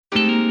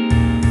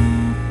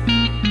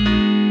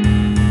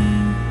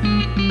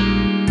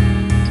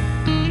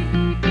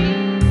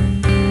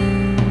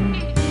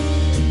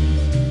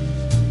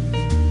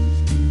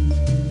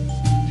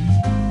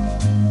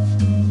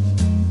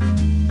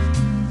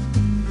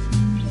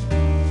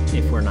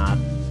we're not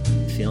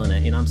feeling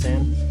it. You know what I'm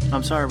saying?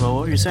 I'm sorry, but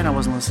what you're saying, I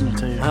wasn't listening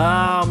to you.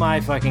 Oh my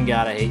fucking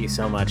god, I hate you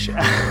so much.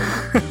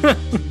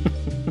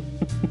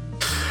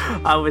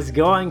 I was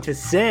going to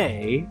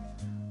say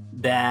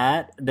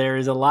that there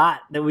is a lot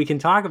that we can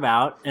talk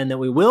about and that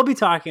we will be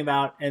talking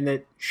about and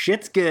that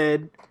shit's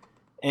good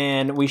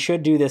and we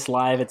should do this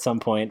live at some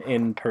point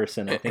in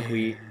person. I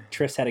think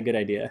Tris had a good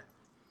idea.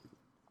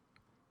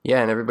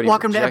 Yeah, and everybody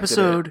Welcome to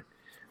rejected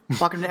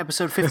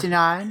episode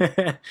 59.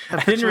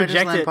 I didn't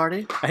reject it.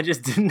 Party. I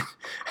just didn't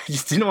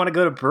want to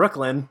go to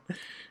Brooklyn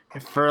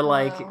for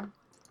like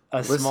a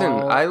Listen,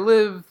 small... I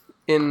live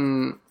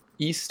in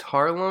East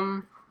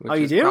Harlem, which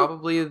you is do?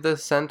 probably the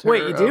center.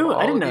 Wait, you do? of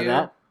I didn't all know of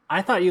that.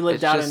 I thought you lived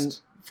It's out just-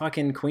 in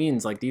fucking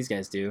Queens like these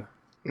guys do.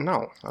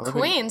 No, I live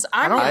Queens?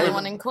 I'm the only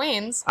one in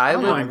Queens. I Oh,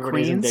 live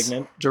everybody's Queens?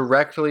 indignant.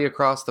 directly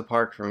across the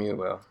park from you,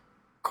 Will.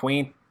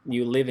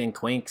 You live in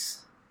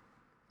Quinks.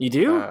 You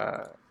do?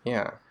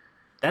 Yeah.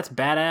 That's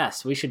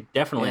badass. We should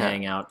definitely Yeah.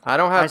 hang out. I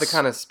don't have the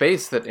kind of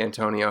space that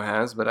Antonio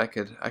has, but I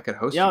could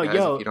host you guys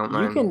if you don't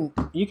mind.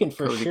 You can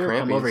for Cozy sure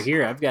come Crampies. over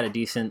here. I've got a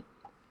decent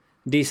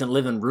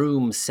living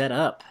room set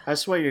up. I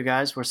swear, you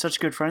guys, we're such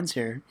good friends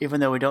here, even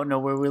though we don't know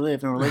where we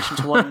live in relation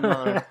to one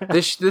another.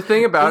 The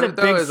thing about It's it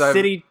a big though is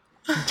city,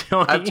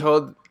 Tony.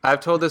 I've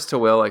told this to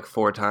Will like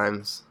 4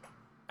 times.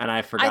 And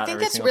I forgot. I think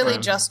every it's single really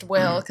time. just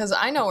Will, because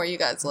I know where you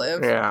guys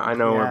live. Yeah, I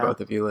know where Yeah. both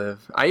of you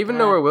live. I even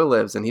know where Will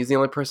lives, and he's the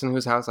only person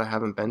whose house I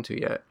haven't been to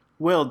yet.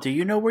 Will, do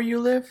you know where you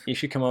live? You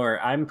should come over.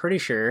 I'm pretty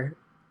sure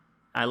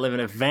I live in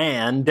a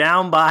van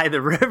down by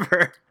the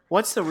river.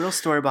 What's the real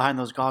story behind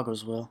those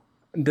goggles, Will?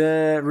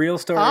 The real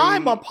story.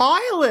 I'm a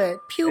pilot.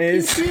 Pew,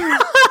 is- pew,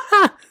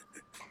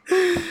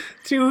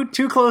 pew.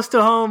 too close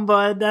to home,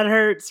 bud. That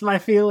hurts my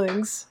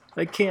feelings.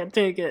 I can't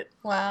take it.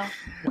 Wow.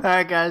 All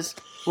right, guys.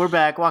 We're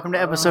back. Welcome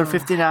to episode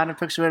 59 of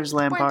Pixelator's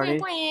Land Party.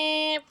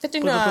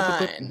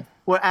 59.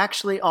 We're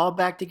actually all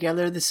back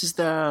together. This is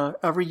a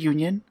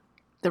reunion.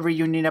 The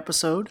reunion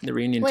episode. The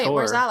reunion Wait, tour.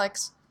 where's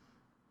Alex?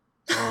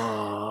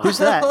 Who's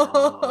that?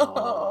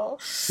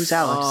 Who's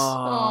Alex?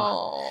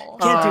 Oh.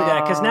 Can't do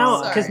that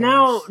because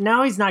Sorry.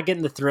 now he's not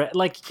getting the threat.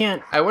 Like you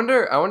can't. I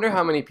wonder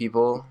how many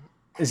people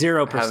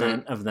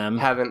 0% of them.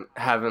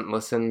 haven't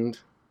listened,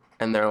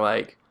 and they're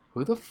like,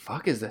 "Who the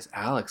fuck is this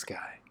Alex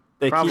guy?"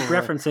 They Probably. keep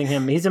referencing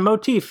him. He's a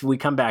motif we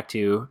come back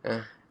to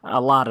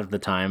a lot of the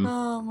time.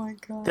 Oh my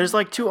god. There's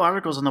like 2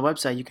 articles on the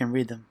website. You can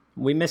read them.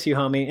 We miss you,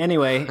 homie.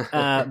 Anyway,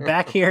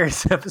 back here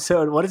is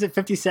episode, what is it,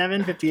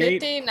 57,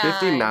 58?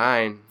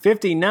 59.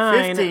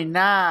 59.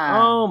 59.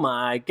 Oh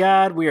my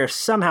god, we are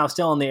somehow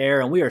still on the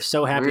air, and we are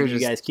so happy We're that you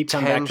just guys keep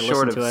coming back 10 to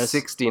short listen to of us.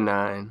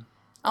 69.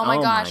 Oh my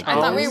Oh gosh. my I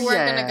thought we God. weren't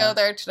Yeah. going to go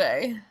there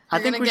today. I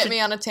You're think going to we get should- me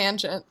on a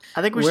tangent.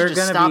 I think we We're should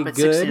just gonna stop be at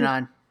good.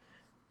 69.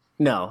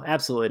 No,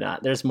 absolutely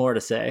not. There's more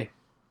to say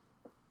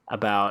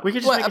about... We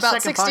could just What, make a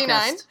about second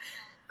 69? podcast.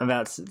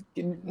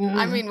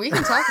 I mean, we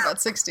can talk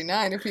about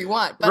 69 if you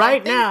want. But Right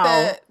I think now-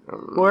 that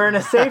We're in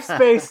a safe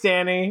space,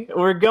 Danny.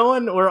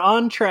 We're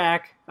on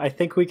track. I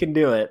think we can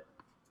do it.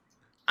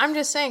 I'm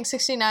just saying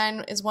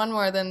 69 is one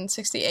more than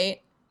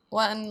 68,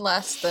 one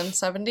less than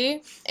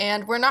 70,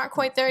 and we're not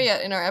quite there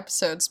yet in our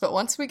episodes, but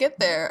once we get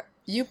there,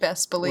 you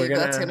best believe We're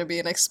that's gonna- going to be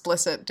an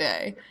explicit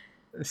day.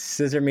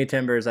 Scissor me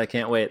timbers, I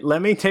can't wait.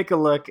 Let me take a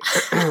look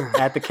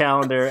at the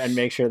calendar and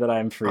make sure that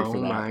I'm free Oh for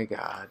that. my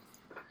god.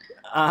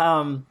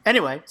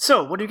 Anyway,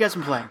 so what have you guys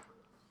been playing?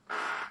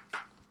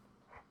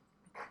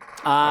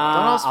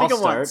 I'll speak at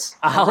start. once.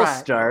 I'll Alright.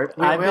 start.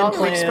 We, I've we been all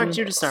playing... expect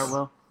you to start,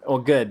 Will. Well,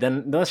 good.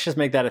 Then let's just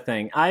make that a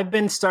thing. I've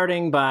been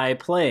starting by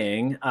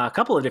playing a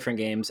couple of different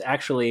games.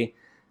 Actually,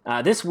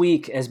 this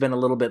week has been a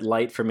little bit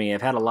light for me.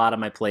 I've had a lot on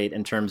my plate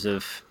in terms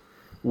of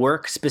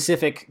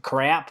work-specific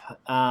crap,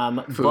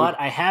 but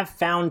I have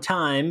found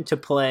time to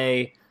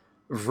play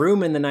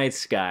Room in the Night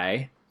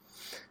Sky.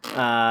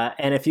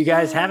 And if you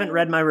guys haven't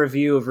read my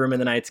review of Room in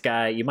the Night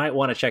Sky, you might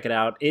want to check it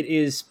out. It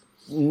is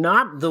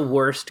not the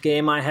worst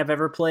game I have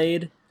ever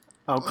played.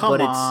 Oh, come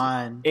But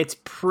on. It's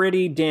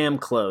pretty damn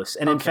close.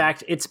 And in Okay.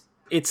 fact,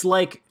 it's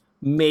like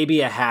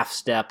maybe a half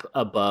step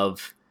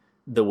above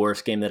the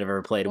worst game that I've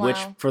ever played, which,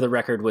 Wow. for the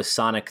record, was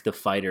Sonic the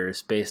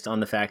Fighters, based on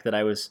the fact that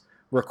I was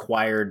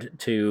required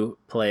to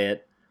play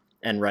it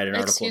and write an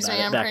article Excuse about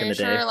me, it I'm back in pretty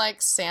the day. sure like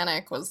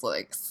Sanic was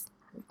like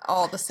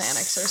all the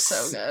Sanics are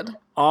so good.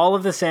 All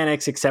of the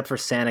Sanics except for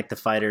Sonic the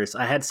Fighters.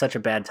 I had such a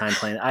bad time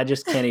playing it. I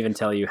just can't even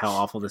tell you how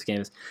awful this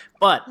game is.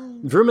 But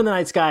Room in the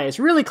Night Sky is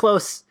really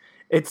close.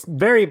 It's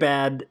very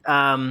bad.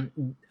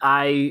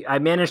 I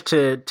managed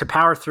to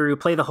power through,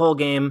 play the whole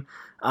game,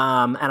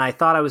 and I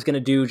thought I was going to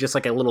do just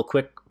like a little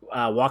quick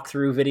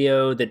walkthrough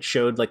video that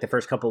showed like the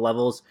first couple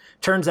levels.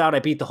 Turns out I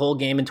beat the whole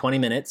game in 20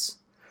 minutes.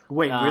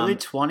 Wait, really?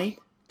 20?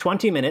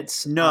 20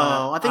 minutes.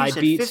 No, I think you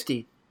said beat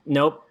 50.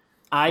 Nope.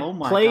 I Oh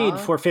my played God.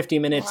 for 50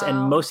 minutes, and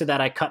Wow. most of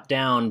that I cut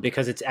down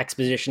because it's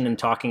exposition and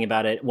talking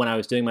about it when I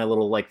was doing my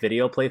little like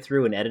video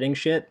playthrough and editing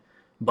shit.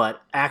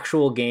 But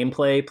actual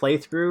gameplay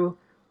playthrough,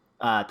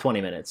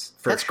 20 minutes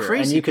for That's sure.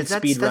 crazy, And you could 'cause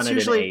that's- speed run that's it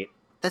usually- in 8.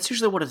 That's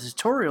usually what a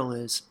tutorial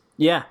is.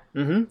 Yeah,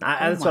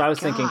 that's what I was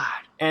thinking. God.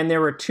 And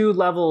there were 2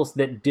 levels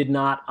that did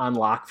not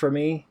unlock for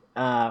me.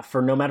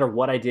 For no matter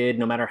what I did,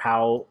 no matter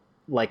how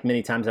like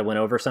many times I went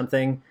over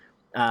something,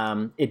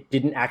 it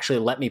didn't actually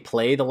let me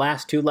play the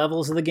last 2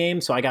 levels of the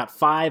game. So I got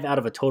 5 out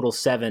of a total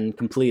 7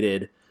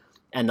 completed,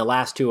 and the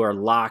last 2 are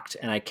locked,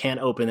 and I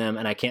can't open them,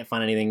 and I can't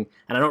find anything,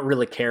 and I don't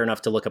really care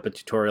enough to look up a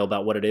tutorial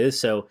about what it is.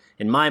 So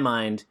in my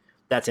mind,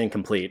 that's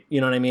incomplete.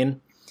 You know what I mean?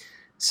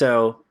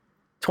 So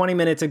 20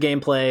 minutes of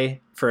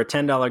gameplay for a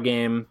 $10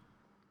 game.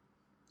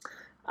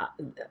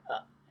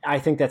 I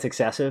think that's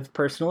excessive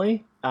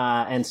personally.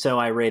 And so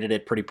I rated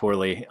it pretty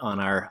poorly on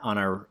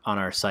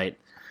our site.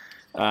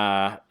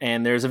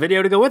 And there's a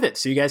video to go with it.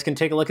 So you guys can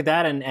take a look at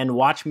that and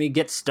watch me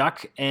get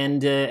stuck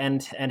and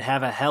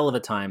have a hell of a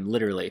time,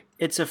 literally.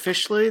 It's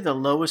officially the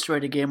lowest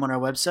rated game on our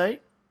website.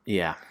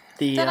 Yeah.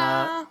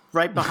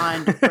 Right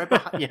behind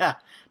yeah.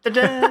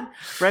 Ta-da!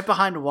 Right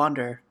behind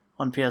Wander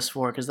on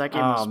PS4, because that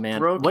game was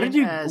broken.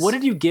 What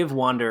did you give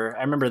Wander?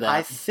 I remember that.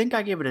 I think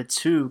I gave it a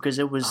 2 because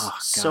it was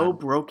so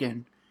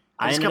broken.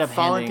 I just kept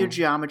falling through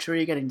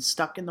geometry, getting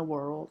stuck in the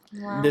world.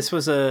 Wow. This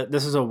was a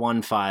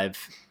 1.5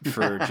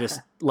 for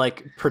just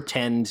like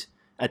pretend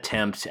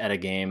attempt at a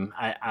game.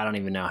 I don't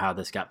even know how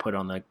this got put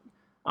on the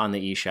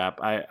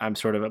eShop. I'm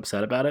sort of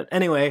upset about it.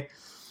 Anyway,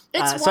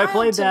 it's so I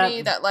played to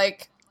me that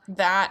like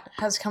that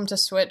has come to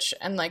Switch,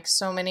 and like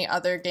so many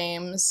other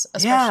games,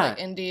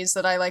 especially indies,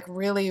 that I like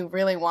really,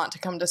 really want to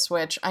come to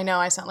Switch. I know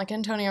I sound like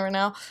Antonio right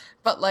now,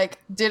 but like,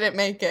 did it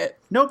make it?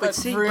 No, but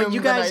see, but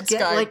you guys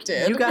get like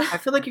I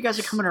feel like you guys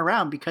are coming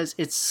around because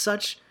it's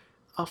such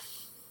a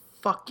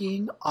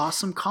fucking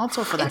awesome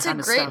console for that kind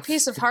of stuff. It's a great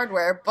piece of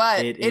hardware,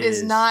 but it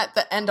is not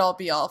the end all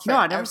be all for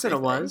I never said it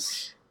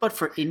was. But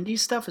for indie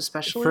stuff,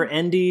 especially for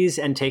indies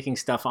and taking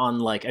stuff on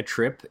like a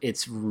trip,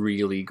 it's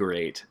really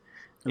great.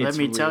 Let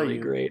me tell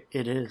you, great.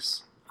 It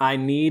is. I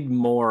need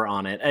more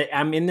on it.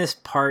 I'm in this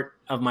part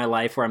of my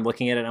life where I'm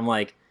looking at it and I'm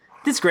like,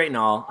 this is great and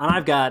all. And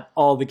I've got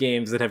all the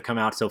games that have come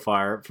out so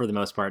far for the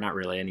most part. Not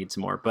really. I need some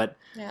more. But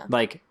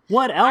like,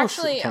 what else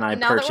can I purchase for it?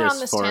 Now that we're on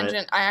this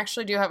tangent, I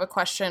actually do have a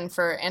question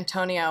for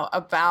Antonio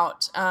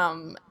about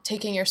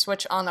taking your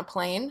Switch on a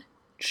plane.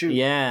 Shoot.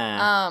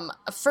 Yeah.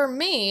 For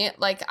me,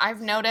 like I've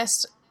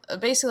noticed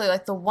basically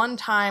like the one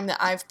time that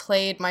I've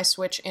played my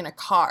Switch in a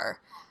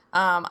car,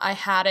 I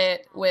had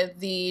it with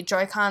the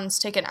Joy-Cons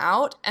taken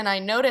out, and I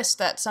noticed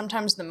that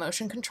sometimes the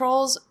motion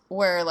controls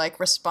were like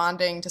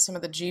responding to some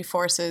of the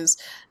G-forces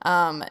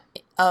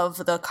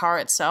of the car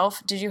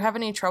itself. Did you have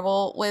any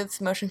trouble with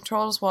motion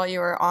controls while you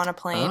were on a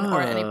plane or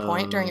at any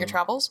point during your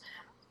travels?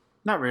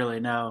 Not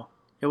really, no.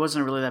 It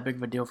wasn't really that big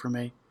of a deal for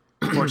me,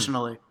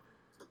 fortunately.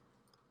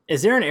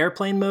 Is there an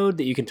airplane mode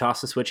that you can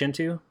toss the Switch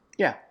into?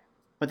 Yeah,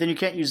 but then you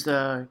can't use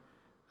the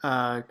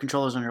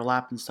controllers on your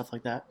lap and stuff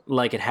like that.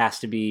 Like it has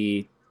to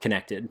be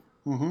connected.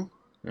 Mm-hmm.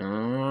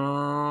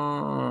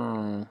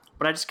 Oh.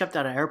 But I just kept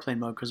that in airplane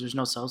mode because there's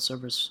no cell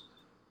service.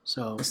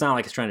 So it's not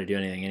like it's trying to do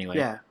anything anyway.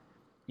 Yeah.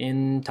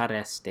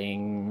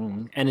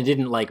 Interesting. And it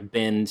didn't like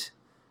bend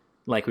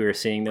like we were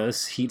seeing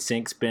those heat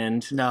sinks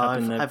bend up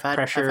in the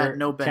pressure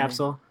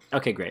capsule.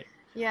 Okay, great.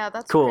 Yeah,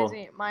 that's cool.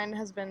 Crazy. Mine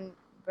has been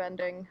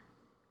bending.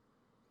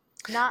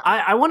 Not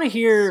I want to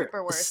hear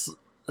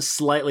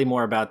slightly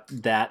more about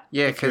that.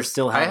 Yeah, because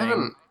still I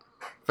haven't,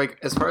 like,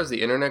 as far as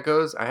the internet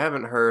goes, I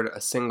haven't heard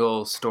a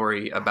single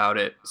story about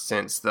it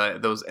since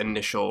those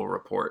initial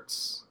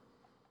reports.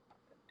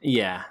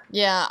 Yeah.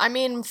 Yeah, I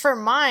mean, for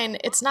mine,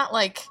 it's not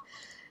like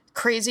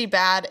crazy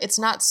bad. It's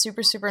not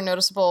super, super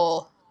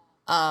noticeable,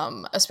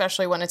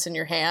 especially when it's in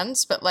your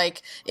hands. But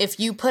like, if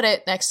you put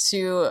it next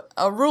to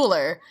a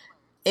ruler,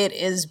 it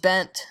is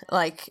bent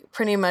like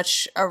pretty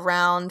much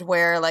around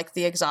where like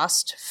the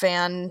exhaust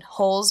fan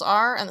holes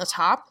are on the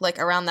top, like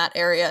around that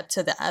area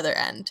to the other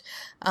end.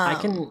 I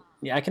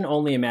can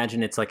only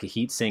imagine it's like a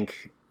heat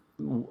sink,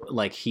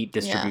 like heat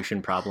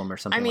distribution problem or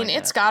something. I mean, like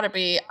it's gotta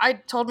be. I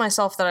told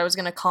myself that I was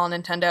gonna call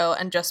Nintendo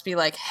and just be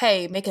like,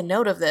 hey, make a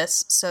note of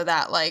this so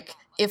that like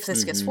if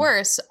this gets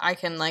worse, I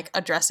can like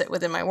address it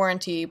within my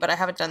warranty, but I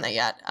haven't done that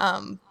yet.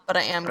 But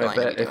I am going to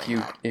be doing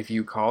that. If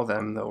you call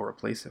them, they'll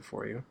replace it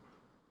for you.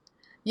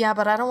 Yeah,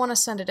 but I don't want to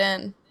send it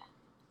in.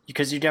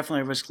 Because you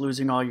definitely risk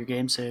losing all your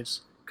game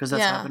saves. Because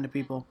that's happened to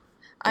people.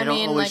 They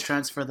don't always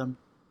transfer them.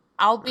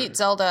 I'll beat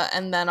Zelda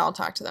and then I'll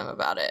talk to them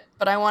about it.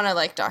 But I want to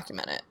like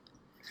document it.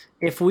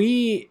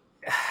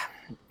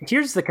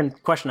 Here's the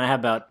question I have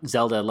about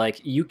Zelda.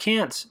 Like, you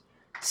can't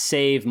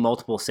save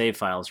multiple save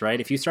files, right?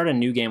 If you start a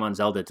new game on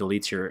Zelda, it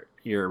deletes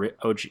your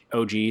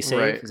OG save.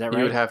 Right. Is that right?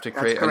 You would have to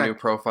create a new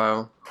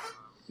profile.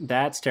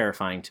 That's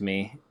terrifying to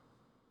me.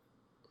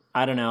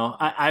 I don't know.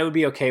 I would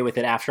be okay with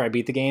it after I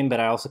beat the game, but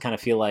I also kind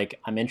of feel like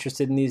I'm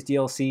interested in these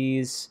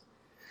DLCs.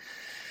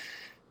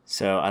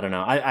 So I don't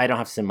know. I don't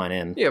have to send mine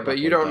in. Yeah, but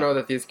you don't know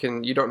that these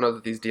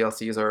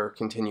DLCs are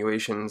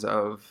continuations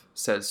of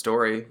said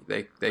story.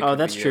 They oh,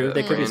 that's true.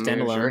 They could be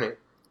standalone. Journey.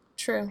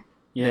 True.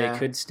 Yeah. They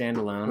could stand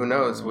alone. Who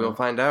knows? We'll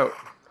find out.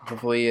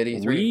 Hopefully at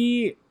E3.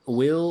 We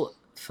will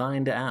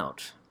find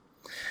out.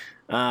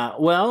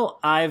 Well,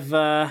 I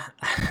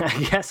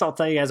guess I'll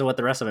tell you guys what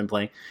the rest of them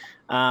playing.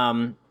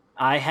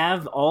 I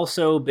have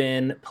also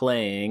been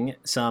playing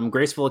some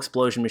Graceful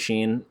Explosion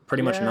Machine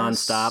pretty much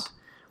nonstop.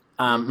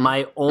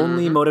 My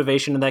only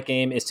motivation in that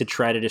game is to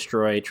try to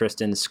destroy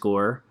Tristan's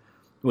score,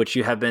 which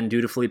you have been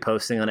dutifully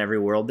posting on every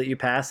world that you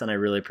pass, and I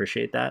really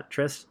appreciate that,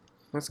 Tris.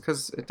 That's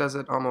because it does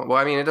it almost... Well,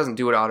 I mean, it doesn't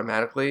do it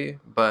automatically,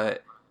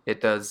 but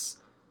it does...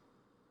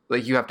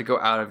 Like, you have to go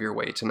out of your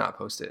way to not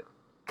post it.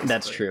 Basically.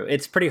 That's true.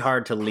 It's pretty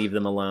hard to leave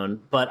them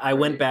alone, but I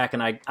went back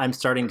and I'm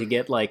starting to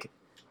get, like,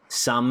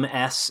 some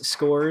S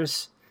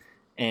scores,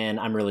 and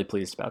I'm really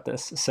pleased about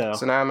this. So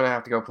now I'm going to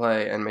have to go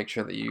play and make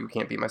sure that you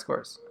can't beat my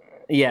scores.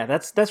 Yeah,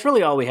 that's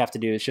really all we have to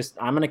do. It's just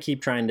I'm going to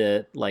keep trying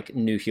to, like,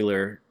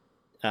 nuclear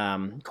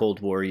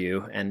Cold War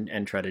you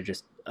and try to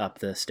just up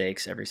the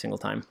stakes every single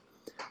time.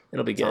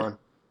 It'll be good.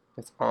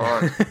 It's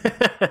on.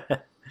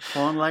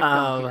 On like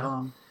Donkey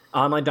Kong.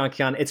 On like Donkey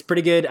Kong. It's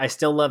pretty good. I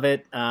still love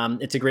it.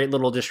 It's a great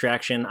little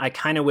distraction. I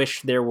kind of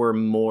wish there were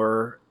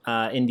more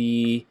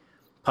indie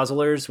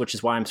puzzlers, which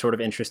is why I'm sort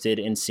of interested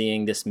in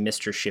seeing this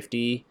Mr.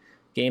 Shifty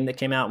game that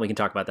came out. We can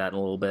talk about that in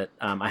a little bit.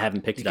 I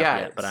haven't picked it up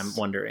yet, but I'm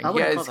wondering. I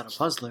wouldn't call that a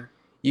puzzler.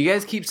 You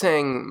guys keep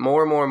saying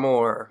more.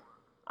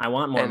 I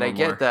want more. And I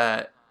get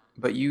that,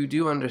 but you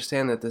do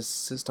understand that this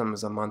system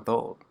is a month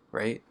old,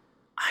 right?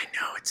 I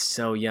know, it's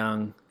so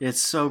young. It's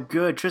so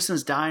good.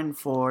 Tristan's dying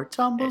for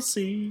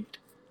Tumbleseed.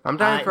 I'm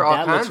dying for all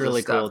kinds looks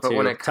really of stuff, cool but too.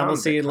 when it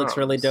comes, Tumbleseed looks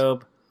really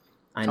dope.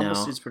 I know.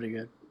 Tumbleseed's pretty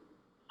good.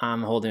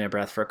 I'm holding my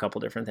breath for a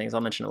couple different things.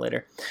 I'll mention it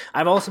later.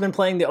 I've also been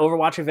playing the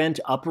Overwatch event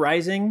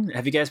Uprising.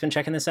 Have you guys been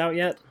checking this out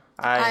yet?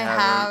 I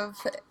have.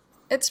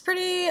 It's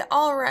pretty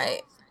all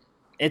right.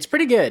 It's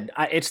pretty good.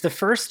 It's the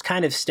first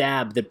kind of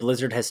stab that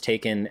Blizzard has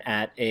taken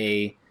at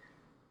a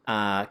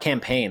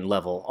campaign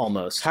level,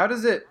 almost. How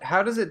does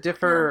it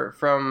differ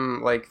from,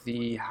 like,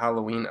 the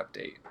Halloween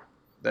update?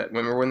 That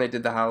remember when they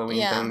did the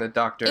Halloween thing, the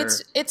Doctor.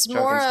 It's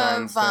more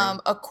of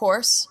a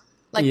course.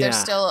 Like there's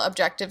still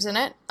objectives in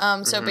it.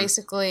 So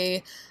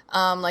basically,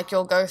 like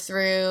you'll go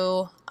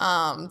through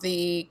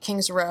the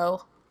King's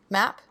Row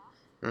map.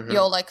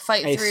 You'll like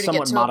fight through to get to a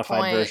point. A somewhat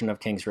modified version of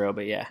King's Row,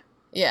 but yeah.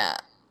 Yeah,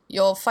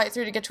 you'll fight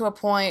through to get to a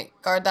point.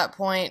 Guard that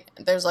point.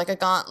 There's like a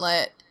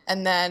gauntlet,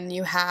 and then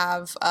you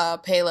have a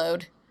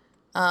payload.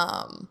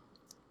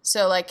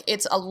 So like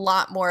it's a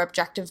lot more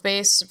objective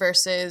based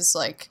versus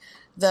like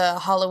the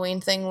Halloween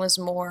thing was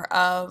more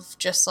of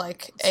just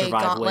like a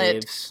gauntlet,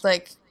 waves.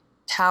 Like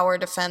tower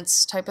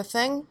defense type of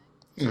thing.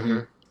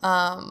 And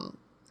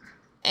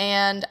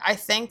I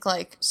think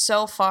like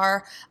so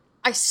far,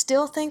 I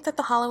still think that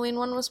the Halloween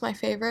one was my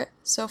favorite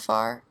so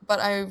far, but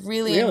I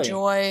really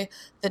enjoy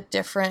the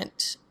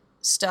different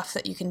stuff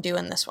that you can do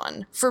in this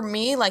one. For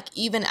me, like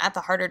even at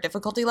the harder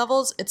difficulty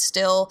levels, it's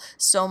still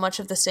so much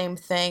of the same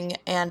thing,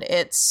 and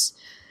it's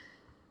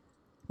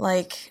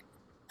like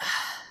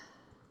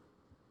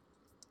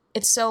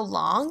it's so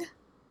long.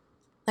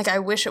 Like I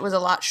wish it was a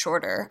lot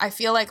shorter. I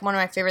feel like one of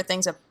my favorite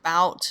things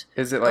about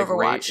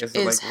Overwatch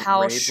is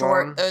how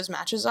short those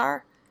matches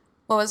are.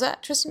 What was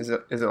that, Tristan? Is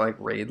it like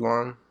raid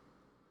long?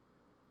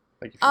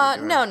 Like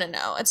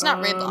no. It's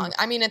not raid long.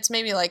 I mean, it's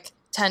maybe like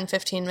 10,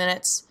 15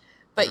 minutes.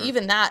 But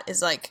even that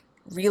is like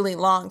really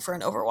long for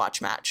an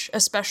Overwatch match,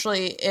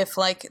 especially if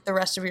like the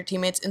rest of your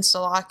teammates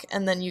insta-lock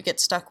and then you get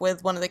stuck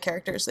with one of the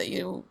characters that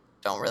you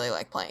don't really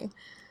like playing.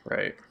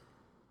 Right.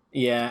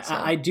 Yeah, so.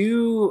 I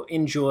do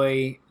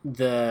enjoy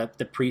the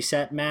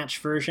preset match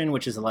version,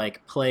 which is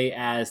like play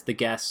as the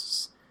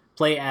guests,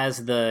 play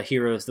as the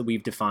heroes that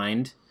we've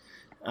defined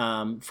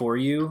for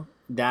you.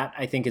 That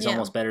I think is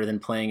almost better than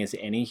playing as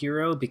any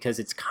hero, because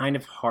it's kind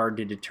of hard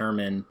to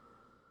determine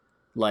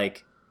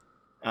like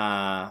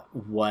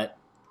what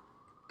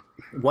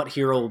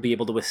hero will be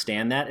able to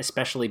withstand that,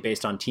 especially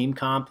based on team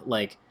comp.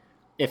 Like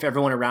if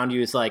everyone around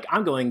you is like,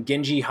 I'm going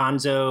Genji,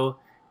 Hanzo,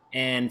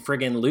 and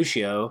friggin'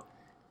 Lucio,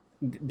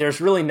 there's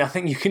really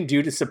nothing you can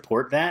do to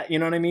support that. You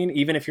know what I mean?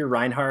 Even if you're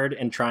Reinhardt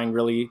and trying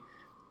really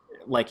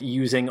like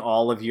using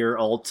all of your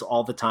ults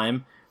all the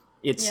time,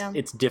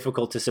 it's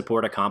difficult to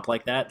support a comp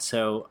like that.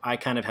 So I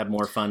kind of have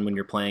more fun when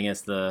you're playing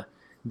as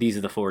these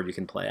are the four you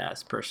can play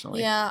as,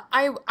 personally. Yeah,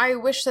 I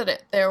wish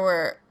that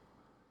there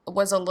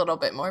was a little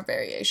bit more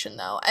variation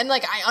though, and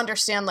like I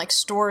understand like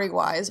story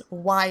wise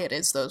why it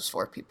is those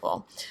four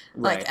people,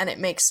 like and it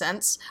makes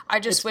sense. I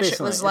just wish it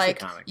was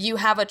like you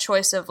have a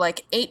choice of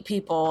like 8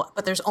 people,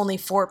 but there's only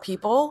 4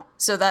 people,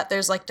 so that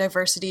there's like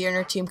diversity in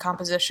your team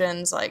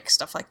compositions, like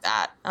stuff like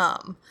that.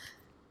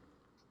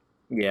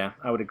 Yeah,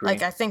 I would agree.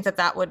 Like I think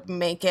that would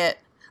make it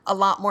a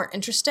lot more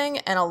interesting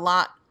and a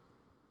lot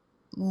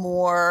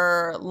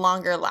more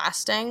longer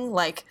lasting.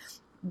 Like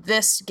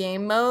this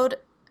game mode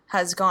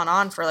has gone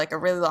on for like a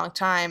really long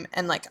time,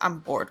 and like I'm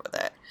bored with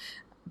it.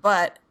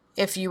 But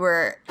if you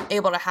were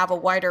able to have a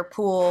wider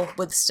pool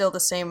with still the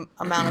same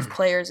amount of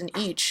players in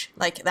each,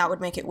 like that would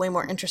make it way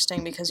more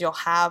interesting, because you'll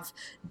have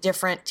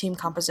different team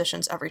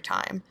compositions every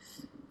time.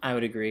 I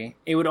would agree.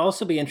 It would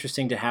also be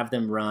interesting to have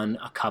them run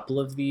a couple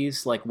of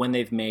these, like when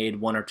they've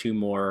made 1 or 2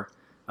 more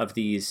of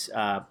these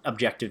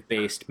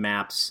objective-based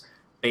maps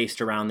based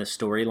around the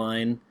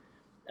storyline.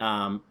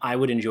 I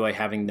would enjoy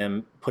having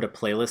them put a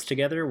playlist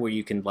together where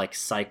you can like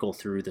cycle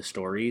through the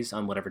stories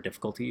on whatever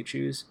difficulty you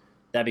choose.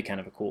 That'd be kind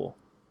of a cool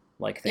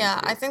like thing. Yeah,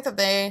 to do. I think that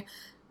they,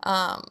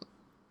 I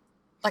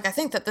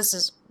think that this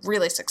is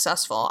really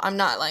successful. I'm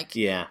not like,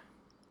 yeah,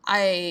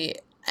 I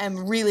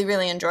am really,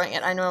 really enjoying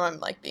it. I know I'm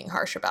like being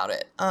harsh about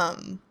it.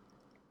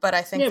 But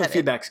I think that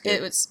feedback's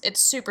good. It's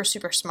super,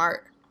 super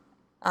smart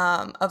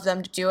of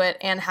them to do it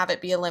and have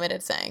it be a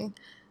limited thing.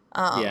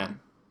 Yeah.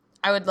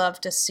 I would love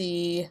to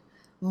see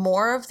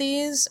more of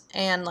these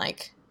and oh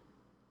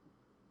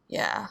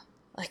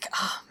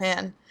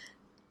man.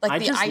 Like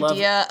the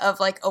idea of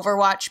like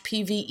Overwatch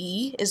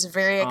PvE is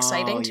very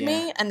exciting to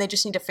me, and they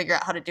just need to figure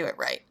out how to do it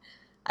right.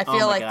 I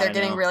feel like they're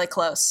getting really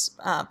close,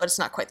 but it's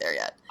not quite there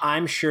yet.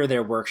 I'm sure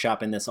they're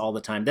workshopping this all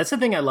the time. That's the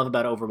thing I love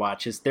about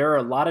Overwatch is there are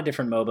a lot of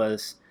different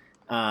MOBAs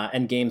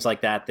and games like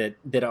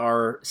that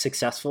are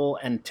successful,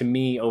 and to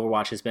me,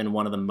 Overwatch has been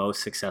one of the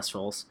most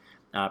successful,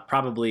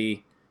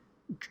 probably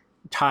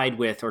tied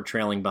with or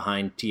trailing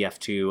behind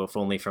TF2, if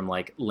only from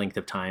like length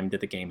of time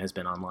that the game has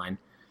been online.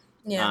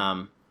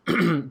 Yeah.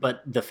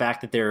 But the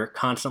fact that they're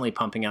constantly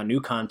pumping out new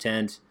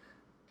content,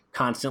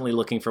 constantly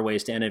looking for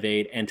ways to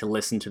innovate and to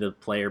listen to the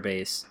player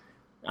base,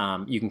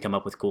 you can come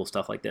up with cool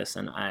stuff like this,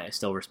 and I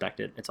still respect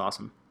it. It's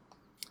awesome.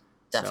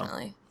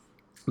 Definitely.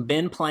 So,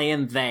 been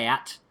playing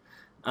that.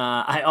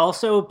 I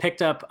also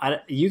picked up...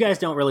 you guys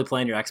don't really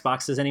play on your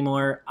Xboxes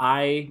anymore.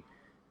 I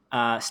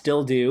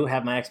still do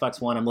have my Xbox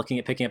One. I'm looking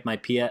at picking up my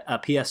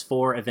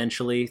PS4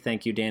 eventually.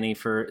 Thank you, Danny,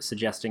 for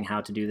suggesting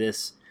how to do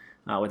this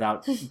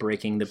without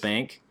breaking the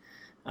bank.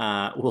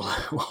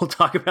 We'll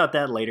talk about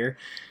that later.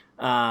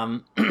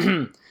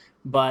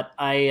 But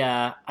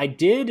I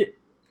did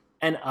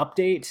an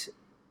update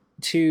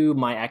to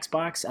my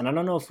Xbox, and I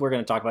don't know if we're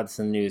going to talk about this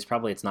in the news.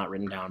 Probably it's not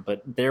written down,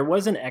 but there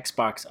was an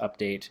Xbox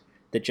update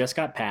that just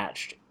got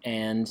patched,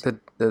 and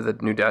the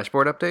new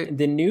dashboard update.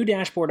 The new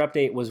dashboard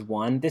update was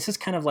one. This is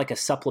kind of like a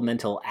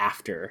supplemental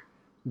after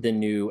the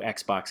new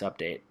Xbox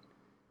update.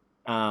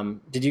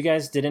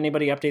 Did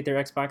anybody update their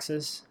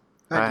Xboxes?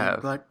 I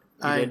did, but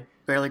I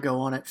barely go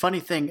on it. Funny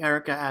thing,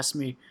 Erica asked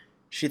me,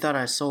 she thought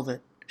I sold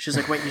it. She's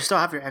like, wait, you still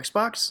have your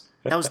Xbox?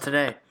 That was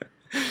today.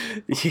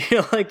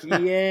 You're like,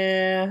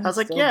 yeah. I was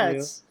like, yeah,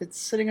 it's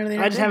sitting under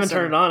the I just haven't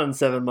turned it on in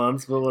 7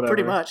 months, but whatever.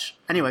 Pretty much.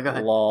 Anyway, go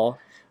ahead. Lol.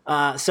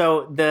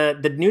 So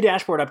the new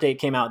dashboard update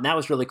came out, and that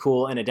was really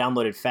cool, and it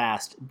downloaded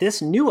fast.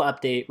 This new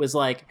update was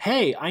like,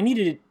 hey, I need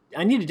to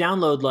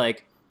download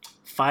like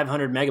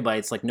 500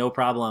 megabytes, like no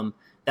problem.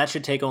 That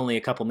should take only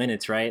a couple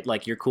minutes, right?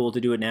 Like you're cool to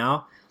do it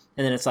now.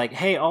 And then it's like,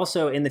 hey,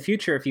 also in the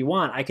future, if you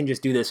want, I can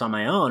just do this on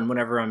my own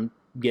whenever I'm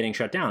getting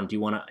shut down. Do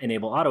you want to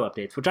enable auto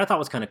updates? Which I thought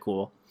was kind of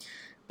cool.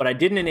 But I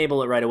didn't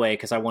enable it right away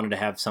because I wanted to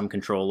have some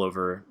control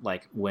over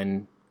like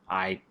when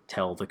I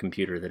tell the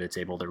computer that it's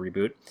able to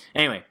reboot.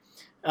 Anyway,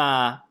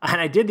 and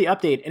I did the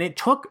update, and it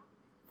took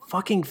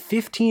fucking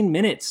 15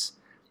 minutes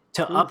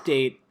to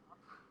update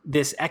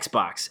this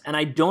Xbox. And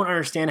I don't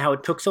understand how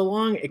it took so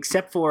long,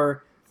 except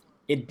for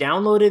it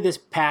downloaded this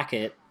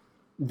packet,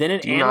 then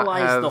it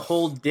analyzed the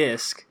whole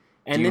disk,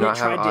 and then it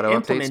tried to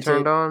implement it.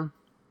 Turned on?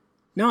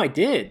 No, I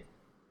did.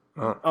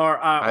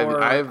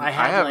 I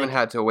haven't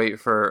had to wait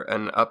for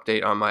an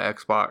update on my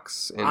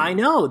Xbox in I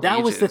know, that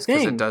ages, was the thing.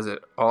 Because it does it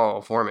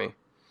all for me.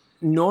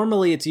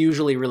 Normally, it's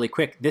usually really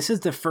quick. This is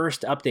the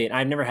first update.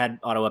 I've never had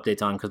auto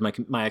updates on because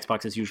my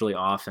Xbox is usually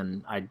off,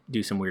 and I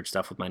do some weird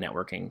stuff with my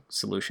networking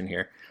solution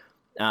here.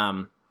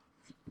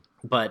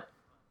 But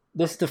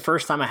this is the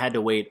first time I had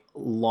to wait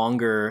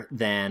longer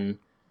than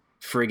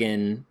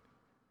friggin',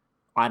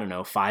 I don't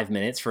know, 5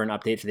 minutes for an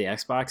update for the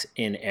Xbox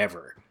in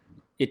ever.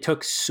 It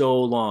took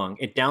so long.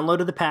 It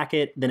downloaded the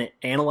packet, then it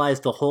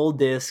analyzed the whole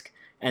disk,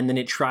 and then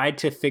it tried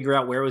to figure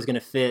out where it was going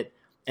to fit,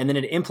 and then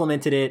it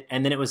implemented it,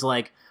 and then it was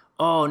like,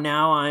 oh,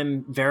 now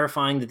I'm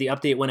verifying that the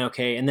update went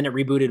okay, and then it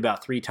rebooted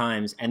about 3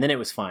 times, and then it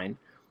was fine.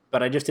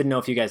 But I just didn't know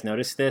if you guys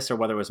noticed this or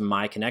whether it was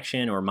my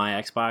connection or my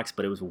Xbox,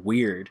 but it was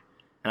weird.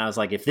 And I was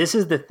like, if this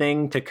is the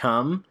thing to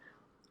come,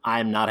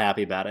 I'm not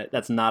happy about it.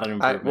 That's not an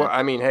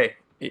improvement. Hey,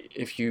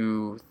 if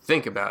you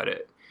think about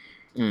it,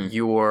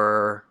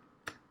 your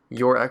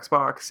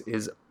Xbox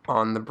is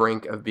on the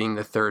brink of being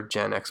the 3rd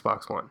gen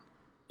Xbox One.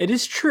 It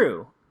is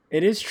true.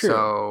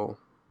 So,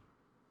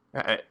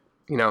 that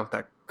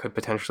could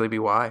potentially be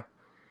why.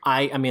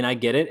 I mean, I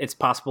get it. It's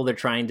possible they're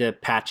trying to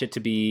patch it to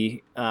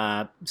be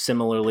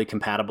similarly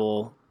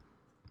compatible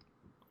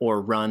or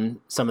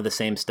run some of the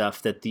same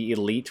stuff that the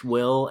Elite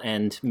will,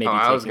 and maybe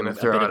I was going to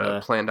throw out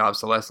a planned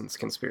obsolescence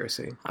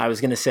conspiracy. I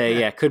was going to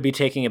say, could be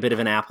taking a bit of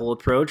an Apple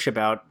approach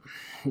about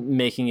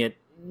making it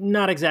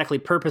not exactly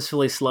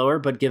purposefully slower,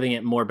 but giving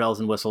it more bells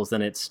and whistles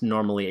than it's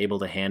normally able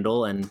to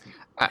handle. And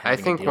I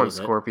think when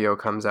Scorpio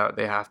comes out,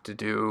 they have to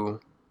do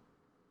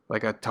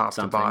like a top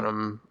to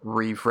bottom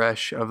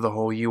refresh of the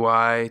whole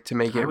UI to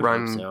make it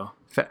run. So.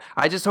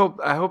 I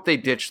hope they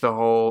ditch the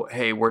whole,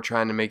 hey, we're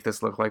trying to make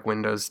this look like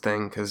Windows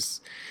thing, because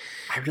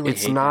I really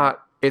it's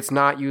not.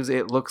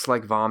 It looks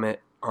like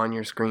vomit on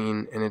your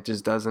screen, and it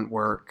just doesn't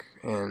work.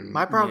 And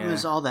my problem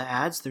is all the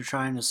ads they're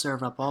trying to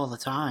serve up all the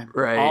time.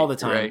 Right, all the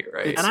time.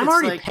 Right. And I'm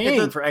already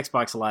paying for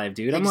Xbox Live,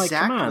 dude. I'm like,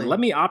 come on,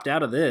 let me opt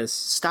out of this.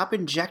 Stop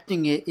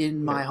injecting it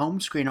in my home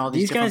screen, all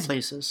these different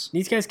places.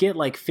 These guys get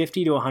like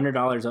 $50 to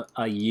 $100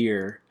 a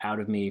year out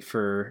of me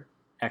for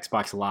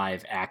Xbox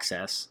Live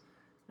access.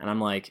 And I'm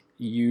like,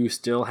 you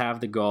still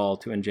have the gall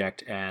to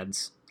inject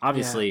ads.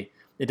 Obviously,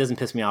 it doesn't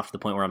piss me off to the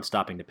point where I'm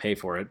stopping to pay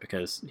for it,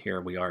 because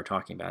here we are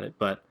talking about it.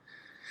 But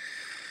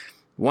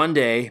one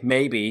day,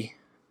 maybe...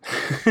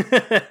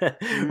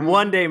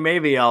 One day,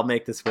 maybe I'll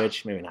make the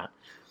switch. Maybe not.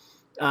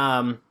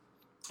 All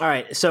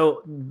right.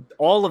 So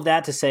all of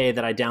that to say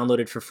that I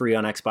downloaded for free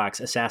on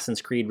Xbox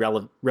Assassin's Creed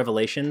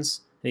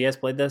Revelations. Have you guys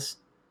played this?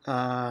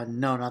 No,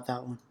 not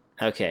that one.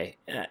 Okay.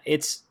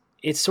 It's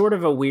sort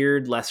of a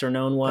weird, lesser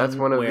known one. That's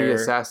one of the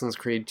Assassin's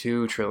Creed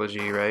 2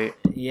 trilogy, right?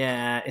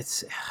 Yeah.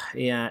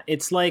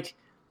 It's like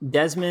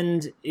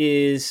Desmond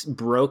is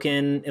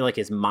broken, like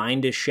his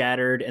mind is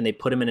shattered, and they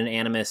put him in an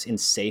animus in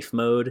safe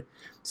mode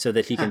so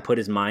that he can put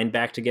his mind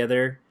back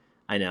together.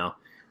 I know.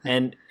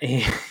 And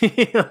he's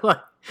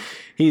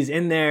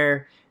in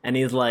there, and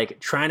he's like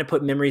trying to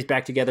put memories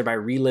back together by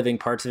reliving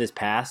parts of his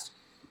past.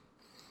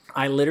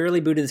 I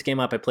literally booted this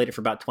game up. I played it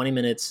for about 20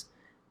 minutes,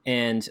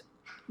 and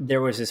there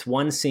was this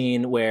one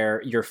scene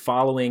where you're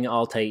following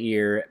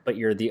Altair, but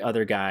you're the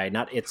other guy,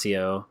 not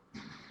Ezio,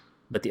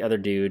 but the other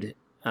dude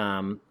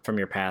from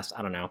your past.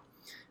 I don't know.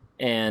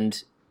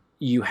 And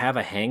you have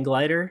a hang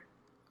glider,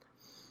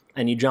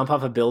 and you jump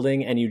off a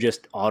building, and you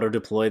just auto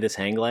deploy this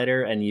hang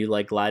glider, and you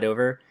like glide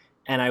over.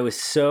 And I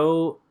was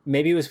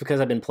maybe it was because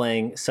I've been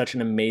playing such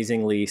an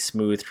amazingly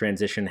smooth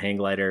transition hang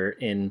glider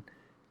in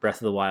Breath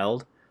of the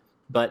Wild.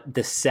 But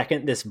the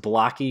second this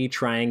blocky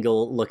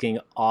triangle looking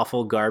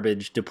awful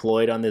garbage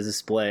deployed on the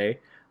display,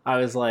 I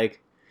was like,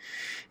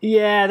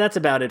 yeah, that's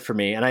about it for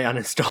me. And I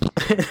uninstalled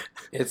it.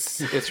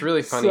 It's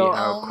really funny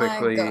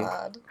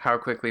how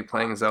quickly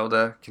playing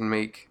Zelda can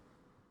make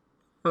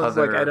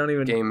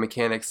game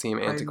mechanics seem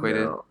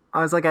antiquated.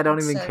 I was like, I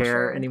don't even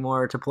care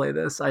anymore to play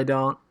this. I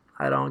don't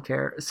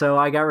care. So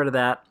I got rid of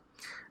that.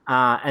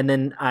 And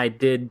then I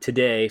did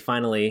today,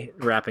 finally,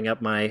 wrapping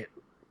up my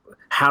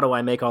how do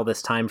I make all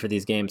this time for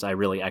these games? I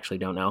really actually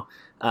don't know.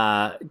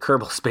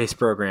 Kerbal Space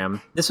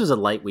Program. This was a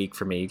light week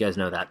for me. You guys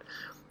know that.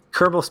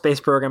 Kerbal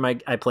Space Program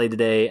I played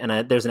today,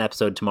 and there's an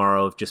episode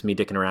tomorrow of just me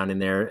dicking around in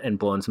there and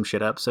blowing some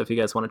shit up. So if you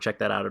guys want to check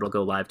that out, it'll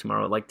go live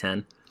tomorrow at like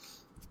 10.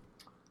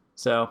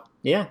 So,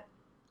 yeah.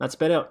 That's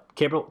about it.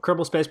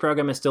 Kerbal Space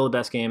Program is still the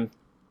best game.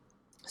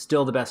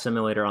 Still the best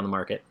simulator on the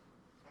market.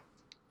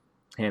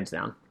 Hands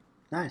down.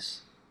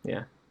 Nice.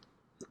 Yeah.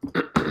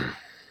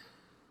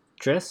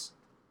 Tris?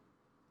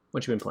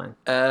 What you been playing?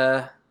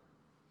 What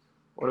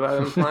have I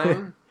been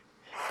playing?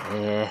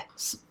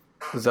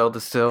 Zelda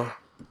still.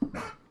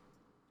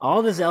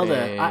 All the Zelda.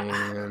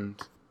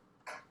 And...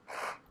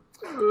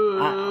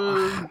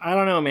 I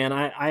don't know, man.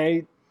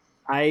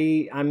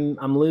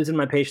 I'm losing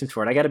my patience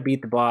for it. I got to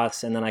beat the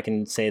boss, and then I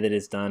can say that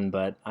it's done.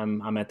 But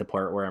I'm at the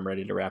part where I'm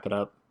ready to wrap it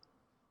up.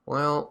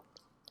 Well,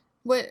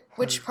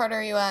 which part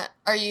are you at?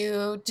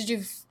 Did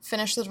you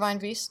finish the Divine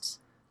Beasts?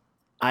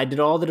 I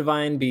did all the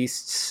Divine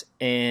Beasts,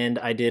 and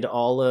I did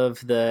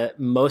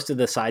most of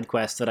the side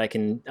quests that I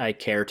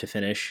care to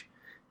finish,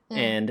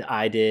 and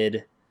I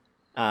did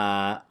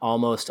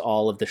almost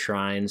all of the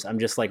shrines. I'm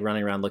just like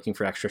running around looking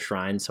for extra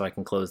shrines so I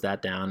can close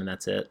that down, and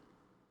that's it.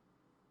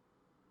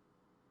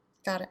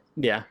 Got it.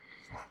 Yeah.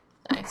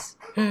 Nice.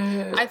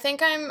 I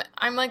think I'm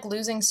like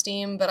losing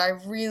steam, but I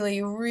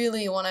really,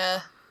 really want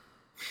to.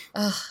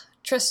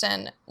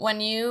 Tristan, when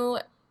you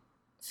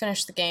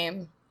finished the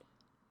game,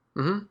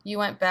 you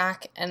went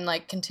back and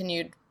like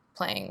continued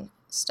playing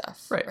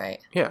stuff, right?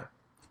 Yeah.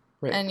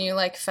 Right. And you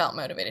like felt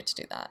motivated to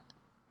do that.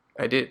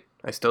 I did.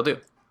 I still do.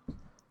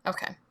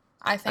 Okay.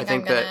 I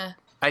think that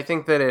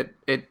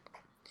it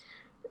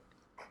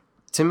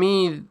to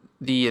me,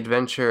 the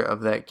adventure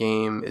of that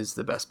game is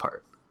the best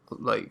part.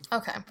 Like,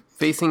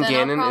 facing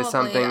then Ganon is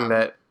something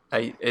that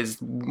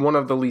is one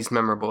of the least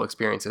memorable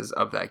experiences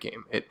of that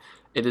game. It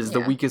is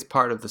the weakest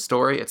part of the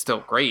story. It's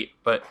still great,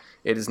 but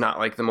it is not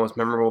like the most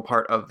memorable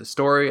part of the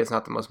story. It's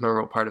not the most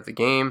memorable part of the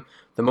game.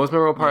 The most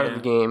memorable part of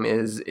the game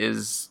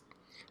is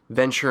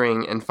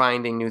venturing and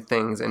finding new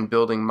things and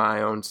building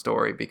my own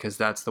story, because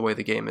that's the way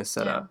the game is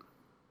set up.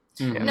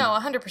 Mm-hmm. No,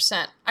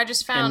 100%. I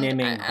just found,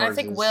 I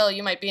think, Will,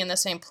 you might be in the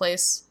same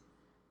place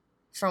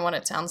from what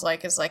it sounds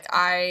like, is like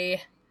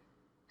I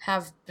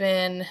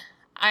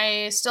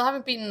still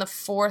haven't beaten the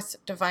 4th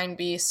Divine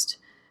Beast,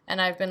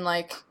 and I've been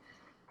like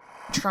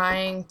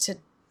trying to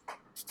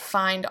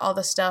find all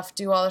the stuff,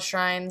 do all the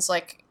shrines,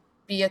 like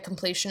be a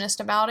completionist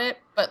about it,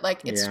 but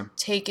like it's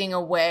taking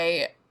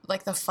away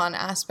like the fun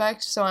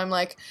aspect. So I'm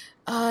like,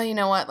 you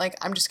know what? Like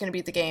I'm just going to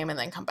beat the game and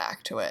then come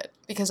back to it,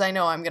 because I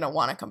know I'm going to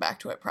want to come back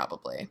to it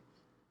probably.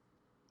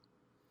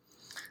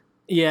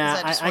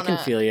 Yeah, I can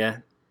feel you.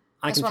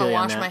 I just want to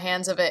wash my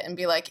hands of it and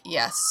be like,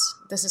 yes,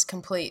 this is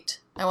complete.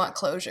 I want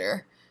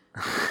closure.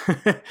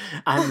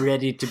 I'm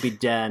ready to be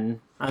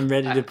done. I'm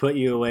ready to put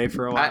you away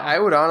for a while. I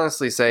would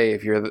honestly say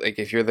if you're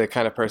the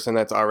kind of person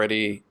that's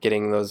already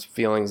getting those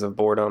feelings of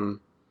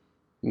boredom,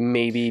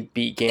 maybe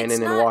beat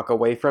Ganon and walk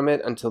away from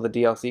it until the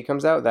DLC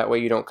comes out. That way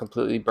you don't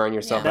completely burn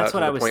yourself out to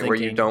the point where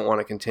you don't want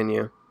to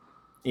continue.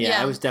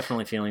 Yeah, I was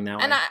definitely feeling that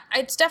way. And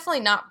it's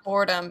definitely not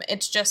boredom.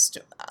 It's just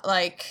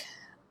like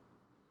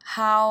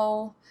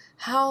how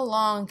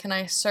long can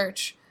I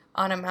search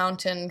on a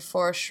mountain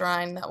for a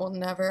shrine that will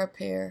never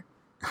appear?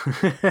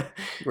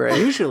 Right.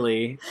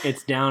 Usually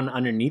it's down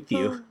underneath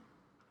you.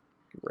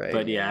 Right.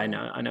 But yeah, I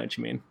know what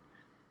you mean.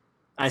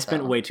 I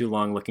spent way too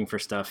long looking for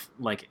stuff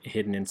like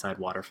hidden inside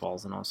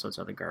waterfalls and all sorts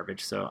of other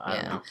garbage, so I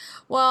don't know.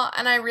 Well,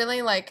 and I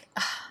really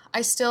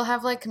I still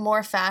have like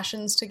more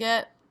fashions to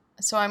get,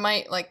 so I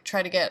might like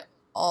try to get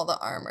all the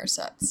armor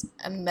sets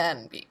and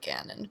then beat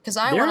Ganon, because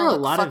I want to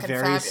look fucking fabulous. There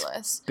are a lot of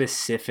very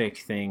specific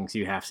things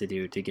you have to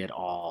do to get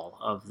all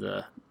of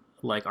the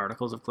like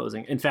articles of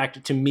clothing. In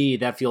fact, to me,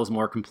 that feels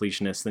more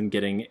completionist than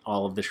getting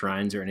all of the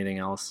shrines or anything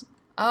else.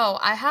 Oh,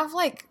 I have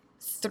like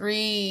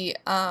 3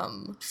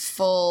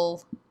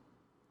 full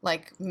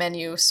like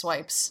menu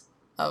swipes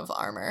of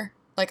armor.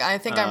 Like I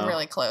think I'm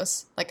really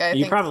close. Like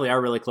you probably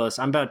are really close.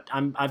 I've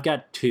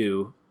got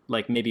 2,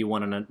 like maybe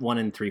 1 and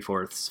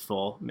 3/4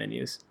 full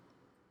menus.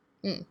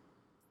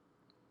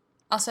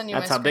 I'll send you.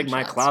 That's how big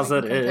my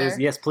closet is.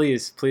 Yes,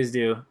 please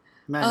do.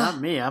 Man, not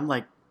me. I'm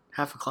like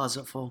half a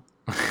closet full.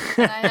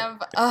 And I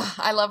have.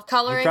 I love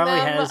coloring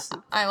them.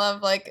 I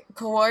love like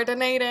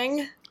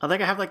coordinating. I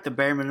think I have like the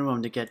bare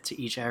minimum to get to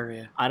each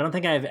area. I don't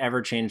think I've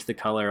ever changed the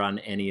color on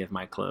any of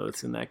my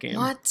clothes in that game.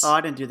 What? Oh,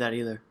 I didn't do that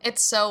either.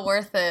 It's so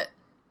worth it.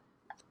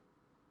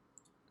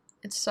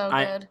 It's so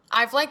good.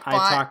 I've like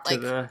bought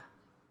like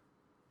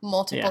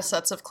multiple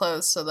sets of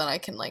clothes so that I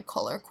can like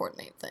color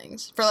coordinate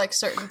things for like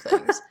certain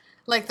things.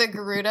 Like the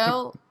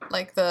Gerudo,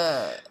 like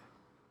the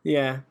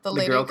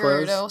Lady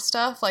Gerudo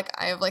stuff. Like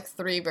I have like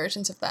 3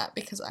 versions of that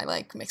because I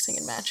like mixing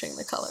and matching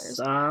the colors.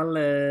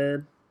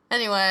 Solid.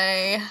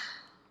 Anyway.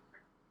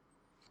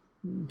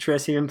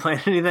 Tress, you been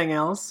playing anything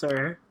else,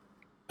 or?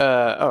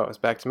 It's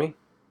back to me?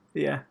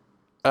 Yeah.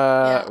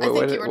 I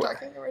think you were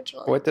talking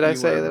originally. What did I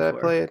say that I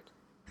played?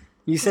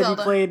 You said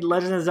Zelda. You played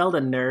Legend of Zelda,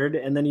 nerd,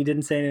 and then you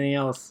didn't say anything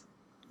else.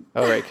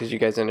 Oh, right, because you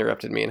guys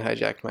interrupted me and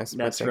hijacked my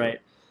That's segment.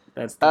 right.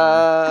 That's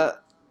the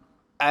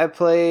I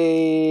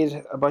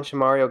played a bunch of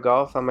Mario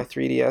Golf on my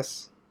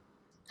 3DS.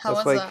 How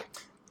was that?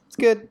 It's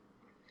good.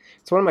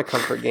 It's one of my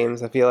comfort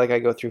games. I feel like I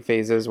go through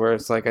phases where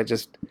it's like I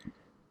just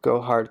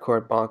go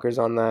hardcore bonkers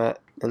on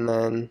that and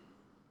then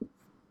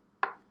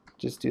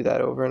just do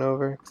that over and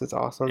over because it's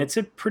awesome. It's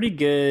a pretty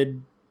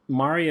good...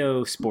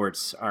 Mario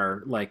sports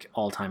are like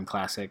all-time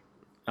classic,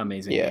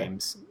 amazing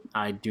games.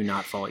 I do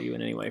not fault you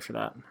in any way for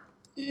that.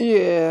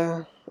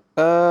 Yeah.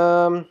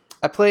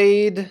 I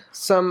played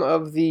some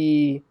of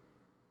the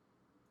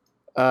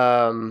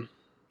Battle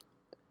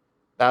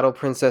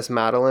Princess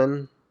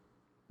Madeline.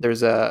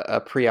 There's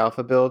a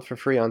pre-alpha build for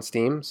free on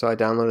Steam, so I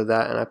downloaded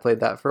that and I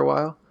played that for a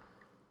while.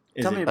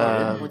 Tell me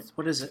about it.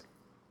 What is it?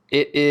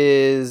 It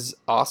is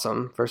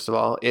awesome. First of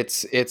all,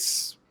 it's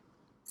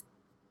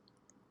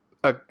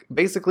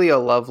basically a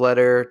love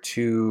letter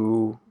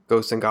to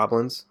Ghosts and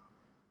Goblins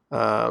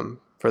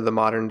for the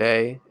modern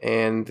day,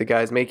 and the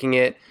guy's making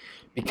it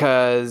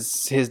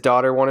because his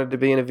daughter wanted to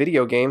be in a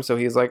video game, so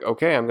he's like,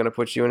 okay, I'm going to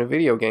put you in a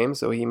video game.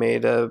 So he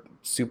made a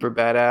super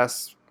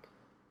badass,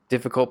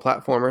 difficult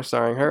platformer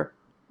starring her,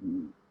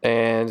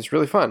 and it's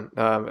really fun.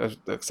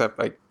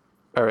 Except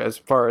as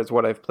far as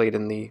what I've played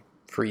in the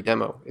free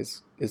demo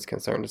is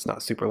concerned, it's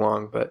not super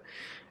long, but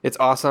it's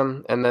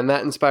awesome. And then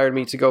that inspired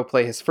me to go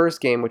play his first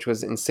game, which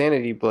was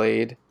Insanity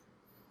Blade,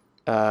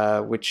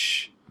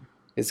 which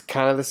is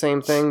kind of the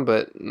same thing,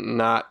 but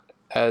not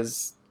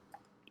as...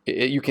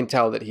 you can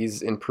tell that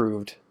he's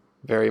improved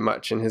very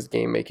much in his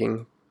game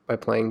making by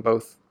playing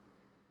both.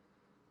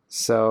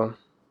 So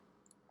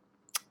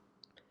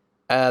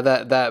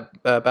that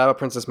Battle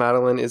Princess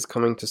Madeline is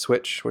coming to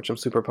Switch, which I'm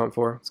super pumped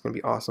for. It's going to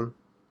be awesome.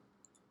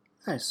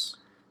 Nice.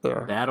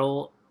 Yeah.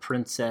 Battle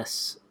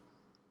Princess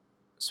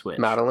Switch.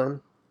 Madeline.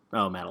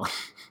 Oh, Madeline.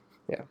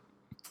 Yeah.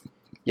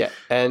 Yeah,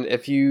 and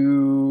if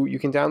you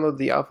can download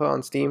the alpha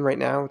on Steam right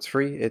now, it's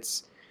free.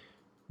 It's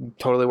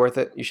totally worth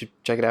it. You should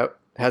check it out.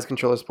 It has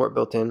controller support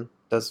built in.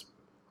 Does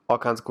all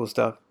kinds of cool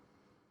stuff.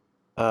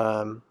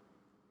 Have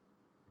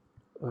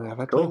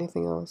I played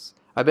anything else?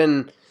 I've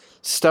been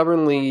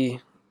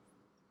stubbornly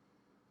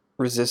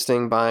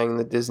resisting buying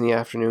the Disney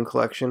Afternoon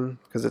Collection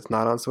because it's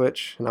not on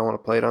Switch, and I want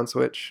to play it on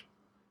Switch.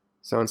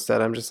 So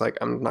instead, I'm just like,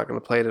 I'm not going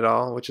to play it at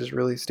all, which is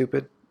really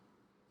stupid.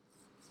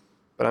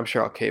 But I'm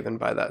sure I'll cave and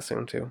buy that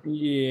soon, too.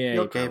 Yeah,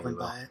 you'll cave and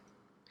buy it.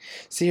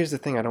 See, here's the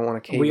thing. I don't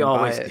want to cave and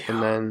buy it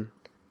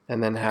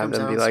and then have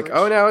them be like, Switch?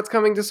 oh, now it's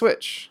coming to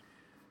Switch.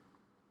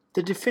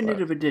 The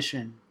definitive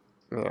edition.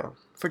 Yeah.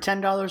 For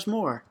 $10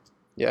 more.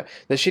 Yeah.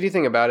 The shitty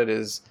thing about it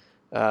is,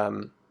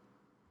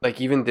 like,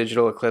 even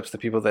Digital Eclipse, the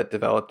people that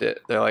developed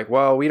it, they're like,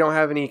 well, we don't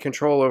have any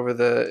control over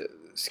the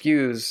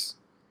SKUs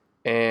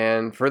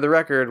And for the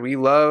record, we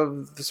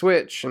love the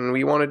Switch and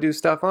we want to do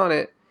stuff on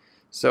it.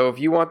 So if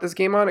you want this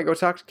game on it, go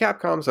talk to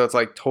Capcom. So it's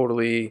like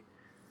totally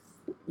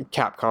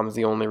Capcom's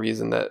the only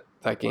reason that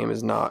game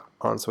is not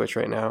on Switch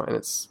right now. And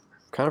it's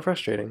kind of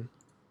frustrating.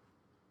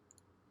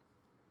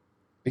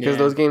 Because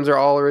those games are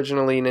all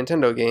originally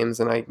Nintendo games.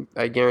 And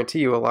I guarantee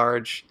you a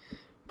large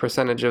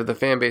percentage of the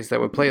fan base that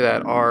would play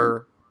that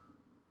are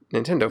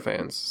Nintendo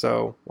fans.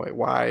 So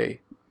why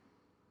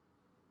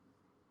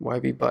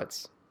be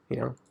butts, you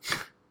know?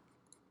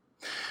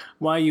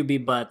 Why you be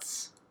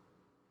butts?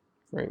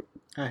 Right.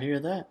 I hear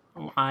that.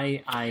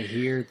 I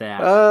hear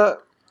that.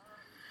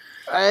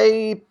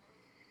 I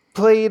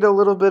played a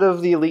little bit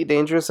of the Elite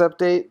Dangerous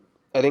update.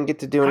 I didn't get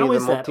to do any of the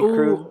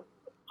multi-crew.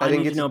 I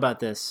need to know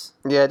about this.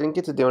 Yeah, I didn't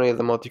get to do any of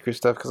the multi-crew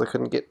stuff because I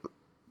couldn't get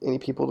any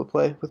people to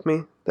play with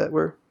me that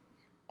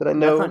I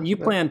know. You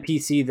play on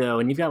PC though,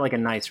 and you've got like a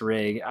nice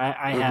rig.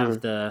 I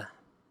have the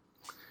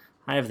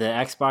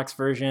Xbox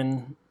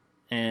version,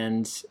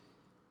 and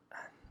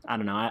I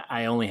don't know.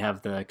 I only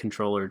have the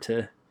controller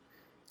to.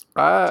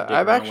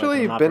 I've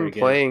actually been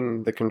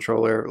playing the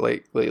controller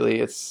lately.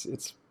 It's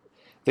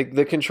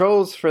the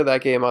controls for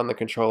that game on the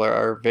controller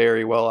are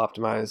very well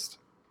optimized.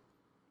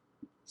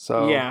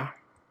 So yeah,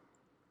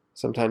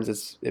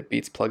 sometimes it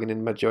beats plugging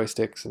in my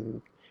joysticks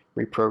and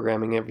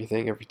reprogramming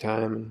everything every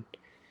time and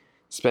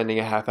spending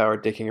a half hour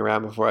dicking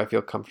around before I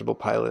feel comfortable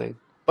piloting.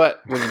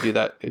 But when you do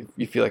that,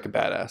 you feel like a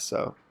badass.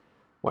 So.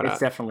 Why not?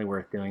 It's definitely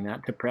worth doing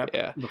that to prep.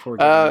 Yeah. Before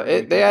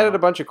they added a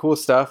bunch of cool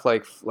stuff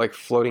like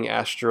floating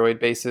asteroid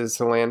bases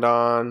to land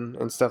on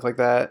and stuff like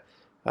that.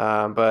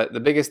 But the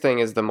biggest thing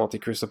is the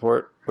multi-crew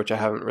support, which I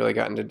haven't really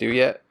gotten to do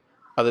yet,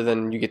 other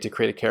than you get to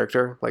create a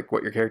character, like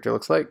what your character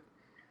looks like.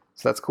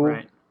 So that's cool.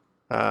 Right.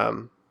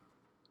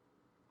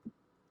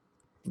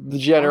 The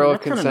general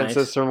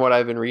consensus from what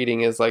I've been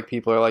reading is like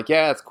people are like,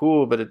 yeah, it's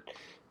cool, but it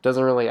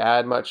doesn't really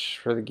add much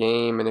for the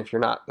game. And if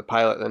you're not the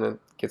pilot, then it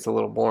gets a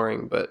little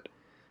boring. But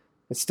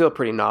it's still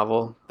pretty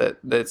novel.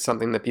 That's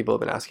something that people have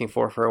been asking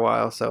for a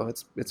while, so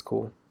it's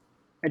cool.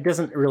 It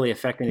doesn't really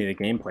affect any of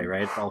the gameplay,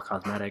 right? It's all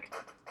cosmetic.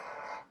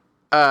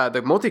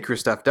 The multi-crew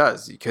stuff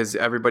does, because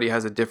everybody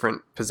has a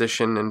different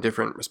position and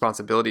different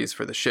responsibilities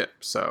for the ship.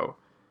 So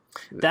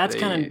that's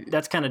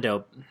kind of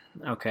dope.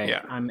 Okay,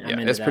 yeah, I'm yeah,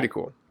 into it's that. pretty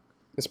cool.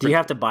 Do you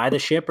have to buy the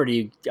ship, or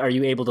are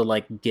you able to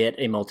like get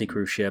a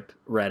multi-crew ship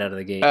right out of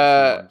the gate if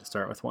you wanted to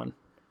start with one?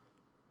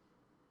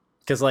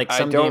 Because like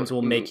some games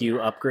will make you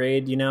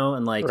upgrade, you know,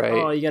 and like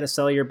oh, you got to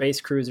sell your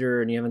base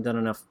cruiser, and you haven't done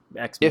enough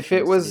X. If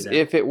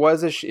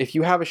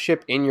you have a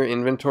ship in your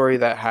inventory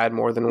that had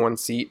more than one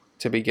seat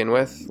to begin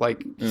with,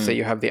 like say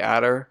you have the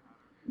Adder,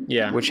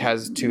 which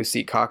has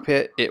 2-seat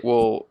cockpit, it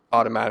will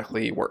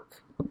automatically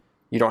work.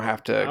 You don't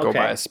have to go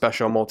buy a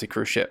special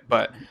multi-crew ship,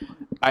 but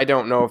I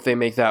don't know if they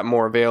make that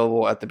more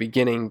available at the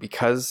beginning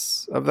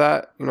because of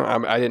that. You know,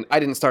 I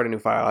didn't start a new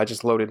file. I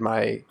just loaded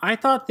my. I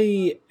thought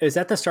is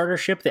that the starter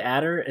ship? The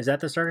Adder, is that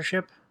the starter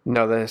ship?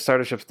 No, the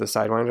starter ship's the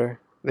Sidewinder.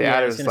 The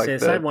Adder is like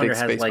the big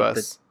space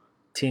bus. The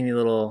teeny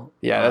little.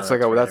 Yeah, that's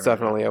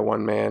definitely a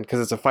one man because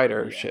it's a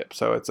fighter ship,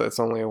 so it's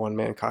only a one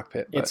man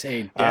cockpit. But, it's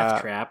a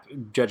death trap,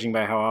 judging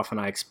by how often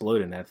I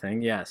explode in that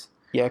thing. Yes.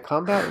 Yeah,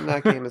 combat in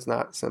that game is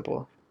not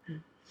simple.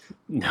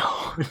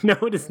 No,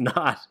 it is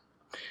not.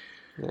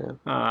 Yeah.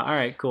 All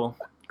right. Cool.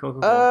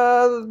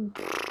 I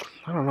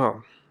don't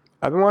know.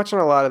 I've been watching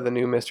a lot of the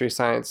new Mystery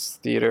Science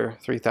Theater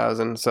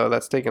 3000, so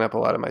that's taken up a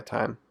lot of my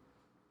time.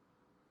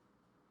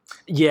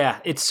 Yeah,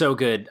 it's so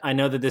good. I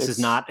know that this is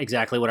not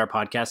exactly what our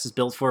podcast is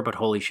built for, but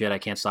holy shit, I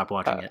can't stop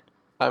watching it.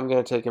 I'm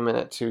going to take a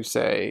minute to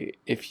say,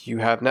 if you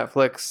have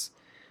Netflix,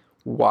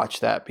 watch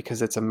that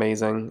because it's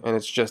amazing, and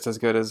it's just as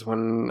good as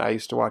when I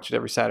used to watch it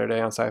every Saturday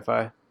on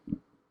Sci-Fi.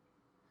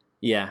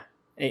 Yeah.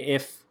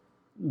 If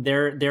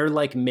they're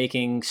like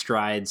making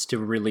strides to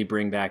really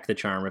bring back the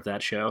charm of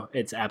that show.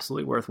 It's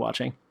absolutely worth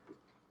watching.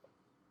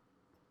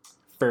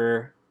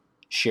 For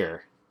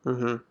sure.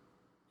 Mm-hmm.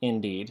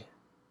 Indeed.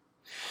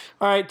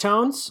 All right,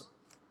 Tones.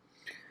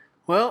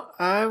 Well,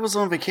 I was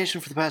on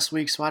vacation for the past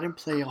week, so I didn't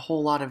play a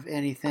whole lot of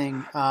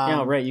anything.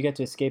 Yeah, right. You got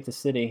to escape the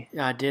city.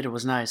 Yeah, I did. It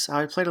was nice.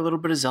 I played a little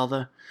bit of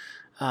Zelda.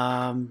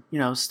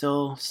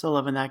 Still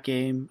loving that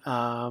game.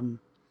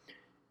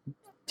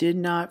 Did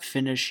not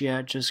finish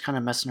yet, just kind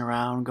of messing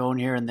around, going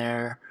here and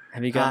there.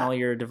 Have you gotten all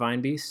your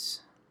Divine Beasts?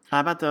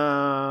 I'm at the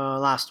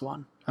last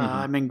one.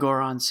 I'm in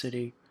Goron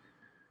City.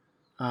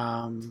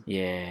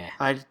 Yeah.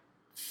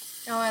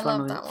 I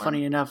love that one.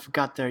 Funny enough,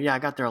 got there. Yeah, I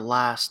got there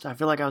last. I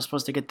feel like I was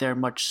supposed to get there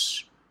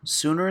much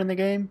sooner in the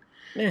game.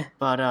 Yeah.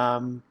 But,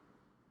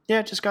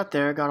 just got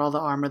there. Got all the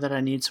armor that I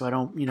need so I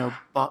don't,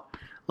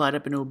 light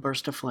up into a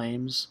burst of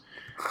flames.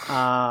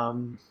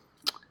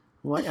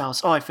 What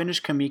else? Oh, I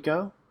finished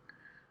Kamiko.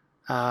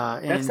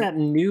 That's that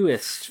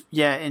newest.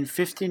 Yeah, in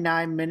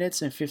 59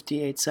 minutes and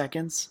 58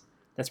 seconds.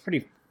 That's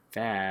pretty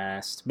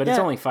fast, but it's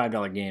only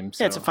 $5 game.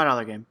 So yeah, it's a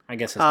 $5 game. I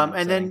guess. That's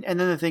and then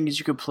the thing is,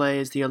 you could play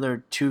as the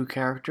other 2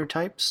 character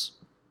types,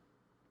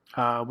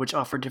 which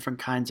offer different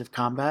kinds of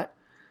combat.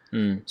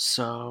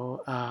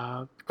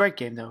 So, great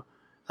game though.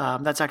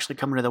 That's actually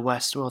coming to the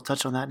West. We'll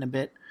touch on that in a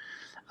bit.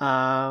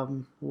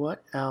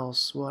 What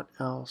else? What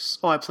else?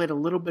 Oh, I played a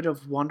little bit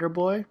of Wonder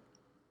Boy.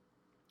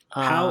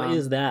 How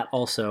is that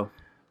also?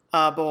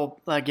 But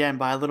again,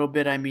 by a little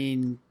bit, I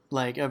mean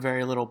like a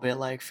very little bit,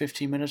 like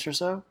 15 minutes or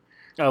so.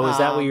 Oh, is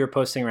that what you were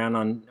posting around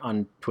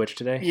on Twitch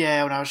today?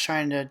 Yeah, when I was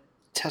trying to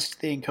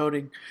test the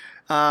encoding.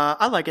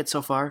 I like it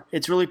so far.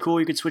 It's really cool.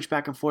 You can switch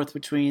back and forth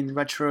between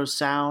retro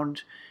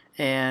sound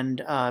and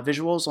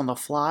visuals on the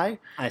fly.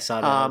 I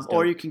saw that.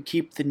 Or you can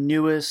keep the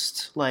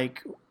newest,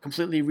 like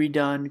completely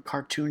redone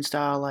cartoon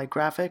style like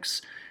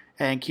graphics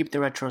and keep the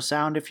retro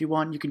sound if you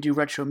want. You can do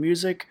retro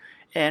music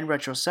and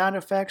retro sound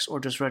effects, or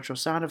just retro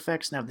sound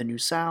effects and have the new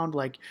sound.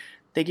 Like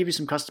they give you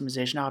some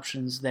customization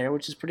options there,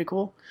 which is pretty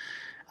cool.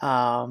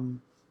 I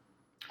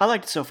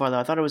liked it so far, though.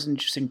 I thought it was an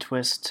interesting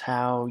twist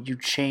how you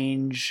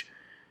change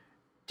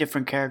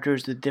different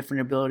characters with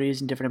different abilities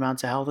and different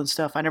amounts of health and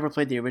stuff. I never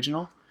played the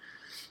original,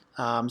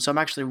 so I'm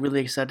actually really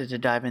excited to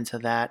dive into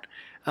that.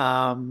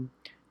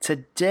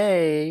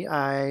 Today,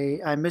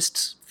 I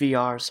missed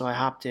VR, so I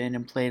hopped in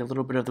and played a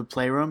little bit of the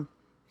Playroom.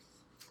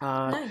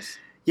 Nice.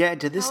 Yeah,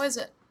 How is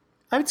it?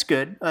 It's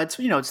good. It's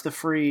the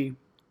free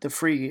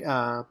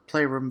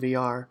Playroom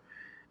VR,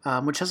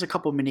 which has a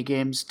couple mini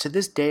games. To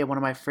this day, one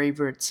of my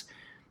favorites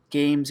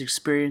games,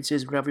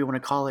 experiences, whatever you want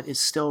to call it, is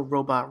still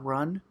Robot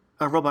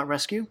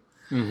Rescue,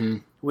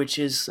 which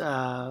is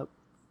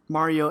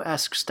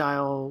Mario-esque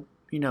style,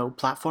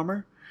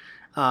 platformer.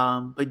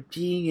 But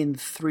being in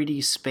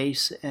 3D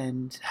space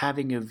and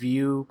having a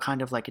view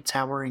kind of like a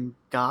towering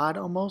god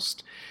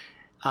almost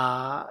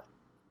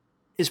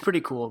is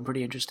pretty cool and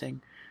pretty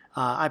interesting.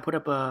 I put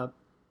up a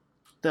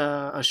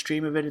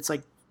stream of it. It's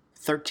like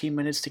 13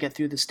 minutes to get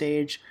through the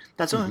stage.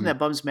 That's the only thing that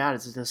bums me out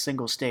is it's a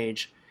single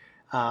stage.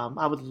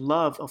 I would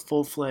love a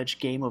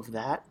full-fledged game of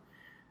that.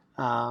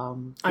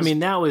 I mean,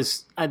 that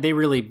was they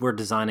really were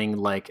designing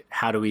like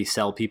how do we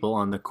sell people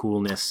on the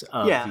coolness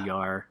of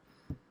VR.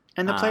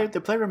 And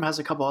the Playroom has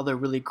a couple other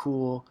really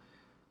cool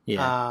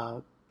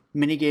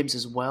mini games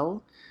as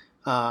well.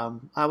 I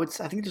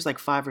think there's like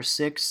 5 or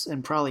 6,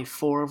 and probably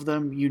 4 of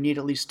them you need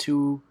at least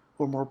 2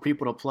 or more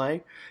people to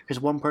play.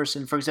 Because one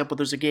person, for example,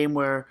 there's a game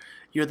where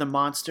you're the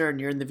monster and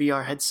you're in the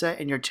VR headset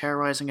and you're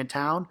terrorizing a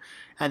town,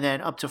 and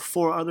then up to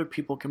 4 other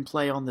people can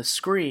play on the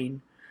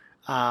screen,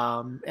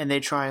 and they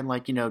try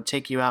and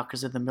take you out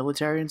because of the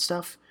military and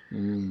stuff. So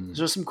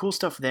there's some cool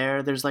stuff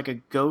there. There's like a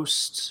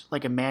ghost,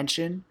 like a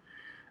mansion,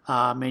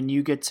 and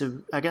you get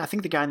to. I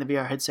think the guy in the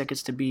VR headset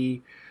gets to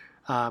be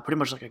pretty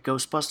much like a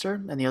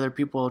Ghostbuster, and the other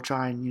people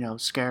try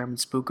and scare him and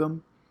spook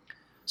him.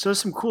 So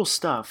there's some cool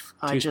stuff.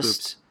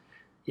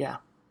 Yeah,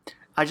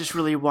 I just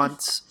really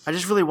want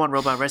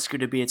Robot Rescue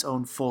to be its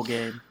own full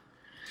game.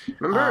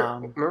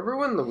 Remember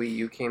when the Wii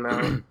U came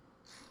out, and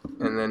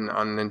then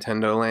on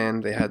Nintendo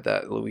Land they had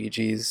that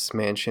Luigi's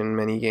Mansion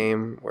mini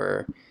game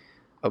where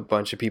a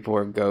bunch of people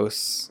were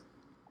ghosts.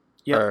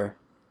 Yeah,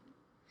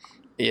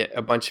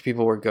 a bunch of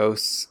people were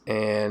ghosts,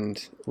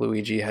 and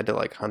Luigi had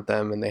to hunt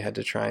them, and they had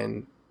to try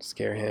and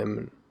scare him.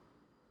 And,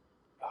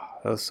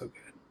 that was so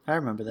good. I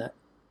remember that.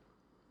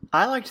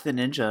 I liked the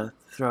ninja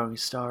throwing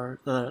star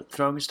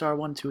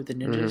one too with the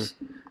ninjas.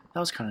 That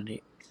was kind of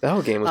neat. The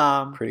whole game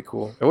was pretty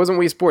cool. It wasn't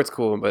Wii Sports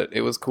cool, but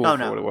it was cool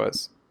what it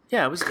was.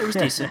 Yeah, it was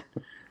decent.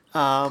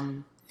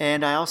 And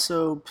I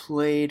also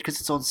played, because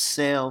it's on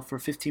sale for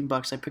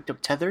 $15. I picked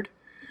up Tethered,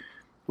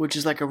 which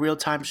is like a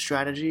real-time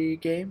strategy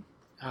game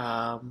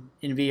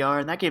in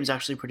VR, and that game's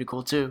actually pretty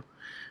cool too.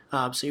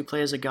 So you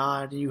play as a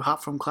god, and you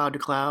hop from cloud to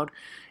cloud,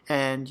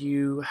 and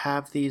you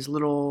have these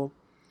little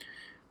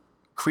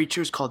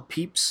creatures called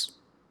peeps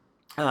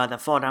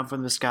that fall down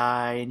from the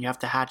sky, and you have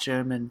to hatch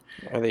them. And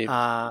are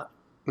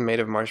they made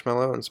of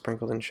marshmallow and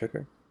sprinkled in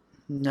sugar?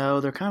 No,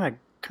 they're kind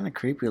of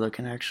creepy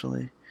looking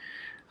actually,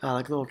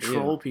 like little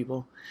troll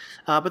people.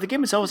 But the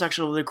game itself is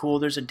actually really cool.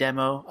 There's a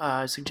demo.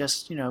 I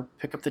suggest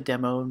pick up the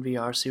demo in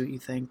VR, see what you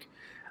think.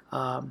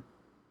 I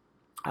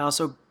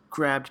also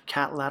grabbed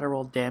Cat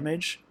Lateral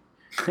Damage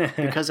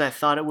because I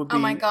thought it would be. Oh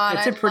my god,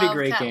 it's a pretty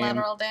great game.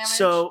 Lateral Damage.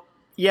 So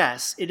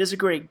yes, it is a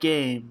great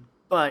game,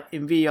 but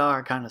in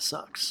VR it kind of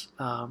sucks.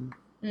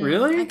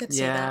 Really? I could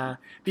see that.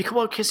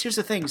 Because here's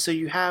the thing. So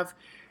you have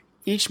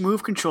each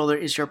move controller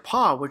is your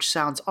paw, which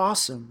sounds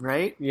awesome,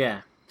 right?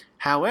 Yeah.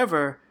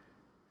 However,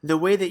 the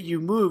way that you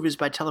move is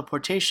by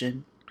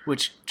teleportation,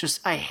 which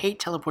I hate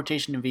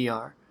teleportation in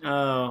VR.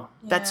 Oh.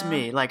 That's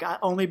me.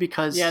 Only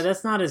because... Yeah,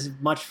 that's not as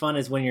much fun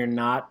as when you're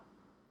not...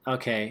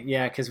 Okay,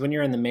 yeah, because when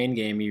you're in the main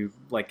game, you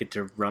get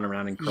to run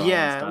around and crawl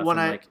and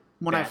stuff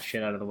when I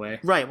shit out of the way.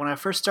 Right, when I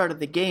first started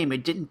the game,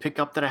 it didn't pick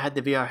up that I had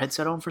the VR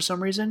headset on for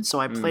some reason, so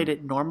I played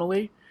it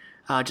normally,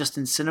 just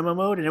in cinema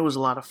mode, and it was a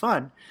lot of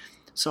fun.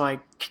 So I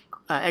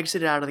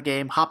exited out of the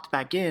game, hopped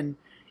back in,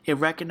 it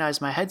recognized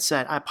my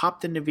headset, I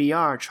popped into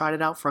VR, tried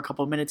it out for a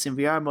couple of minutes in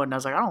VR mode, and I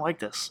was like, I don't like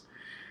this.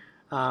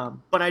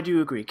 But I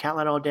do agree, Cat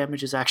Lateral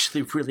Damage is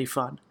actually really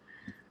fun.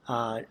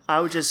 I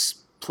would just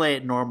play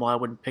it normal, I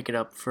wouldn't pick it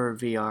up for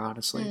VR,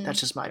 honestly. That's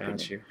just my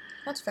opinion.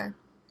 That's fair.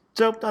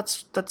 So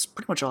that's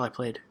pretty much all I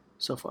played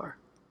so far.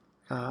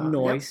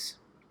 Nice.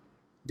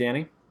 Yep.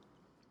 Danny?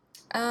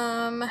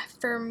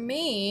 For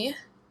me,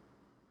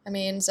 I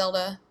mean,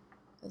 Zelda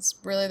is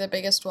really the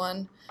biggest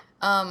one.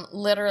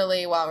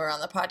 Literally, while we're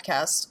on the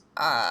podcast,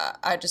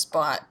 I just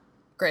bought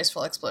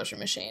Graceful Explosion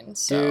Machine.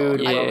 So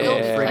Dude, I will be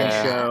playing friggin'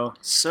 that. show.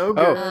 So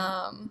good.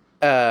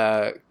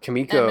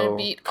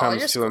 Kamiko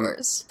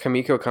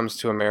comes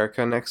to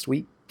America next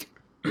week.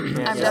 I'm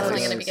definitely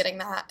going to be getting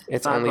that.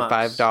 It's only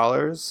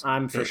 $5.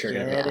 I'm for sure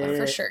going to get it.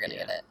 For sure going to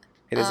get it.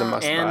 It is a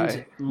must buy.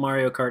 And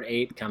Mario Kart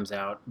 8 comes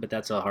out, but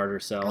that's a harder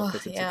sell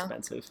because it's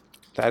expensive.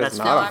 That's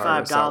not a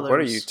hard sell. What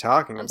are you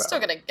talking about? I'm still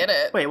going to get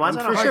it. Wait, why is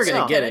that a hard sure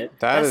sell? going to get it.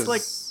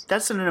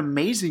 That's an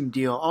amazing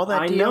deal. All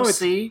that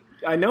DLC.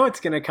 I know it's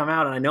going to come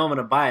out, and I know I'm going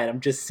to buy it.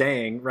 I'm just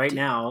saying right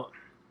now.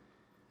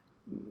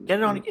 Get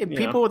it on.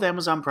 People with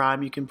Amazon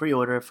Prime, you can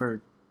pre-order it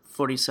for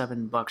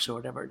 $47 or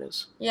whatever it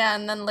is. Yeah,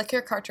 and then lick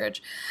your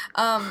cartridge.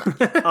 Oh,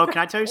 can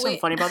I tell you something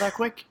funny about that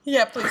quick?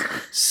 Yeah, please.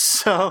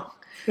 So,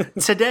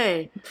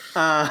 today,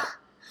 the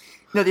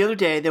other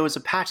day, there was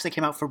a patch that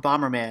came out for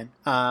Bomberman,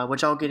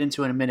 which I'll get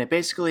into in a minute.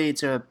 Basically,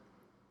 it's a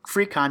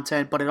free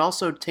content, but it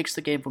also takes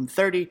the game from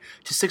 30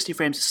 to 60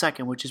 frames a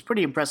second, which is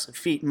pretty impressive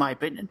feat, in my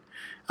opinion.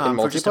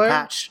 For just a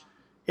patch.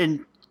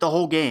 In the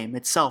whole game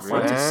itself,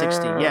 runs at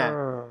 60.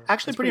 Yeah.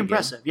 Actually, pretty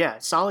impressive. Good. Yeah,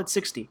 solid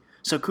 60.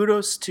 So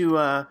kudos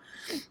to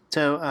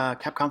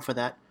Capcom for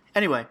that.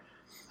 Anyway,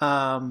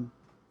 or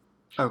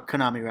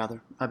Konami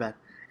rather. My bad.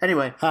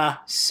 Anyway,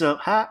 so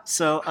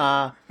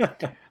I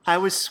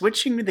was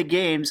switching the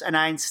games, and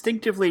I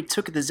instinctively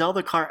took the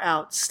Zelda cart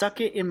out,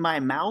 stuck it in my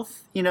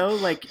mouth,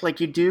 like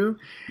you do,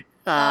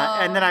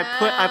 and then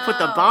I put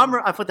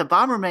the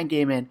Bomberman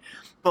game in.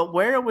 But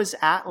where it was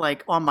at,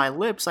 like, on my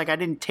lips, like, I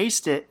didn't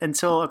taste it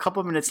until a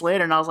couple minutes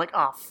later, and I was like,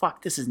 oh,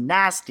 fuck, this is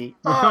nasty.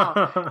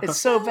 Oh, it's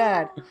so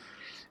bad.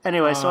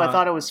 Anyway, so I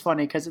thought it was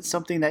funny, because it's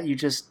something that you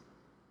just,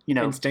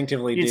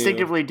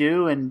 instinctively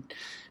do, and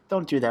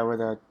don't do that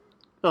with a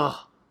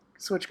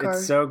Switch card.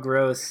 It's so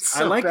gross.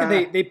 So I like bad.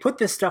 that they put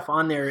this stuff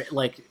on there,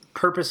 like,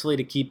 purposely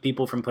to keep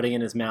people from putting it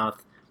in his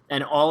mouth.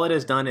 And all it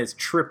has done is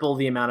triple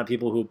the amount of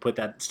people who put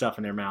that stuff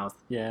in their mouth.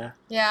 Yeah.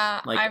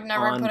 Yeah, like, I've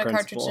never put a principle.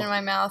 cartridge in my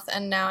mouth,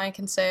 and now I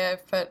can say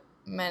I've put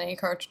many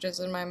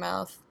cartridges in my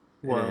mouth.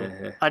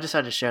 Whoa. I just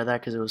had to share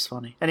that because it was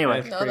funny.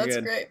 Anyway.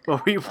 That's great.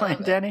 What were you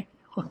playing, Danny?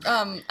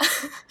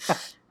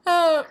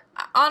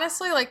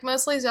 Honestly, like,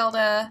 mostly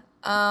Zelda,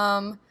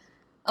 a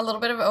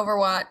little bit of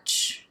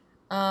Overwatch,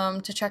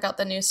 to check out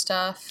the new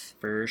stuff.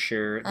 For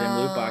sure. Them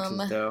loot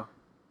boxes, though.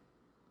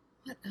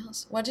 What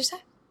else? What'd you say?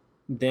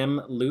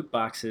 Them loot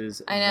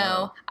boxes. I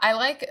know.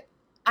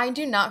 I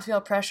do not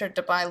feel pressured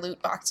to buy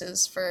loot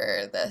boxes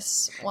for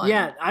this one.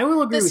 Yeah, I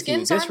will agree with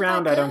you. This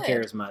round, I don't good. care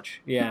as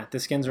much. Yeah,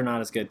 the skins are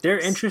not as good. They're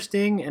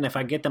interesting, and if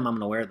I get them, I'm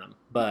going to wear them.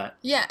 But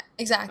yeah,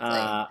 exactly.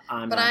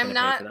 I'm not going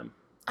to pay for them.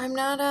 I'm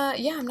not.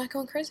 I'm not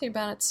going crazy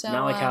about it. So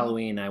not like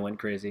Halloween. I went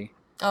crazy.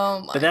 Oh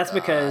my! But that's God.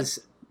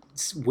 because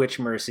Witch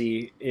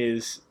Mercy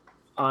is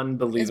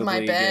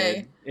unbelievably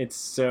good. It's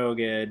so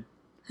good.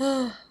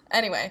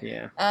 Anyway.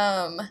 Yeah.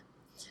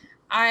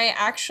 I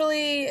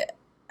actually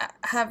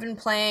have been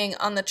playing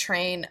on the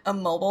train a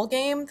mobile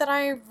game that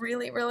I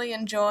really, really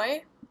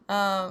enjoy.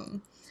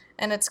 And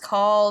it's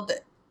called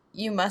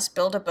You Must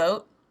Build a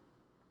Boat.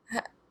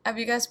 Have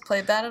you guys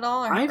played that at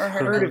all? I've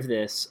heard of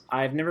this.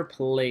 I've never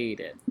played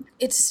it.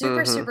 It's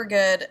super, super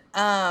good.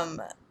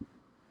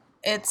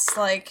 It's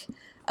like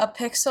a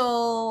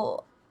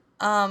pixel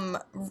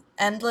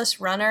endless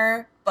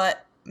runner,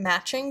 but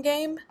matching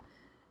game.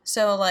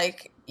 So,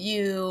 like,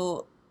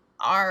 your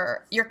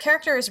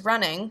character is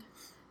running,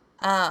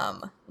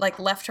 like,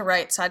 left to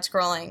right, side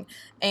scrolling,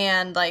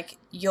 and, like,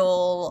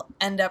 you'll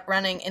end up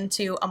running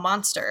into a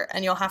monster,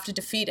 and you'll have to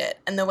defeat it.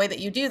 And the way that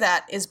you do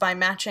that is by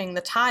matching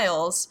the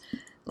tiles,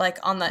 like,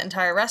 on the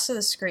entire rest of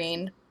the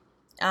screen.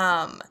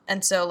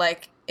 And so,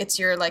 like, it's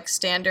your, like,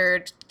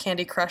 standard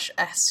Candy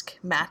Crush-esque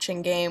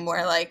matching game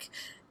where, like,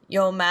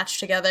 you'll match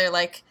together,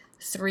 like,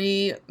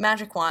 3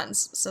 magic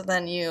wands, so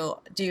then you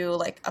do,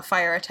 like, a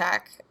fire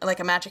attack, like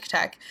a magic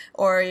attack,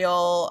 or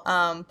you'll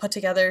put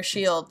together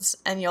shields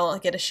and you'll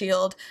get a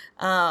shield.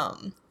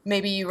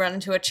 Maybe you run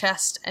into a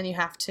chest and you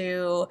have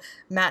to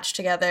match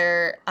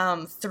together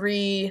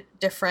 3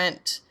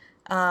 different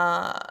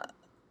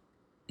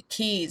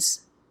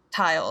keys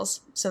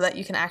tiles so that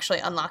you can actually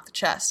unlock the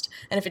chest.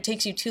 And if it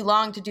takes you too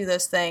long to do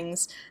those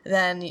things,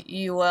 then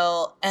you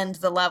will end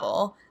the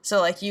level. So,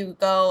 like, you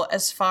go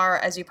as far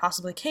as you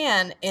possibly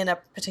can in a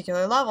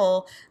particular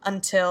level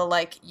until,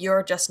 like,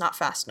 you're just not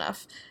fast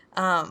enough.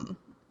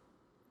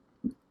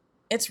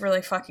 It's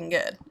really fucking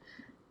good.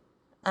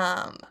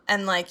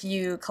 And, like,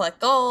 you collect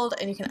gold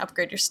and you can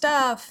upgrade your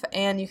stuff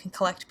and you can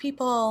collect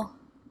people.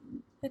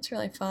 It's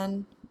really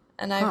fun.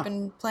 And I've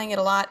been playing it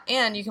a lot,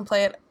 and you can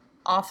play it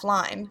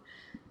offline,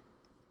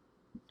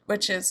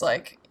 which is,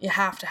 like, you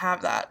have to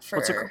have that for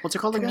what's it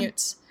called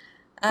commutes. Again?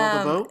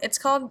 Build a boat? It's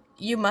called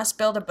You Must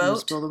Build a Boat. You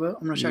Must Build a Boat?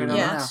 I'm going to check it out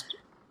now.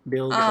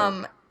 Build a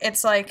boat.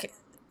 It's, like,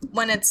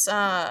 when it's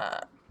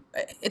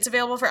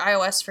available for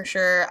iOS for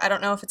sure. I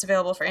don't know if it's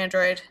available for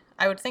Android.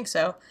 I would think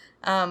so.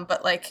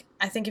 But like,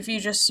 I think if you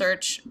just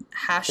search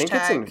I think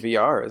it's in hashtag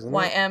VR, isn't it?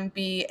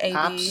 YMBAD.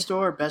 App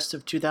Store Best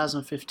of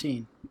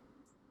 2015.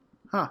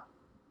 Huh.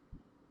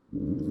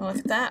 Well, look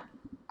at that.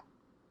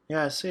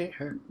 Yeah, I see it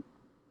here.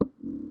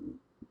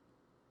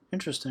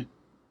 Interesting.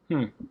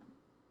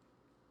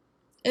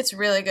 It's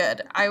really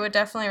good. I would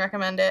definitely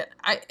recommend it.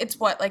 It's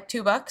what, like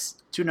 $2?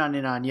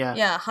 $2.99, yeah.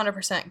 Yeah,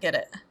 100% get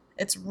it.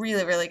 It's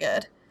really, really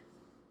good.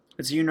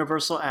 It's a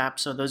universal app,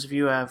 so those of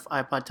you who have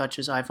iPod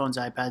Touches, iPhones,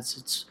 iPads,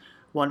 it's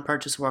one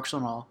purchase works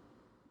on all.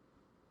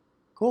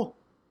 Cool.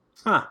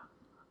 Huh.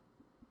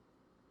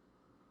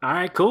 All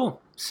right,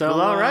 cool. So,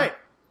 Well, all right.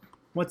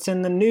 What's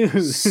in the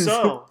news?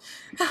 So,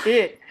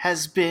 it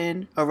has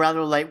been a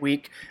rather light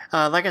week.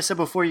 Like I said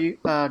before,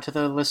 to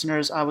the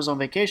listeners, I was on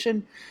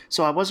vacation,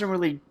 so I wasn't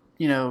really,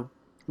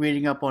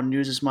 reading up on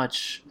news as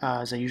much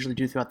as I usually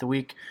do throughout the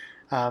week.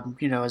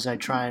 As I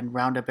try and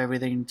round up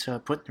everything to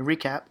put in the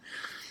recap.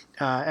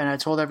 And I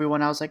told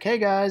everyone, I was like, hey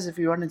guys, if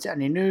you run into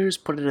any news,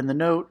 put it in the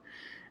note.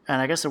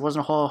 And I guess there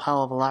wasn't a whole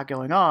hell of a lot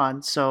going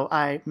on, so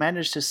I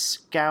managed to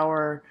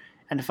scour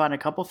and to find a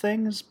couple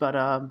things, but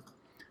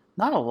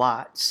not a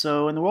lot.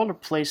 So in the world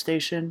of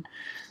PlayStation,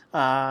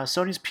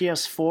 Sony's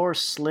PS4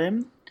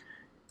 Slim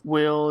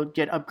will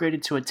get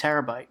upgraded to a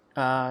terabyte,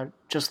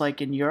 just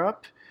like in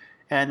Europe,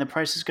 and the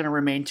price is going to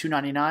remain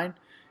 $299.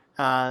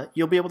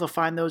 You'll be able to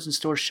find those in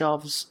store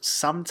shelves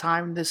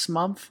sometime this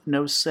month,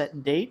 no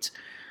set date.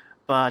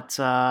 But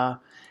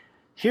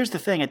here's the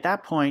thing: at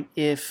that point,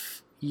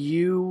 if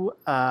you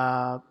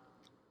want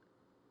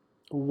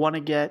to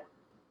get,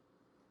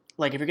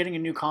 like, if you're getting a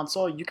new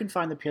console, you can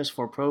find the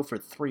PS4 Pro for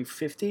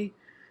 $350.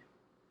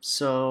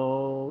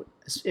 So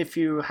if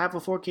you have a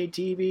 4K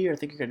TV or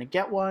think you're going to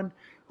get one,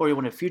 or you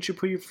want to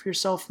future-proof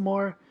yourself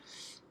more,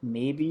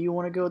 maybe you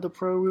want to go the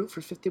Pro route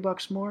for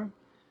 $50 more.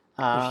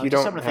 If you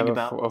don't have a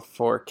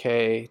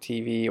 4K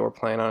TV or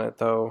plan on it,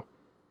 though,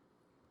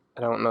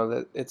 I don't know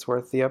that it's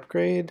worth the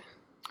upgrade.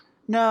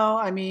 No,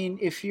 I mean,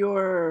 if you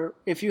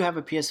have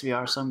a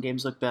PSVR, some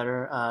games look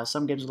better.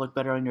 Some games look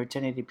better on your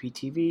 1080p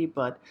TV,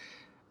 but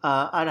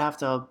I'd have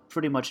to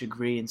pretty much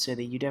agree and say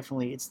that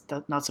it's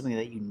not something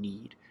that you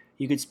need.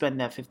 You could spend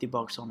that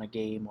 $50 on a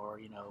game or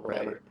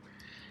whatever. Right.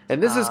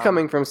 And this is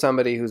coming from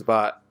somebody who's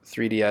bought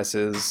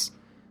 3DSs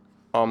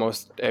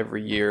almost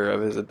every year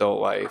of his adult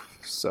life.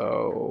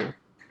 So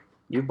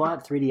you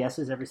bought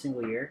 3DSs every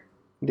single year?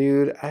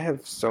 Dude, I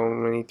have so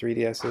many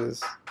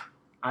 3DSs.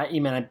 I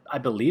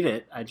believe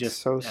it. I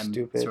just am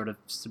stupid. Sort of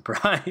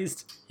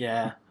surprised.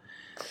 Yeah.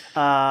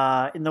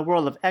 In the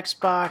world of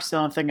Xbox, the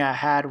only thing I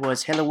had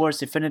was Halo Wars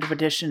Definitive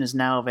Edition is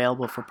now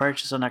available for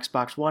purchase on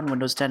Xbox One,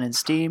 Windows 10, and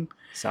Steam.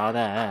 Saw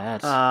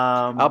that.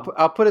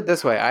 I'll put it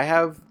this way. I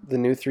have the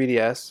new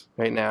 3DS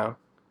right now,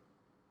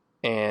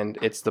 and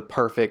it's the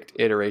perfect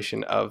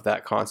iteration of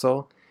that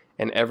console.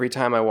 And every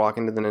time I walk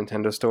into the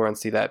Nintendo store and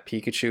see that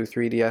Pikachu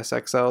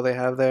 3DS XL they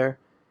have there,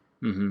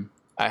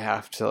 I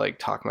have to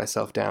talk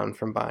myself down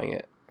from buying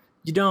it.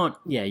 You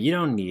don't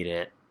need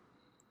it.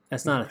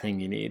 That's not a thing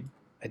you need.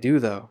 I do,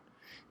 though.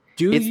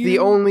 It's the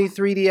only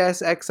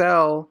 3DS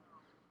XL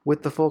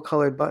with the full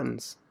colored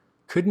buttons.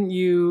 Couldn't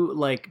you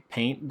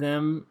paint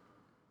them?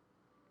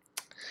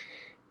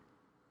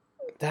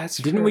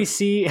 Didn't we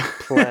see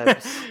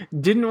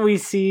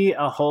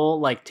a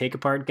whole take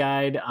apart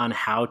guide on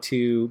how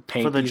to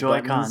paint for the these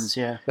Joy-Cons? buttons?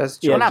 Yeah, that's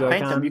true. Well, not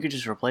paint them. You could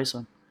just replace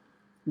them.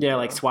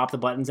 Yeah, swap the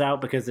buttons out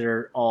because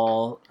they're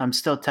all. I'm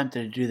still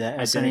tempted to do that.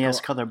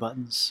 SNES color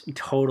buttons.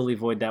 Totally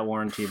void that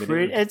warranty, but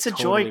it's a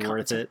totally Joy-Con.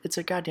 Worth it. It's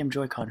a goddamn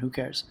Joy-Con. Who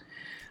cares?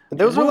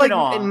 Those were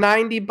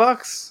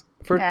 $90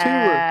 for two.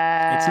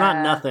 It's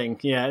not nothing.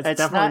 Yeah, it's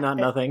definitely not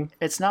nothing.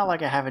 It's not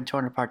like I haven't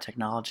torn apart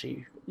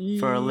technology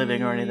for a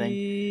living or anything.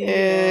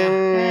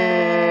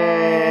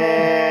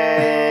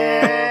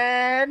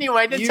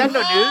 Anyway,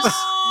 Nintendo news.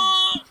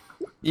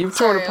 You've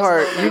torn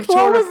apart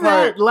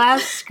that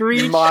last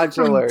screech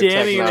modular from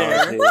Danny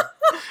technology.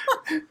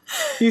 There?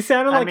 You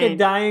sounded like a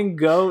dying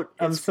goat.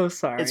 I'm so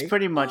sorry. It's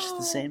pretty much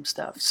the same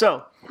stuff.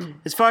 So,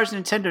 as far as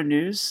Nintendo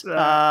news,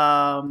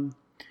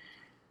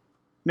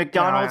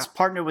 McDonald's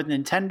partnered with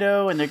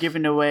Nintendo, and they're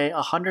giving away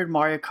 100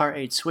 Mario Kart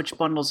 8 Switch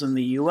bundles in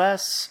the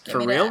U.S. For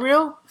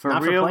real?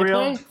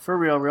 For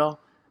real.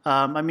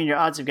 Your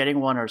odds of getting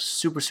one are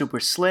super, super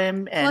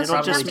slim, and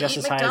it'll just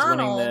as high as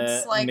winning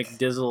the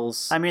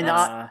McDizzles.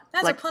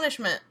 That's a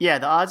punishment. Yeah,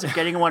 the odds of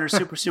getting one are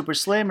super, super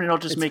slim, and it'll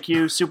just make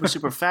you super,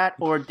 super fat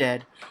or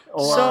dead.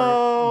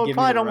 So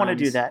probably don't want to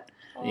do that.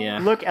 Yeah.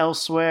 Look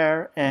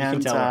elsewhere, and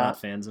you can tell we're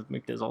not fans of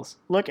McDizzles.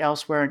 Look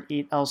elsewhere and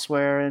eat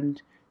elsewhere,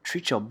 and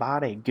treat your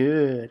body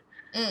good.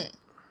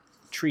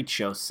 Treat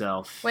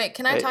yourself. Wait,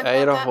 can I talk about that?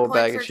 I ate a whole point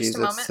bag for of just a Cheez-Its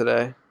moment?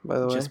 today, by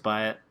the way. Just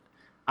buy it.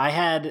 I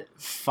had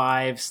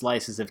 5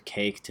 slices of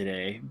cake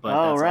today, but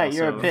Oh, that's right, also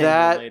you're a pig.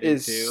 That related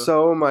is to...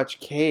 so much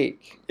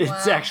cake. It's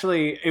Wow.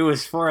 actually, it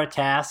was for a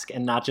task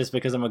and not just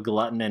because I'm a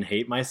glutton and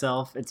hate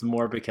myself. It's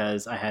more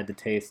because I had to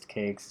taste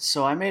cakes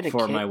So I made a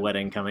for cake. my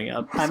wedding coming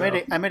up. I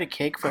made a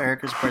cake for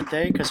Erica's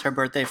birthday because her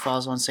birthday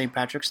falls on St.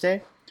 Patrick's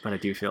Day. But I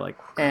do feel like...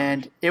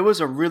 And it was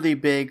a really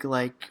big,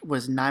 like,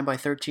 was 9 by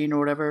 13 or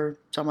whatever,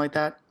 something like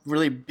that.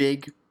 Really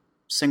big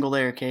single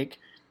layer cake.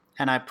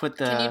 And I put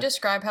the... Can you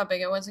describe how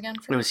big it was again?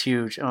 It was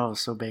huge. Oh, it was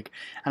so big.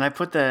 And I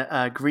put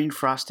the green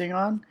frosting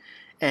on.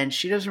 And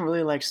she doesn't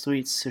really like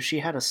sweets, so she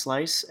had a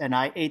slice, and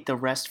I ate the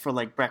rest for,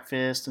 like,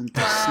 breakfast and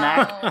for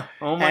snack.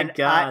 Oh my And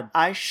god.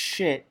 I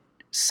shit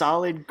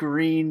solid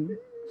green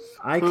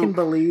I poop can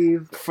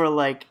believe... for,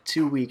 like,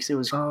 2 weeks. It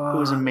was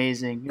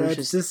amazing. It was That's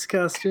just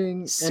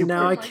disgusting. super- And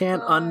now I Oh my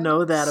can't God.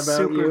 unknow that about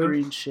super you.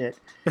 green shit.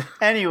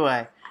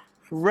 Anyway,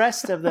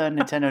 rest of the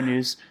Nintendo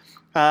news.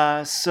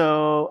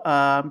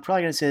 I'm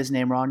probably gonna say his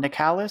name wrong.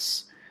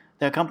 Nicalis,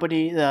 the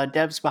company, the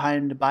devs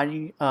behind The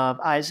Binding of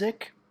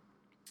Isaac,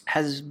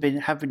 have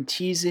been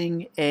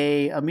teasing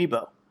a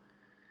amiibo.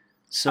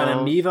 So An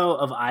amiibo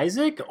of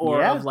Isaac, or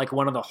Yeah. of like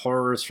one of the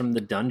horrors from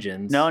the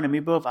dungeons? no, an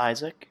amiibo of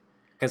Isaac.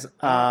 Because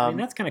I mean Um,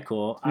 that's kind of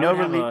cool. I No would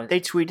have release. They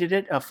tweeted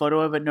it, a photo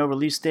of it, no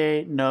release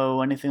date,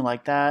 no anything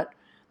like that.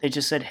 They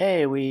just said,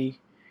 "Hey, we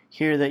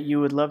hear that you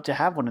would love to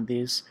have one of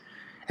these."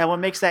 And what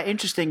makes that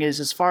interesting is,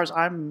 as far as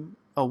I'm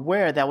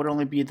aware, that would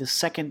only be the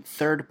second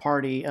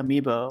third-party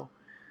amiibo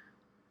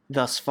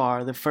thus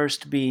far. The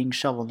first being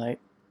Shovel Knight,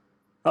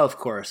 Of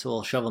course.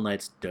 Well, Shovel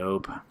Knight's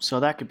dope. so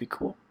that could be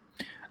cool.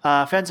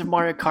 Fans of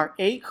Mario Kart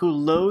 8 who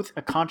loathe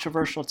a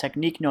controversial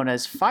technique known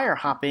as fire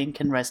hopping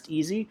can rest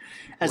easy,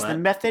 as the What?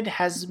 method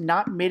has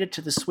not made it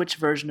to the Switch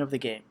version of the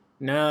game.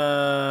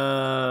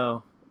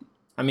 No.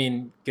 I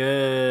mean,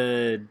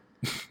 good.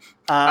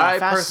 I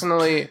Fast-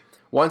 personally,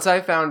 once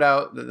I found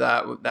out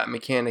that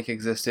mechanic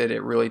existed,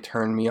 it really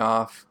turned me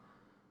off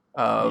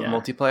Yeah.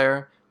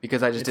 multiplayer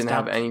because I just It didn't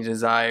have stopped any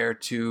desire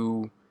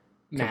to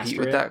compete Master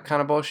with it. that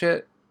kind of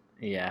bullshit.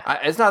 Yeah.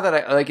 It's not that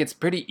I like. It's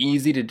pretty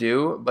easy to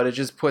do, but it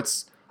just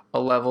puts a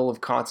level of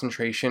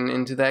concentration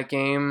into that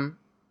game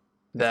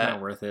It's that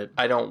not worth it.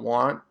 I don't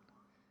want.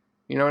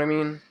 You know what I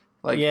mean?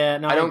 Like, Yeah,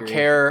 no, I I don't agree.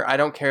 care. I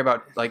don't care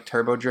about like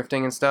turbo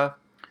drifting and stuff.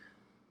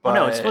 Oh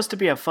no, but it's supposed to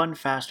be a fun,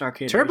 fast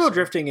arcade. Turbo racer.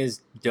 drifting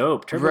is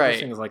dope. Turbo Right.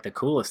 drifting is like the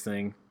coolest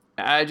thing.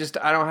 I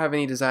don't have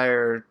any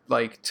desire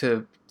like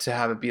to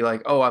have it be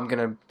like, oh, I'm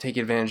gonna take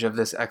advantage of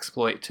this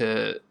exploit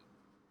to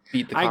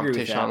beat the I agree with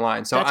competition that.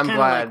 online. So That's I'm kinda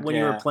glad. like when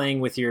you were Yeah. playing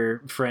with your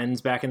friends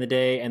back in the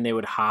day, and they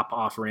would hop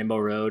off Rainbow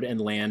Road and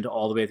land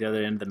all the way at the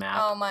other end of the map.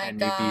 Oh my and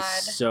you'd be God.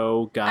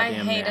 so I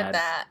goddamn hated mad.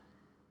 that.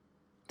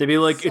 They'd be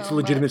like, so "It's a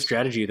legitimate much.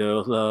 strategy,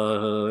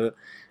 though,"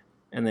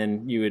 and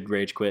then you would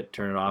rage quit,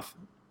 turn it off.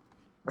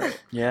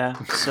 Yeah,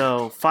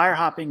 so fire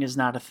hopping is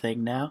not a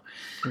thing now.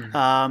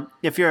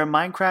 If you're a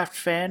Minecraft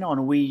fan on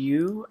Wii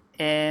U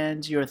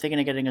and you're thinking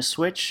of getting a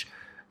Switch,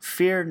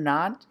 fear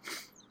not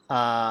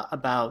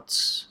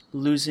about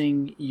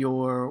losing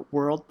your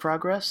world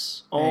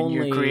progress and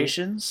your Only-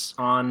 creations.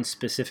 On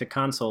specific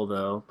console,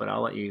 though, but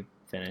I'll let you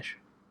finish.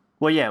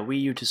 Well, yeah,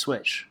 Wii U to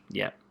Switch.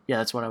 Yeah. Yeah,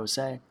 that's what I was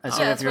saying. I Yeah,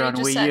 said if that's you're what on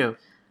you just Wii said. U.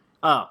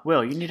 Oh,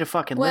 Will, you need to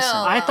fucking Will. listen.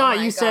 I Oh thought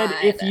my you said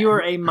God. if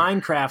you're a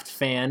Minecraft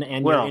fan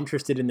and Will. you're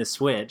interested in the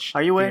Switch.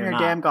 Are you wearing fear your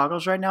not. damn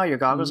goggles right now? Your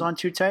goggles on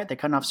too tight? They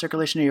cutting off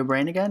circulation of your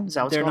brain again? Is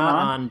that what's They're going not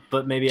on? on,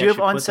 but maybe Do I you should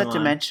have put onset them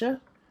on. dementia?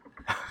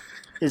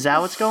 Is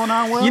that what's going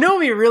on, Will? You know what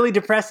would be really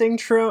depressing,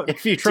 If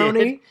you Trony,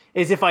 did.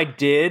 is if I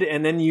did,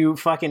 and then you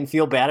fucking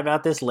feel bad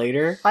about this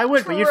later. I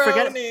would, but you'd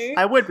forget. Trony.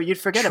 I would, but you'd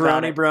forget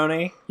about Trony it.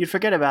 brony. You'd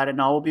forget about it,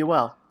 and all will be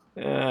well.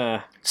 Uh,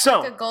 So,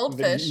 Like a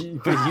goldfish.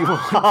 but you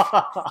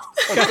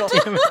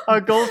a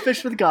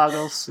goldfish with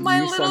goggles. My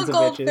you little sons of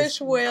goldfish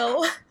bitches.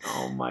 will.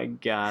 Oh my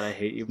god, I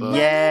hate you both. My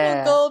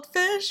Yeah. little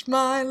goldfish,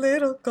 my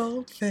little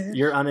goldfish.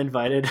 You're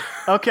uninvited.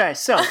 Okay,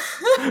 so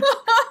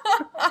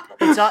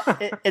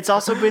it's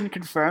also been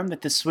confirmed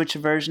that the Switch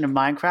version of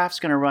Minecraft is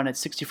going to run at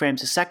 60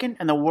 frames a second,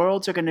 and the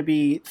worlds are going to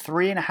be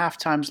 3.5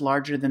 times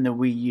larger than the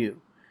Wii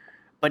U,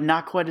 but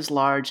not quite as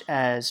large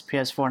as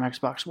PS4 and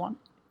Xbox One.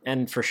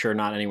 And for sure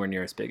not anywhere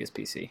near as big as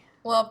PC.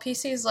 Well,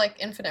 PC's like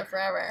infinite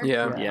forever.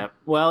 Yeah. Yeah. Yep.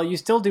 Well, you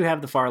still do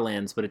have the far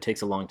lands, but it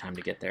takes a long time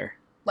to get there.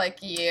 Like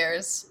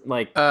years.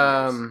 Like,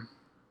 I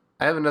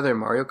have another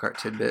Mario Kart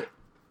tidbit.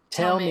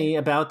 tell Tell me. me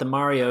about the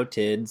Mario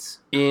tids.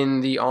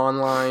 In the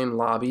online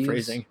lobbies,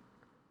 Phrasing.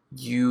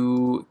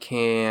 you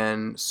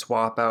can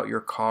swap out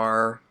your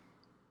car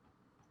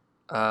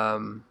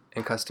and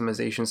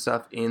customization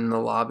stuff in the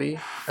lobby.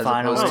 As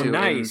Finally. opposed Oh, to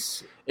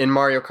nice. in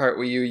Mario Kart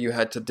Wii U, you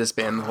had to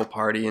disband the whole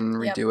party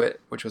and Yep. redo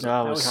it, which was That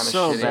kind was of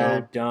so shitty.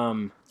 bad. So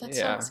dumb. That's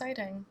Yeah. so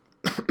exciting.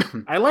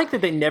 I like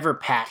that they never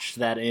patched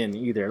that in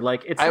either.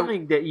 Like, it's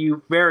something that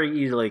you very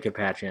easily could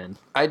patch in.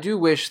 I do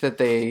wish that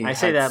they. I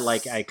say had that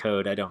like I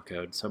code. I don't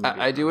code. So maybe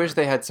I do wish not.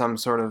 they had some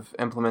sort of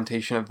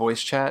implementation of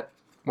voice chat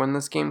when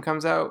this game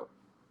comes out,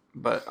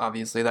 but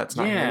obviously that's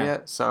not Yeah. here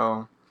yet.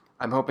 So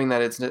I'm hoping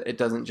that it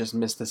doesn't just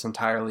miss this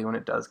entirely when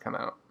it does come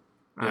out.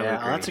 I would Yeah,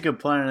 agree. that's a good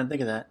point. I didn't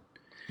think of that.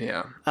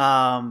 Yeah.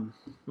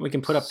 We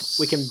can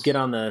get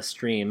on the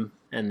stream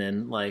and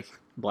then like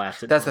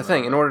blast it. That's the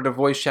thing. In order to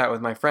voice chat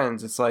with my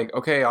friends, it's like,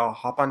 okay, I'll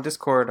hop on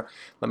Discord.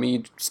 Let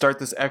me start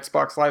this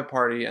Xbox Live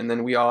party, and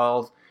then we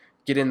all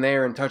get in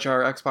there and touch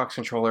our Xbox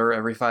controller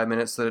every 5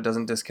 minutes so that it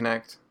doesn't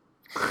disconnect.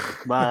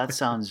 Wow, that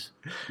sounds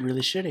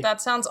really shitty.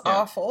 That sounds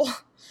awful.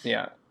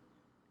 Yeah.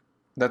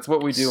 That's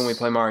what we do when we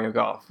play Mario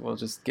Golf. We'll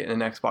just get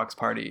in an Xbox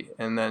party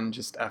and then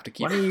just have to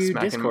keep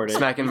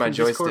smacking my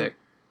joystick.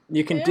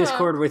 You can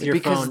Discord with your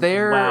because phone.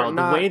 They're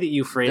the way that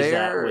you phrased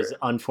that was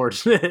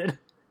unfortunate.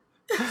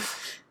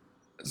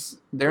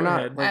 They're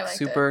not like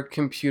super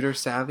computer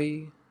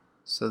savvy,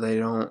 so they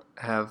don't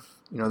have,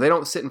 they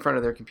don't sit in front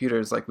of their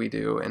computers like we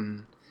do,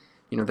 and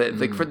they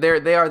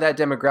are that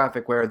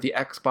demographic where the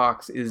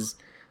Xbox is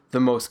the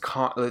most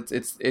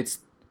it's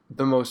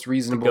the most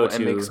reasonable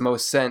and makes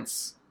most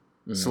sense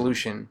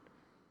solution.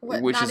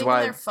 Which not is even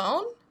why their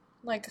phone,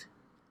 like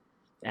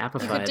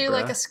Appified, you could do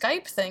like a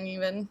Skype thing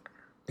even.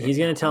 He's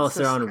gonna tell us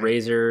they're on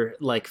Razer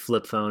like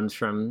flip phones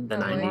from the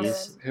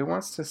 90s. Who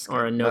wants to Skype?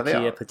 Or a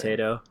Nokia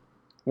Potato.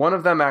 One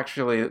of them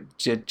actually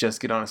did just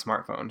get on a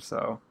smartphone,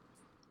 so.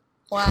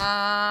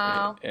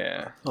 Wow.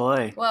 Yeah.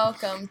 Boy.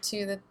 Welcome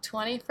to the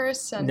 21st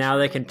century. Now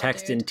they can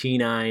text in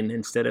T9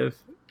 instead of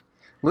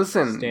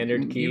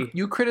standard key.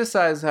 You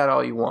criticize that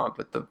all you want,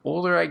 but the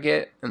older I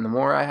get and the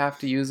more I have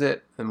to use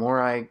it, the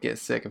more I get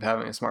sick of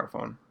having a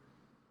smartphone.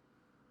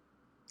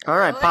 All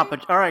right,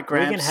 Papa. All right,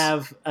 Gramps. We can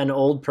have an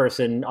old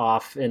person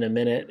off in a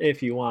minute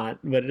if you want,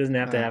 but it doesn't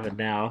have to have it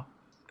now.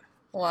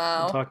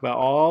 Wow. We'll talk about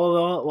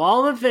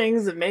all the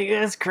things that make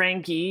us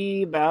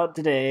cranky about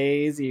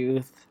today's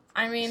youth.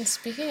 I mean,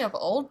 speaking of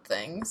old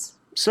things.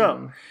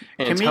 So,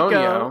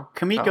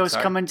 Kamiko's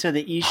coming to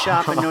the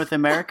eShop in North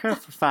America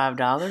for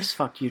 $5.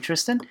 Fuck you,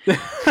 Tristan.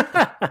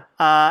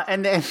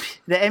 And the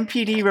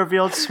NPD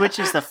revealed Switch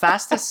is the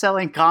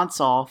fastest-selling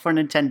console for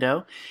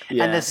Nintendo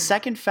and the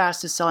second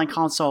fastest-selling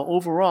console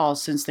overall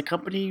since the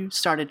company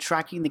started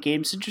tracking the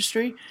games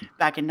industry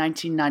back in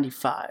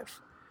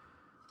 1995.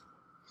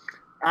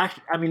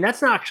 I mean,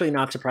 that's actually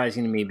not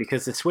surprising to me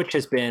because the Switch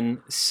has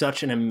been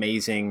such an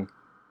amazing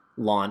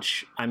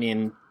launch. I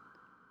mean,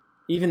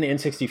 even the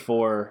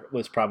N64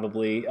 was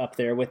probably up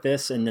there with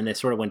this, and then they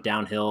sort of went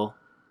downhill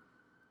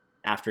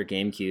after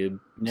GameCube.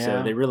 Yeah.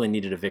 So they really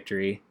needed a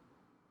victory.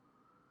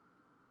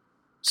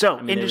 So,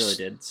 they really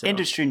did.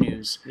 Industry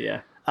news.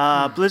 Yeah.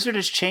 Blizzard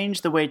has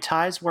changed the way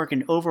ties work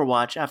in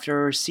Overwatch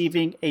after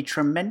receiving a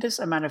tremendous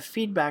amount of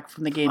feedback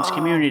from the game's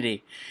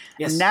community.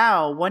 Yes.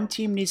 Now, one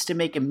team needs to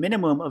make a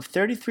minimum of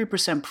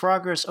 33%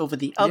 progress over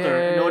the other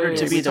in order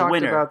to be the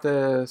winner. We talked about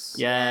this.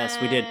 Yes,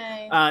 we did.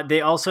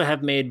 They also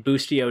have made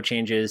Boostio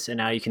changes, and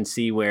now you can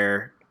see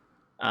where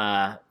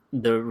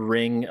the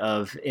ring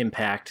of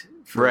impact.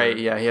 Right.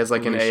 Yeah, he has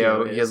like an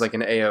AO. He has like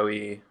an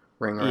AOE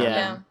ring around.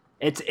 Yeah.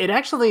 It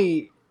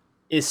actually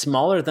is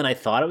smaller than I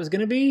thought it was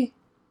going to be.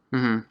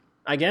 Mm-hmm.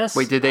 I guess.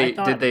 Wait, did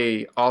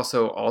they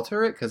also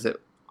alter it? Because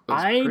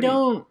I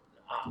don't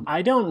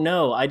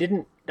know. I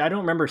don't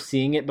remember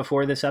seeing it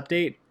before this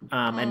update,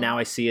 and now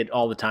I see it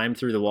all the time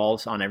through the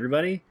walls on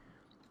everybody.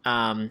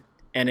 And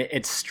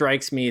it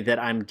strikes me that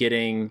I'm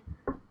getting,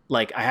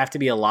 like, I have to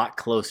be a lot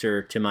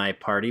closer to my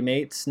party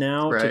mates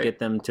now to get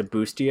them to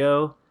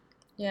Boostio.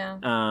 Yeah.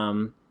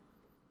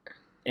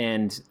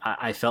 And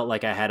I felt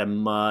like I had a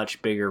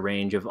much bigger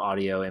range of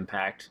audio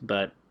impact,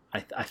 but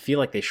I feel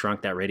like they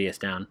shrunk that radius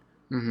down.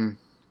 Mm-hmm.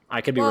 I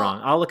could be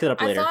wrong. I'll look it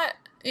up later. I thought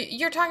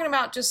you're talking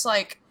about just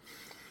like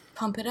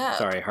pump it up.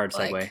 Sorry, hard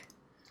segue. Like,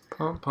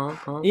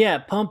 pump. Yeah,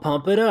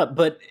 pump it up.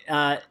 But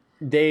I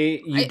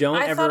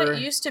thought it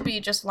used to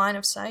be just line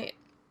of sight.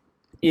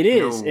 It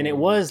is, and it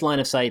was line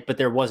of sight, but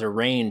there was a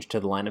range to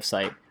the line of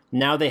sight.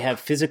 Now they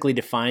have physically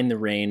defined the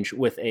range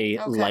with a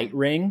light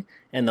ring,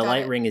 and the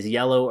light ring is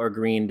yellow or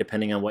green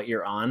depending on what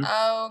you're on.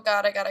 Oh,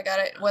 got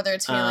it. Whether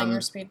it's healing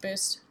or speed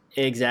boost.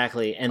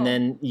 Exactly, and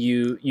then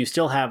you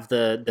still have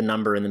the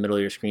number in the middle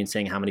of your screen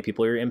saying how many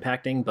people you're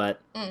impacting,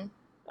 but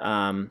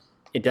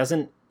it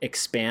doesn't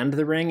expand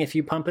the ring if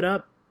you pump it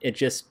up. It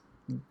just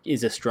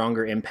is a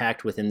stronger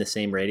impact within the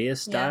same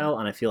radius style,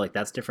 and I feel like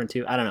that's different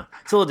too. I don't know.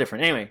 It's a little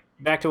different. Anyway,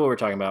 back to what we're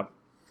talking about.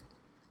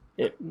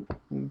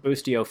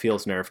 Boostio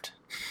feels nerfed.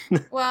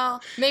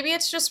 Well, maybe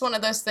it's just one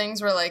of those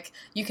things where, like,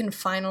 you can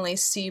finally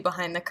see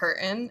behind the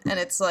curtain, and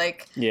it's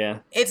like,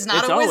 it's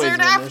not a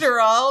wizard after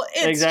all.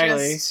 It's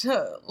just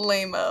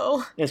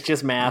lame-o. It's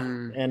just math,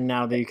 and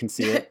now that you can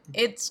see it.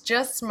 It's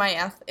just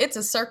math. It's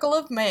a circle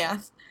of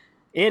math.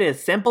 It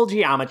is simple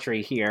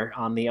geometry here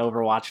on the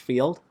Overwatch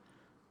field.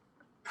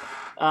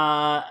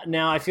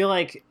 Now, I feel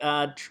like,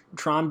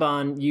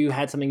 Tronbon, you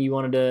had something you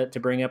wanted to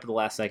bring up at the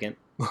last second.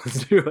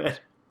 Let's do it.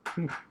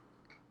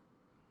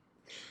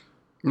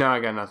 No,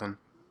 I got nothing.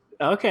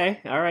 Okay.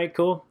 All right,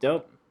 cool.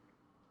 Dope.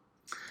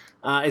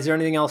 Is there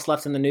anything else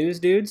left in the news,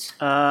 dudes?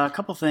 A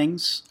couple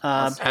things.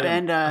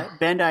 Bandai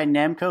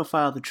Namco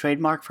filed the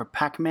trademark for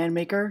Pac-Man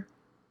Maker.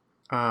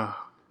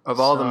 Of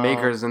all the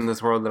makers in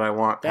this world that I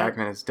want,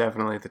 Pac-Man is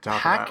definitely at the top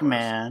of that list.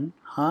 Pac-Man,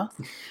 huh?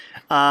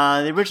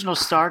 The original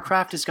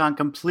StarCraft has gone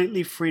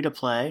completely free to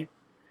play.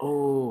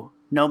 Oh,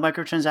 No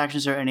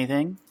microtransactions or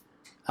anything.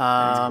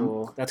 that's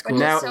cool. That's cool.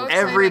 Which is Now so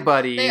exciting.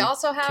 everybody. They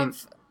also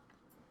have.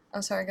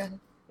 Oh, sorry. Go ahead.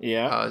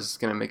 Yeah, I was just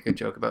gonna make a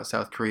joke about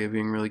South Korea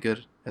being really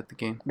good at the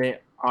game. they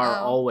are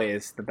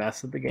always the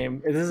best at the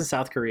game. This is a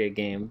South Korea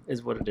game,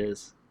 is what it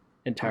is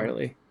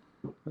entirely.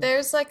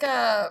 There's like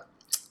a.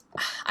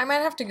 I might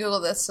have to Google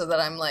this so that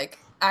I'm like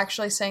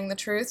actually saying the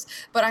truth,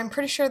 but I'm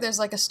pretty sure there's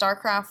like a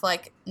StarCraft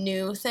like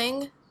new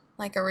thing,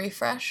 like a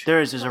refresh.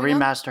 There's a coming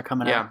up. remaster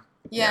coming out.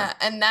 Yeah,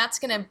 and that's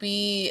gonna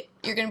be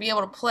you're gonna be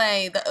able to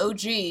play the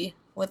OG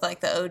with like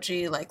the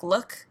OG like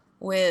look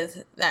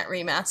with that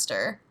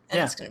remaster,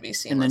 and it's gonna be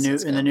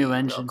seamless. In the new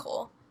engine. Real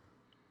cool.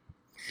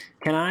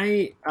 Can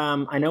I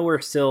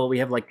know we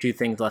have like 2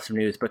 things left of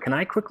news, but can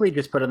I quickly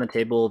just put on the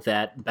table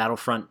that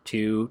Battlefront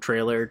 2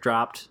 trailer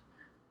dropped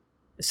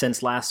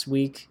since last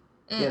week?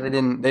 Yeah, they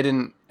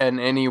didn't at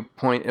any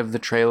point of the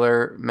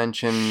trailer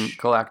mention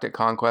Galactic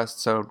Conquest,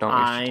 so don't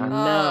waste your time.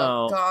 I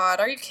know. Oh God,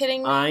 are you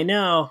kidding me? I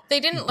know. They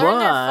didn't learn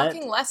their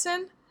fucking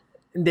lesson.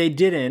 They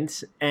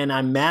didn't, and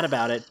I'm mad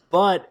about it.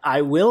 But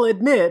I will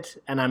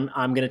admit, and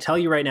I'm going to tell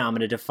you right now, I'm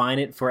going to define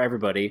it for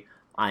everybody.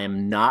 I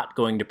am not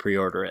going to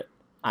pre-order it.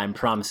 I'm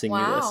promising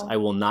you this. I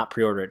will not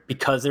pre-order it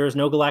because there is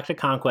no Galactic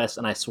Conquest,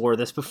 and I swore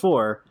this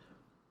before.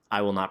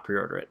 I will not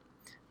pre-order it,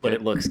 but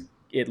it looks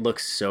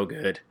so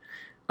good.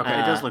 Okay,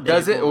 it does look.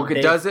 Does it look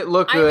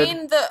good? I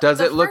mean,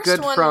 does it look first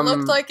good one from?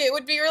 looked like it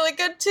would be really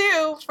good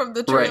too from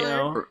the Right.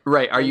 trailer.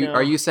 Right. Are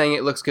you saying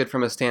it looks good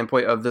from a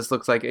standpoint of this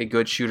looks like a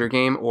good shooter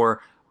game,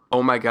 or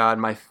oh my God,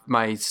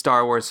 my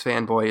Star Wars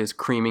fanboy is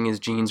creaming his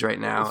jeans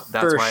right now?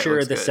 That's for why sure it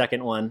looks the good.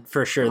 second one.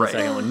 For sure the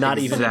second one. Not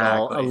even at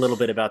all. A little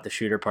bit about the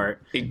shooter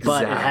part.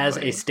 But it has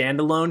a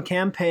standalone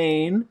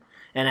campaign,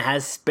 and it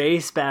has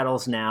space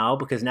battles now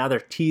because now they're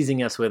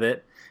teasing us with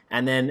it.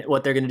 And then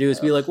what they're going to do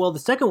is be like, well, the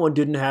second one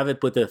didn't have it,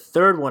 but the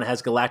third one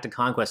has Galactic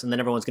Conquest. And then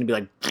everyone's going to be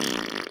like,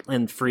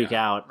 and freak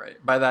out. Right.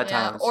 By that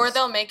time. Or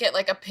they'll make it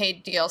like a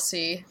paid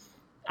DLC.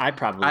 I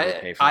probably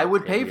would pay for I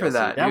would pay for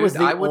that. That was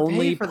the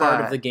only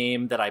part of the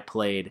game that I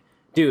played.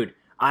 Dude,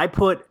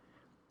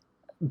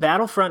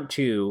 Battlefront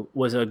 2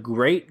 was a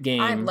great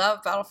game. I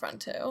love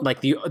Battlefront 2.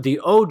 Like the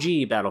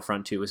OG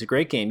Battlefront 2 was a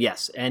great game,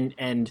 yes.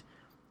 And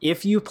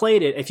if you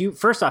played it, if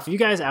you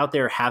guys out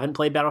there haven't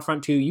played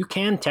Battlefront 2, you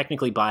can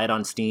technically buy it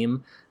on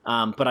Steam.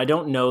 But I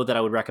don't know that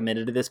I would recommend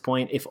it at this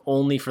point, if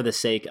only for the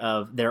sake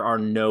of there are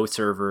no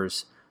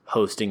servers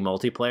hosting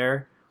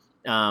multiplayer.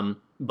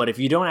 But if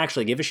you don't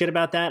actually give a shit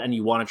about that and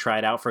you want to try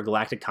it out for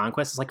Galactic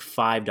Conquest, it's like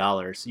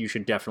 $5. You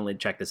should definitely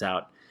check this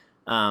out.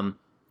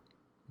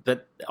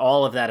 But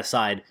all of that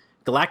aside,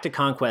 Galactic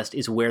Conquest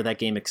is where that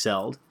game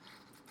excelled.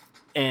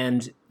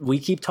 And we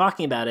keep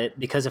talking about it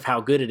because of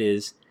how good it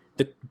is.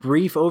 The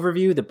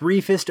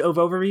briefest of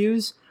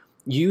overviews,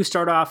 you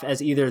start off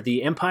as either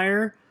the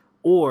Empire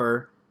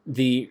or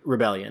the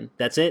Rebellion.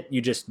 That's it.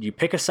 You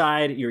pick a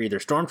side. You're either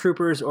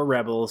Stormtroopers or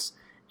Rebels,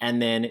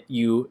 and then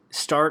you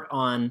start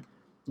on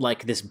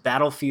like this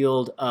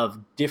battlefield of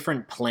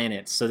different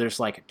planets. So there's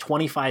like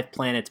 25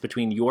 planets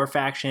between your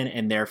faction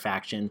and their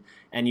faction,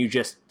 and you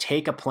just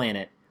take a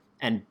planet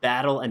and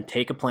battle and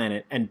take a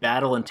planet and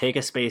battle and take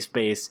a space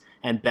base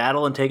and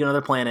battle and take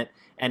another planet.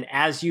 And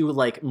as you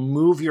like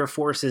move your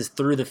forces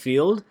through the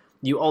field,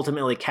 you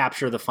ultimately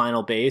capture the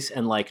final base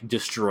and like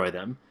destroy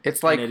them.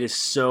 It's like, and it is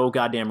so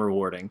goddamn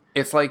rewarding.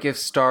 It's like if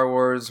Star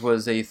Wars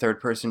was a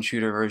third-person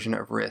shooter version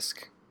of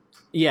Risk.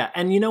 Yeah,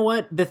 and you know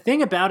what? The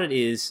thing about it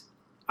is,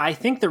 I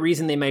think the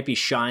reason they might be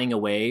shying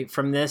away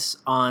from this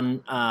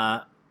on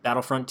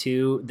Battlefront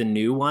 2, the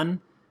new one,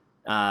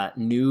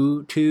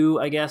 new 2,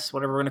 I guess,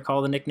 whatever we're going to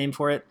call the nickname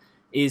for it,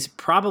 is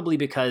probably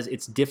because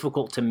it's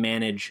difficult to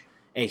manage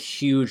a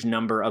huge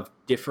number of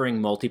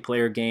differing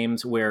multiplayer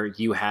games where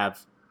you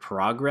have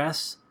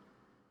progress.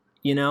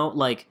 You know,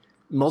 like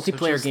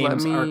multiplayer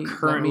games are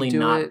currently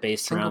not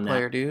based around that.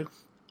 Single player, dude.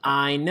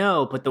 I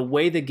know, but the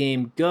way the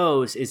game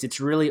goes is it's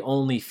really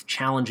only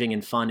challenging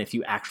and fun if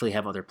you actually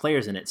have other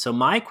players in it. So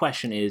my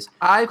question is,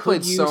 I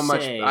played so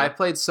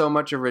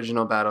much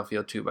original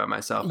Battlefield 2 by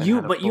myself. And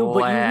you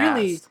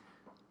really,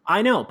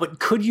 I know, but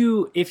could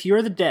you, if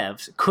you're the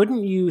devs,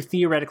 couldn't you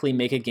theoretically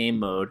make a game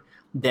mode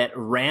that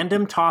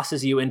random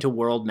tosses you into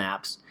world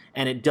maps,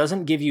 and it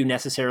doesn't give you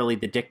necessarily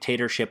the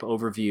dictatorship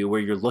overview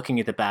where you're looking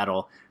at the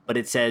battle, but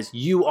it says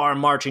you are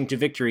marching to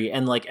victory,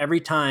 and like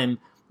every time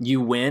you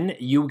win,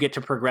 you get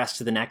to progress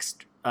to the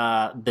next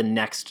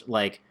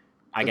like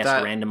I guess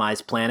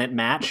randomized planet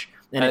match,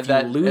 and if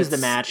you lose the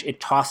match, it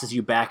tosses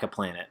you back a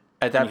planet.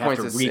 At that point,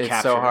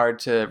 it's so hard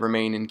to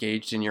remain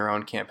engaged in your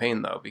own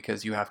campaign, though,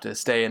 because you have to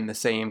stay in the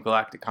same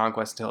Galactic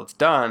Conquest until it's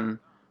done,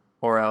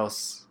 or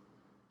else.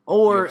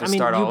 Or, I mean,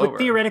 but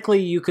theoretically,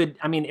 you could,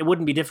 I mean, it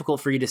wouldn't be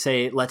difficult for you to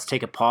say, let's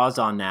take a pause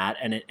on that,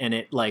 and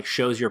it like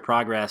shows your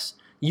progress.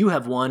 You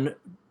have won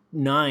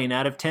 9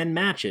 out of 10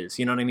 matches,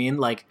 you know what I mean?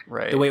 Like,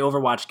 the way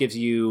Overwatch gives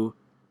you,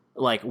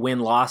 like,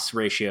 win-loss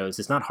ratios,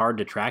 it's not hard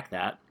to track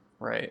that.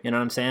 Right. You know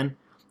what I'm saying?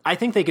 I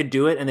think they could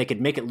do it, and they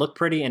could make it look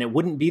pretty, and it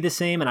wouldn't be the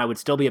same, and I would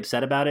still be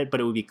upset about it, but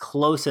it would be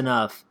close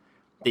enough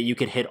that you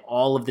could hit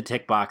all of the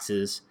tick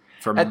boxes,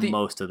 for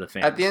most of the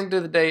fans. At the end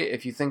of the day,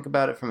 if you think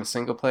about it from a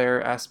single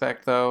player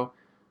aspect, though,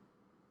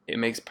 it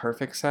makes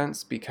perfect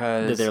sense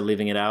because that they're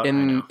leaving it out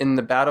in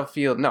the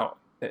Battlefield. No,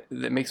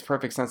 it makes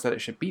perfect sense that it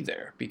should be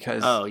there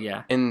because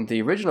in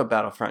the original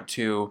Battlefront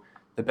 2,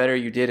 the better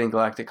you did in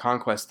Galactic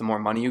Conquest, the more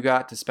money you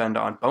got to spend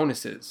on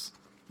bonuses.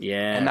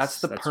 Yeah, and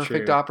that's the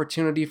perfect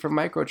opportunity for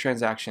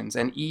microtransactions,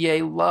 and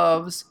EA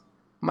loves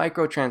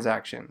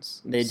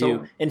microtransactions. They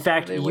do. In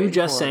fact, you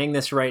just saying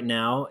this right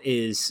now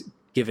is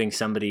giving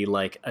somebody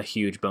like a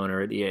huge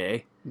boner at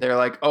EA. They're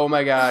like, oh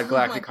my god,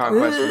 Galactic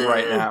Conquest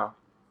right now.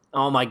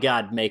 Oh my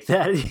god, make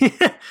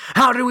that.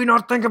 How did we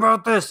not think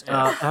about this?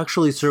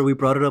 Actually, sir, we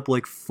brought it up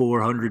like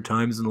 400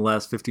 times in the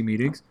last 50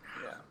 meetings.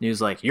 Yeah. And he was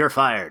like, you're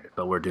fired,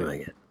 but we're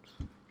doing it.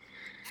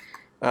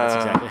 That's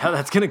exactly how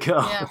that's going to go.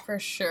 Yeah, for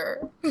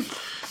sure.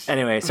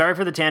 Anyway, sorry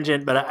for the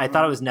tangent, but I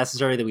thought it was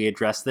necessary that we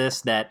address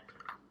this, that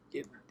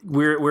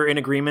we're in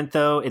agreement,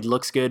 though. It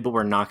looks good, but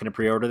we're not going to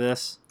pre-order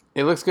this.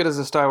 It looks good as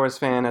a Star Wars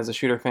fan, as a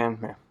shooter fan.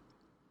 Yeah.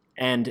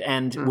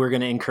 And we're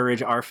going to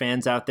encourage our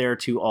fans out there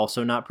to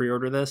also not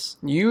pre-order this.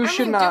 You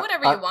should not do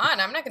whatever you want.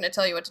 I'm not going to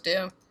tell you what to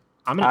do.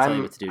 I'm going to tell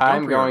you what to do.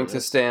 I'm going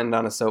to stand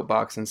on a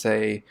soapbox and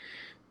say,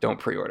 don't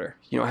pre-order.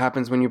 You know what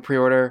happens when you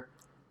pre-order?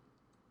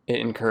 It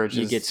encourages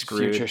you get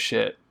screwed. Future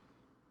shit.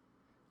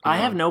 I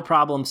have no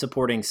problem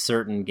supporting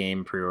certain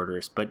game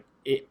pre-orders, but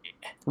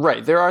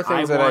right, there are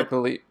things I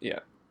believe. Yeah.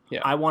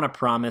 I want a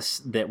promise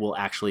that will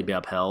actually be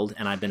upheld,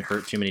 and I've been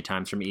hurt too many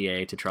times from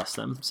EA to trust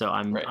them. So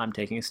I'm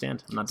taking a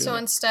stand. I'm not doing it. So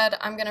instead,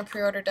 I'm going to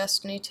pre-order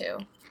Destiny 2.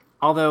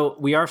 Although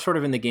we are sort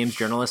of in the games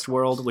journalist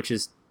world, which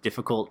is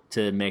difficult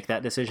to make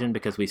that decision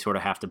because we sort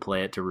of have to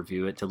play it to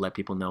review it to let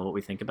people know what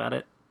we think about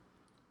it.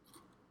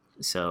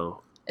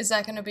 So. Is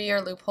that going to be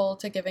your loophole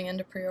to giving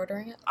into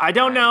pre-ordering it? I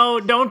don't know.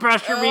 Don't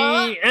pressure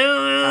me.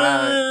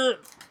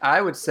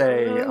 I would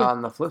say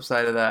on the flip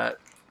side of that,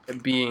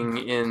 being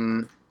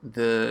in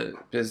the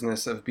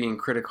business of being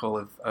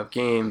critical of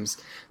games,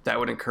 that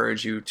would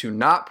encourage you to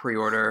not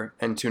pre-order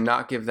and to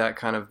not give that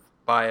kind of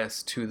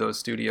bias to those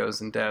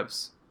studios and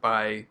devs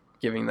by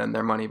giving them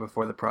their money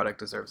before the product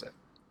deserves it.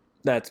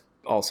 That's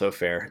also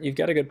fair. You've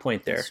got a good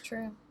point there. That's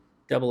true.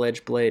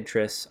 Double-edged blade,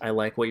 Triss. I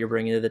like what you're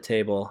bringing to the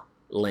table.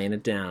 Laying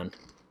it down.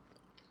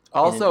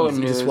 Also in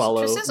news,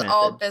 Triss is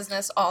all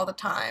business all the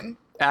time.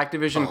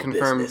 Activision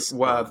confirmed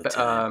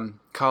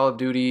Call of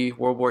Duty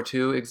World War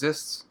II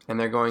exists, and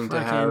they're going to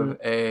have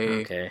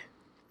a... Okay.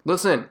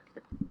 Listen,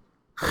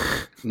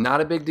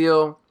 not a big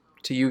deal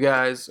to you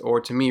guys, or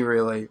to me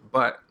really,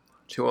 but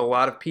to a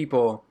lot of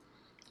people...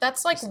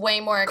 That's like way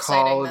more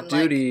exciting than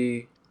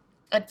Duty,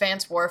 like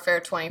Advanced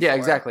Warfare 24. Yeah,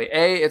 exactly.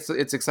 A, it's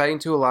exciting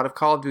to a lot of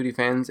Call of Duty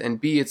fans, and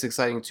B, it's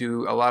exciting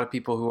to a lot of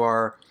people who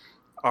are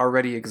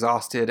already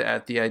exhausted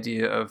at the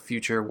idea of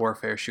future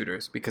warfare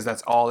shooters, because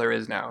that's all there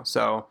is now.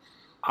 So...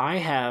 I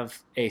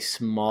have a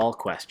small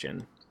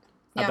question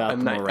about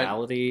the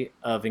morality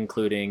of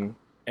including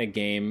a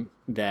game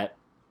that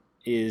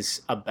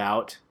is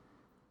about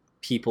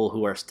people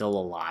who are still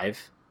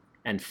alive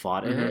and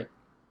fought in it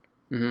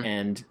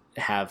and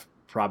have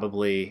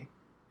probably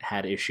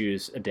had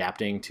issues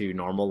adapting to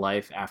normal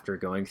life after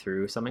going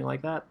through something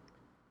like that.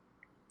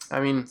 I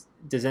mean,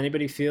 does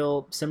anybody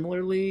feel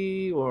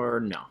similarly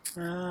or no?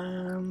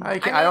 I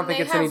don't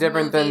think it's any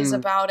different than movies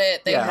about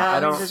it.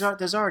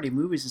 There's already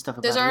movies and stuff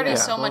about it. There's already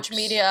so much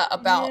media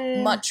about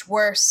much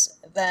worse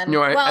than.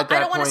 I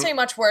don't want to say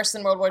much worse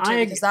than World War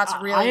II because that's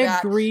really bad. I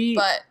agree,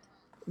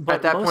 but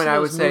at that point, I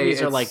would say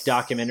movies are like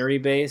documentary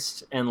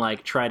based and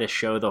like try to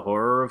show the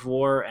horror of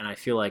war. And I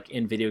feel like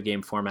in video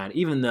game format,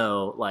 even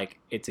though like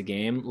it's a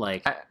game,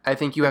 like I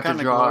think you have to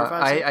draw.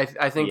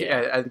 I think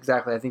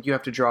exactly. I think you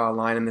have to draw a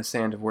line in the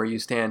sand of where you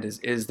stand.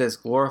 Is this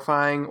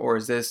glorifying or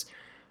is this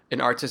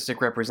an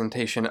artistic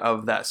representation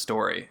of that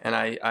story? And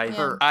I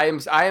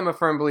am a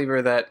firm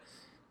believer that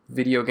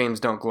video games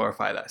don't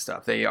glorify that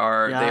stuff. They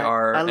are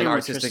an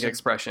artistic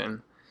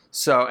expression.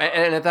 So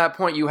and at that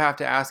point, you have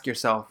to ask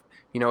yourself.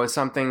 Is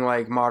something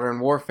like Modern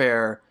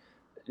Warfare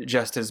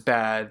just as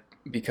bad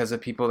because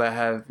of people that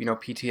have,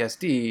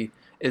 PTSD?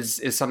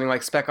 Is something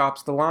like Spec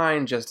Ops: The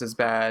Line just as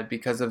bad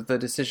because of the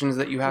decisions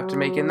that you have to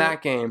make in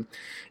that game?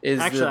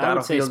 Actually, I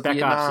would say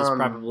Spec Ops is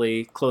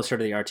probably closer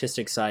to the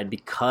artistic side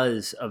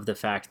because of the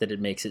fact that it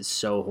makes it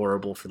so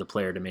horrible for the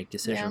player to make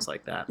decisions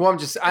like that. Well, I'm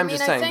just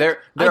saying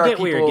there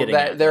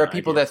are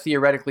people that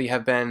theoretically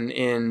have been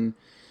in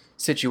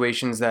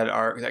situations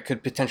that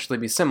could potentially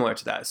be similar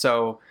to that.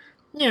 So.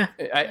 Yeah,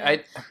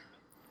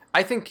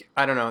 I think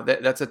I don't know.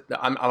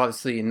 I'm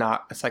obviously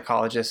not a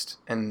psychologist,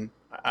 and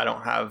I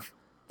don't have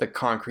the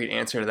concrete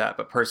answer to that.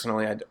 But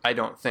personally, I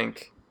don't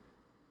think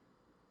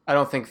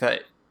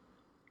that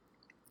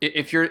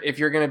if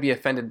you're going to be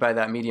offended by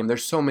that medium,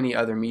 there's so many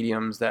other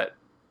mediums that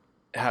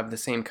have the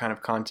same kind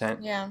of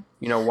content. Yeah,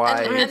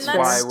 why? And that's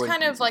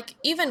kind of like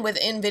even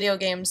within video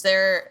games,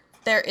 there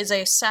is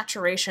a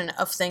saturation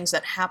of things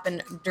that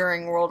happened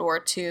during World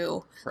War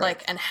II,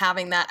 and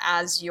having that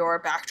as your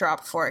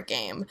backdrop for a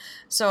game.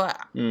 So,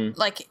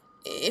 like,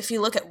 if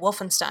you look at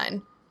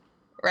Wolfenstein,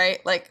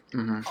 right? Like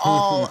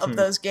all of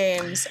those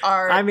games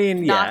are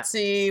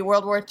Nazi,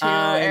 World War II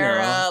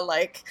era,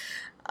 like,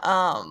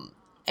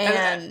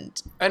 and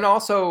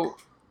also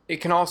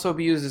it can also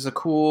be used as a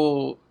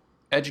cool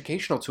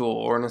educational tool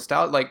or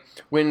nostalgia. Like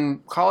when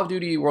Call of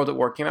Duty World at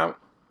War came out,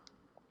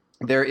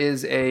 there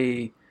is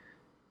an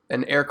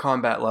air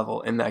combat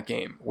level in that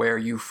game where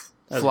you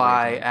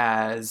fly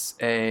as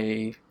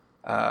a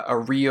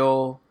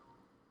real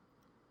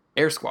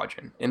air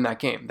squadron in that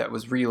game that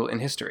was real in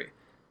history.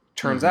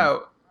 Turns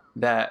out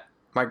that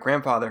my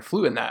grandfather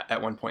flew in that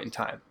at one point in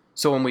time.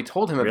 So when we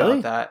told him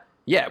about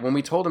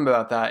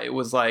that, it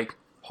was like,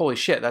 holy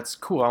shit, that's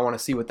cool. I want to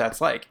see what that's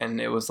like.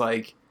 And it was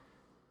like,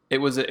 it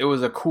was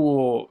a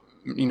cool,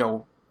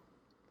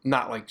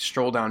 not like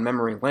stroll down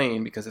memory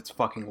lane because it's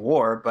fucking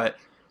war, but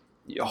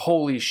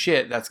holy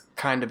shit, that's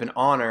kind of an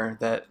honor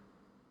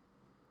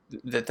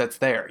that's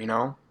there,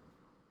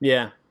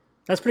 Yeah,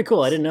 that's pretty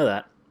cool. I didn't know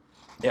that.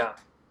 Yeah,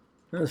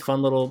 that was a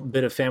fun little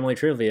bit of family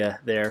trivia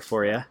there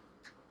for you.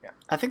 Yeah,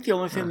 I think the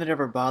only thing that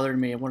ever bothered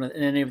me in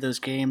any of those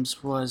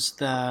games was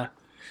the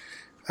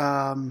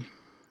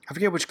I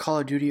forget which Call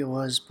of Duty it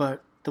was,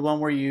 but the one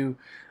where you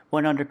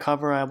went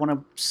undercover, I want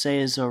to say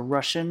is a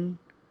Russian.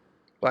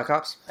 Black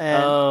Ops?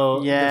 And,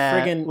 the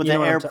friggin' with the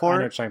airport. I know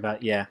what you're talking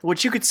about, yeah.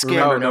 Which you could skip.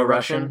 Remember, no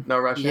Russian? No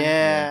Russian?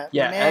 Yeah.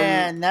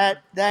 Man,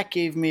 that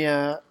gave me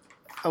a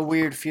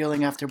weird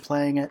feeling after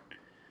playing it.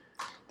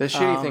 The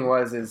shitty thing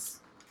is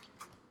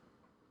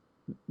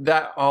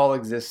that all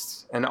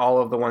exists, and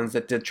all of the ones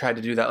that did try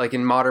to do that. Like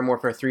in Modern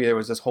Warfare 3, there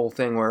was this whole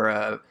thing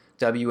where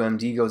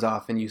WMD goes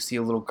off and you see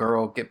a little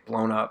girl get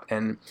blown up,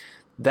 and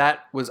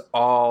that was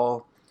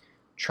all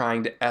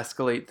trying to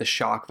escalate the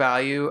shock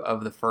value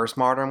of the first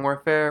Modern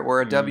Warfare,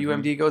 where a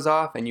WMD goes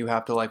off and you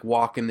have to like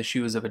walk in the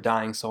shoes of a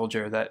dying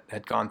soldier that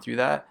had gone through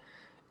that.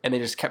 And they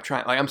just kept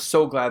trying. Like, I'm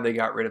so glad they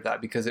got rid of that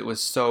because it was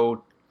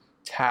so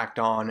tacked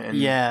on and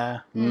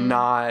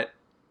not.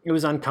 It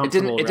was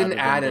uncomfortable. It didn't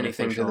add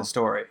anything to the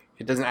story.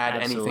 It doesn't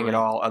add anything at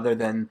all other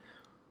than,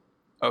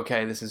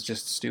 okay, this is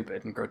just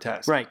stupid and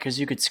grotesque. Right, because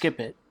you could skip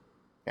it.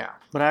 Yeah.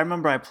 But I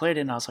remember I played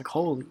it and I was like,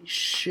 holy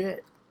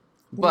shit.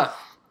 But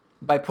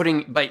by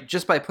putting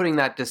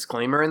that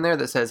disclaimer in there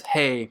that says,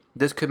 hey,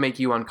 this could make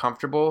you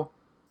uncomfortable,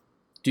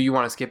 do you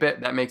want to skip it?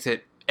 That makes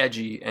it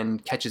edgy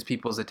and catches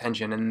people's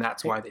attention, and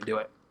that's why they do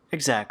it.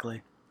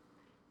 Exactly.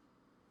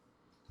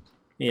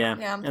 Yeah.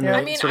 And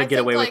they sort of get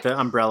away with the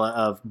umbrella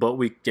of, but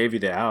we gave you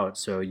the out,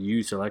 so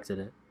you selected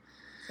it.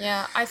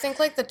 Yeah, I think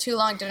like the too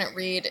long didn't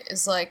read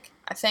is like,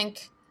 I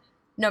think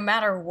no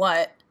matter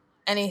what,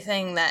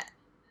 anything that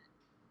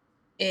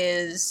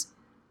is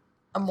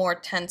a more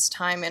tense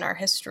time in our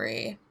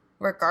history,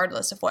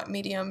 regardless of what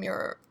medium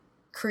you're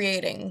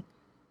creating,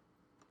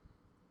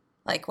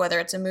 like whether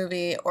it's a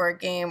movie or a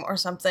game or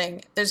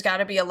something, there's got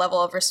to be a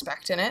level of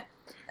respect in it.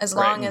 As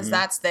long as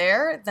that's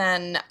there,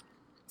 then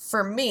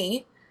for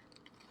me,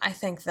 I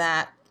think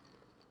that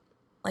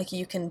like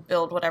you can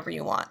build whatever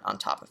you want on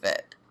top of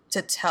it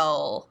to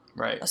tell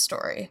a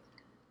story.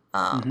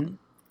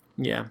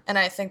 Yeah. And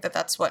I think that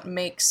that's what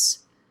makes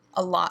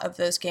a lot of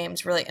those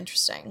games really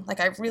interesting. Like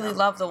I really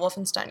love the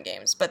Wolfenstein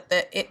games, but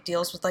it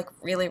deals with like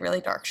really,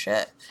 really dark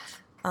shit.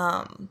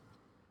 Yeah.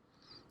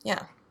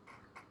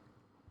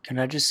 Can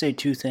I just say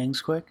two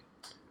things quick?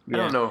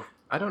 Yeah.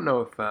 I don't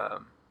know if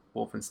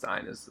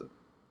Wolfenstein is the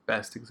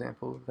best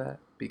example of that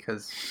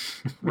because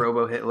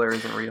Robo Hitler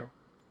isn't real.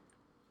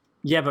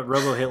 Yeah, but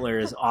Robo Hitler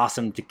is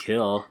awesome to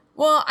kill.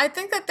 Well, I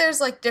think that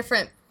there's like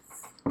different,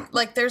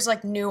 like there's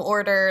like New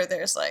Order,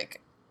 there's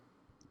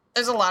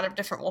a lot of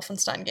different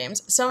Wolfenstein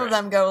games. Some of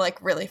them go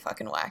like really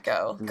fucking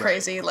wacko,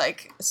 crazy,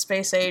 like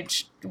space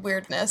age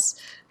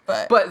weirdness.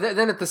 But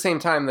then at the same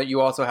time that you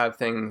also have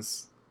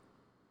things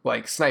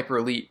like Sniper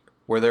Elite,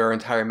 where there are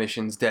entire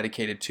missions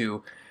dedicated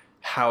to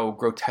how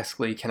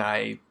grotesquely can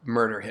I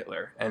murder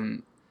Hitler,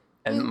 and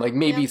like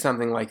maybe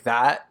something like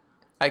that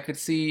I could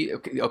see.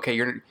 Okay,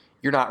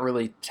 you're not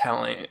really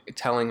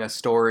telling a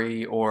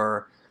story,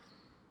 or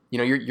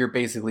you're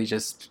basically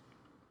just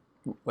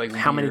like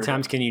how many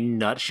times can you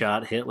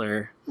nutshot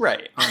Hitler?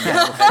 Right.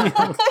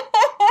 Yeah.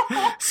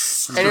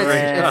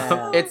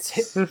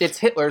 It's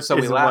Hitler, so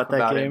we laugh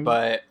about it.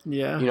 But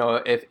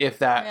if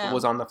that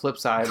was on the flip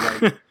side,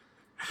 like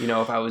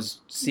if I was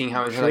seeing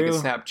how I could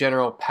snap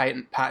General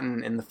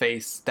Patton in the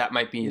face, that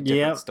might be a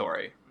different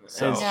story.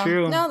 So it's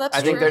true. No, that's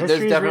I think true.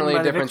 there's definitely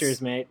a difference. Victors,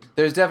 mate.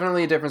 There's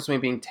definitely a difference between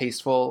being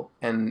tasteful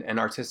and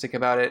artistic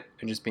about it,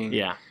 and just being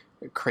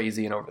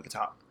crazy and over the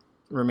top.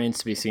 Remains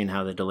to be seen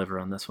how they deliver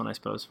on this one, I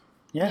suppose.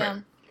 Yeah.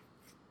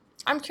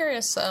 I'm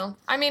curious though.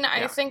 I mean,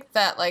 I think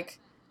that like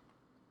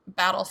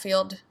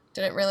Battlefield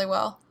did it really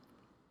well.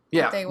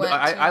 Yeah,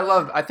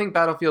 I think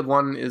Battlefield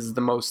 1 is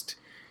the most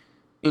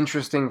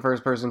interesting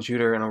first-person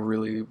shooter in a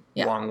really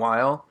long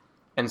while,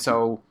 and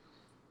so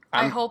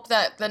I hope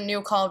that the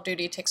new Call of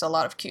Duty takes a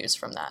lot of cues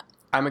from that.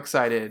 I'm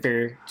excited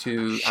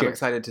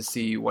to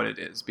see what it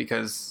is,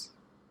 because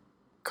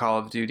Call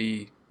of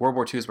Duty World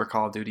War II is where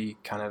Call of Duty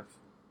kind of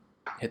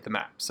hit the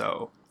map.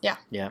 So yeah,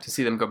 to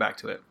see them go back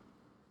to it,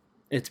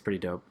 it's pretty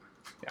dope.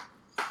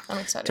 Yeah. I'm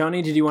excited.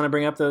 Tony, did you want to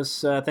bring up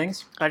those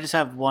things? I just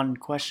have one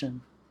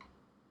question.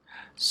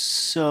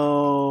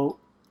 So,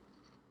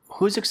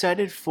 who's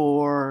excited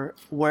for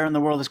Where in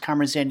the World is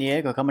Carmen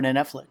Sandiego coming to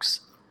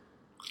Netflix?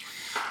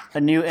 A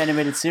new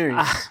animated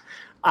series.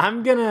 I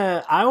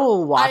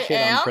will watch I it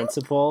am? on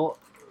principle,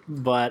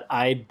 but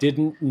I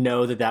didn't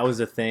know that was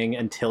a thing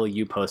until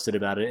you posted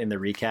about it in the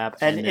recap,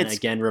 and then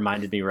again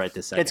reminded me right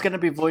this second. It's going to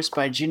be voiced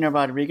by Gina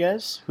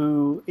Rodriguez,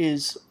 who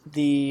is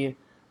the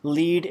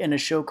lead in a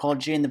show called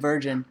Jane the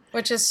Virgin,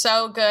 which is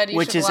so good.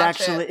 You should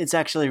watch it. It's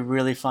actually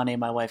really funny.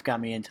 My wife got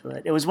me into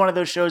it. It was one of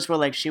those shows where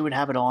like she would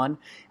have it on,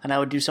 and I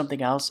would do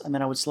something else, and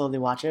then I would slowly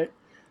watch it.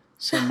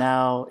 So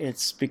now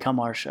it's become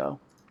our show,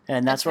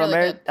 and that's what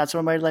really that's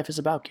what married life is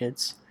about,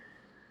 kids.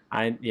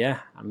 I'm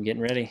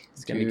getting ready.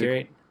 It's gonna be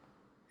great.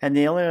 And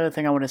the only other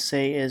thing I want to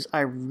say is I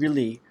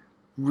really,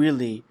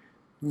 really,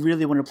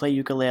 really want to play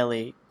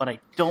ukulele, but I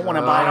don't want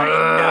to buy it on.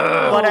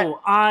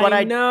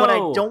 I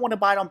don't want to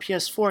buy it on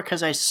PS4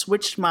 because I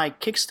switched my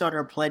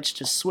Kickstarter pledge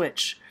to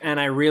Switch. And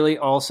I really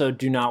also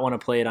do not want to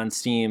play it on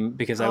Steam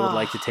because I would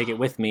like to take it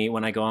with me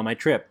when I go on my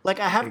trip. Like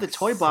I have the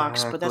toy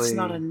box, but that's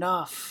not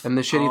enough. And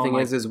the shitty thing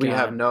is we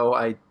have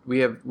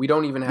we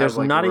don't even have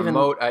a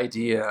remote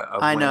idea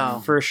of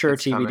when for sure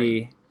TBD.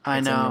 Coming. I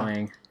know.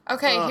 Annoying.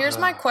 Okay, here's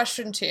my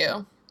question to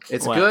you.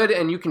 It's good,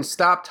 and you can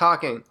stop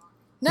talking.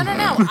 No,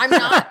 I'm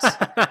not.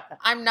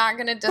 I'm not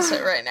going to diss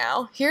it right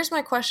now. Here's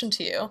my question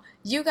to you.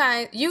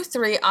 You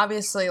three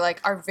obviously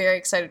are very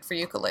excited for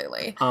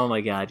ukulele. Oh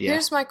my god, yeah.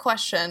 Here's my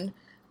question.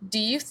 Do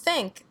you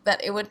think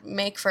that it would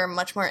make for a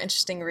much more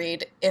interesting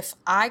read if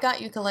I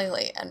got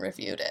ukulele and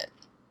reviewed it?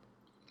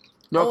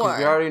 No, because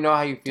we already know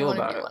how you feel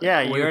about it.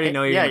 Yeah, we already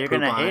know you're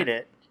going to hate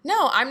it.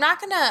 No, I'm not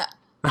going to.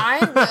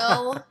 I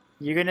will...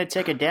 You're going to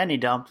take a Danny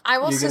dump. I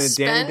will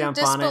suspend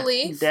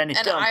disbelief, and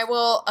I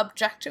will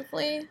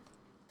objectively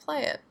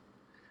play it.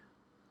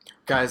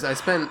 Guys, I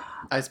spent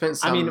some...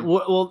 I mean,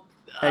 well...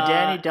 A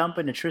Danny dump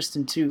and a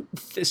Tristan too.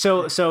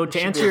 So to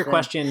answer your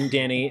question,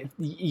 Danny,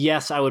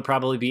 yes, I would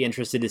probably be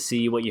interested to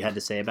see what you had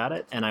to say about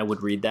it, and I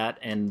would read that,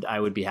 and I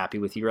would be happy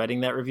with you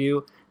writing that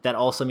review. That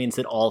also means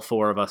that all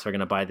four of us are going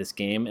to buy this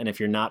game, and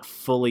if you're not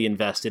fully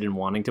invested in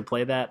wanting to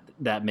play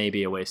that may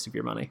be a waste of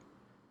your money.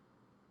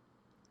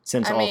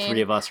 Since all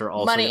three of us are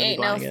also money ain't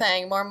no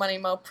thing. More money,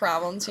 more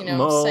problems. You know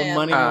what I'm saying?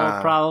 More money,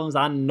 more problems.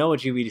 I know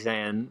what you be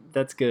saying.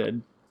 That's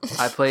good.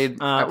 I played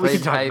some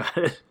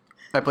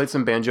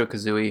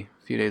Banjo-Kazooie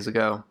a few days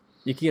ago.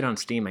 You can get it on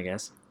Steam, I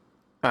guess.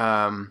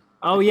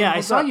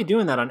 I saw you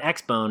doing that on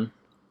Xbone.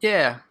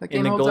 Yeah, that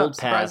game holds up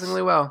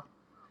surprisingly well.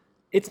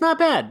 It's not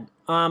bad.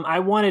 I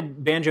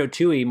wanted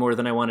Banjo-Tooie more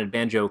than I wanted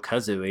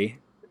Banjo-Kazooie.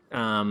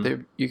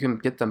 You can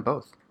get them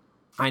both.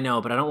 I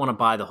know, but I don't want to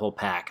buy the whole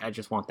pack. I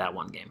just want that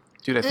one game.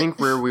 Dude, I think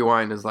Rare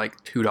Rewind is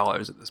like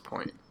 $2 at this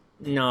point.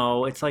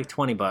 No, it's like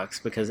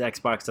 $20 because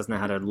Xbox doesn't know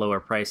how to lower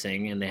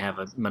pricing, and they have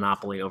a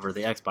monopoly over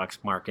the Xbox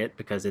market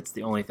because it's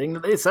the only thing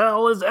that they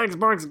sell is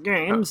Xbox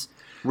games.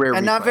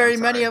 And not very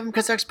many of them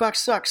because Xbox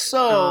sucks.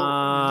 So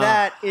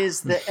that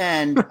is the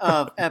end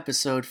of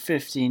episode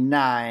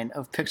 59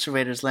 of Pixel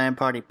Raiders LAN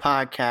Party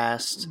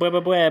Podcast,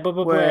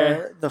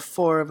 where the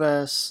four of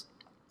us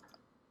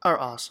are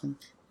awesome.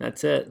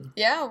 That's it.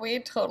 Yeah, we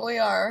totally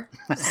are.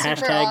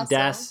 Hashtag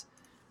awesome.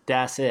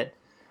 Das it.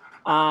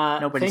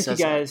 Thank you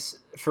guys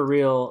for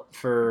real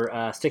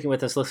for sticking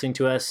with us, listening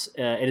to us.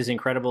 It is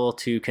incredible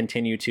to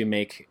continue to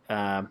make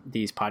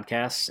these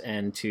podcasts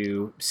and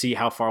to see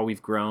how far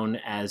we've grown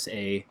as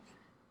a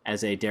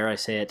dare I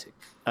say it,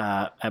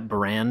 a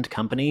brand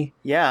company.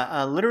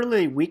 Yeah,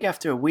 literally week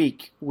after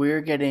week,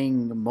 we're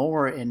getting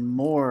more and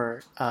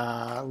more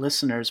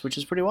listeners, which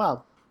is pretty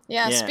wild.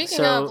 Yeah,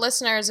 speaking of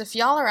listeners, if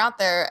y'all are out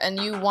there and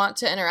you want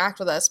to interact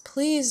with us,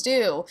 please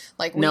do.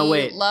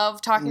 We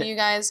love talking to you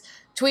guys.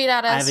 Tweet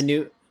at us. I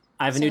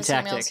have a new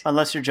tactic. Emails.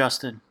 Unless you're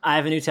Justin. I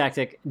have a new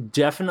tactic.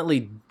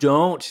 Definitely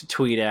don't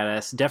tweet at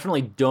us.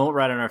 Definitely don't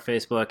write on our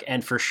Facebook.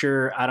 And for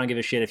sure, I don't give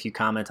a shit if you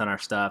comment on our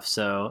stuff.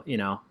 So,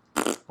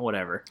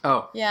 whatever.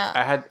 Oh,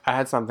 yeah. I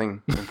had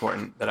something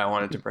important that I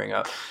wanted to bring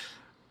up.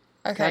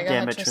 Okay, go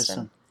ahead,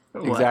 Tristan.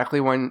 Exactly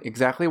 1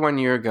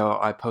 year ago,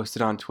 I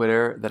posted on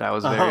Twitter that I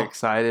was very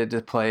excited to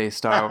play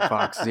Star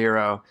Fox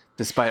Zero,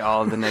 despite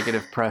all of the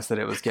negative press that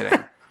it was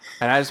getting.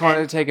 And I just wanted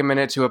to take a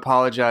minute to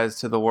apologize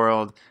to the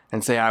world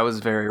and say I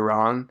was very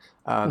wrong.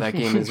 That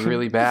game is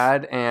really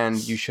bad,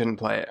 and you shouldn't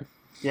play it.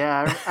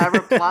 Yeah, I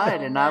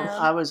replied, and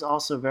I was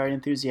also very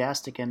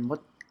enthusiastic. And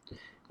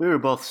we were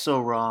both so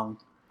wrong.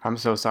 I'm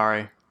so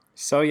sorry.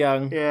 So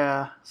young.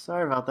 Yeah,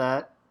 sorry about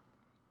that.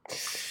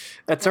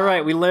 That's all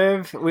right. We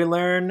live, we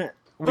learn.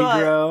 We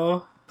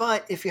grow.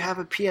 But if you have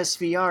a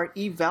PSVR,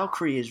 Eve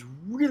Valkyrie is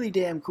really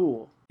damn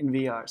cool in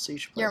VR. So you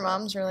should play Your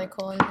mom's really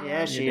cool in VR.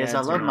 Yeah, she is.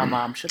 I love my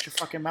mom. Shut your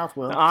fucking mouth,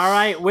 Will. All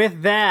right.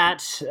 With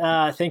that,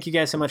 thank you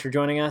guys so much for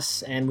joining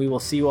us. And we will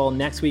see you all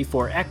next week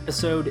for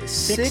episode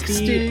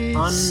 60.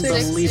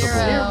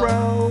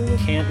 Unbelievable.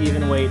 60. Can't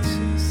even wait.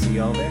 See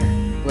y'all there.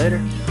 Later.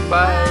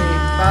 Bye.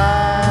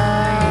 Bye.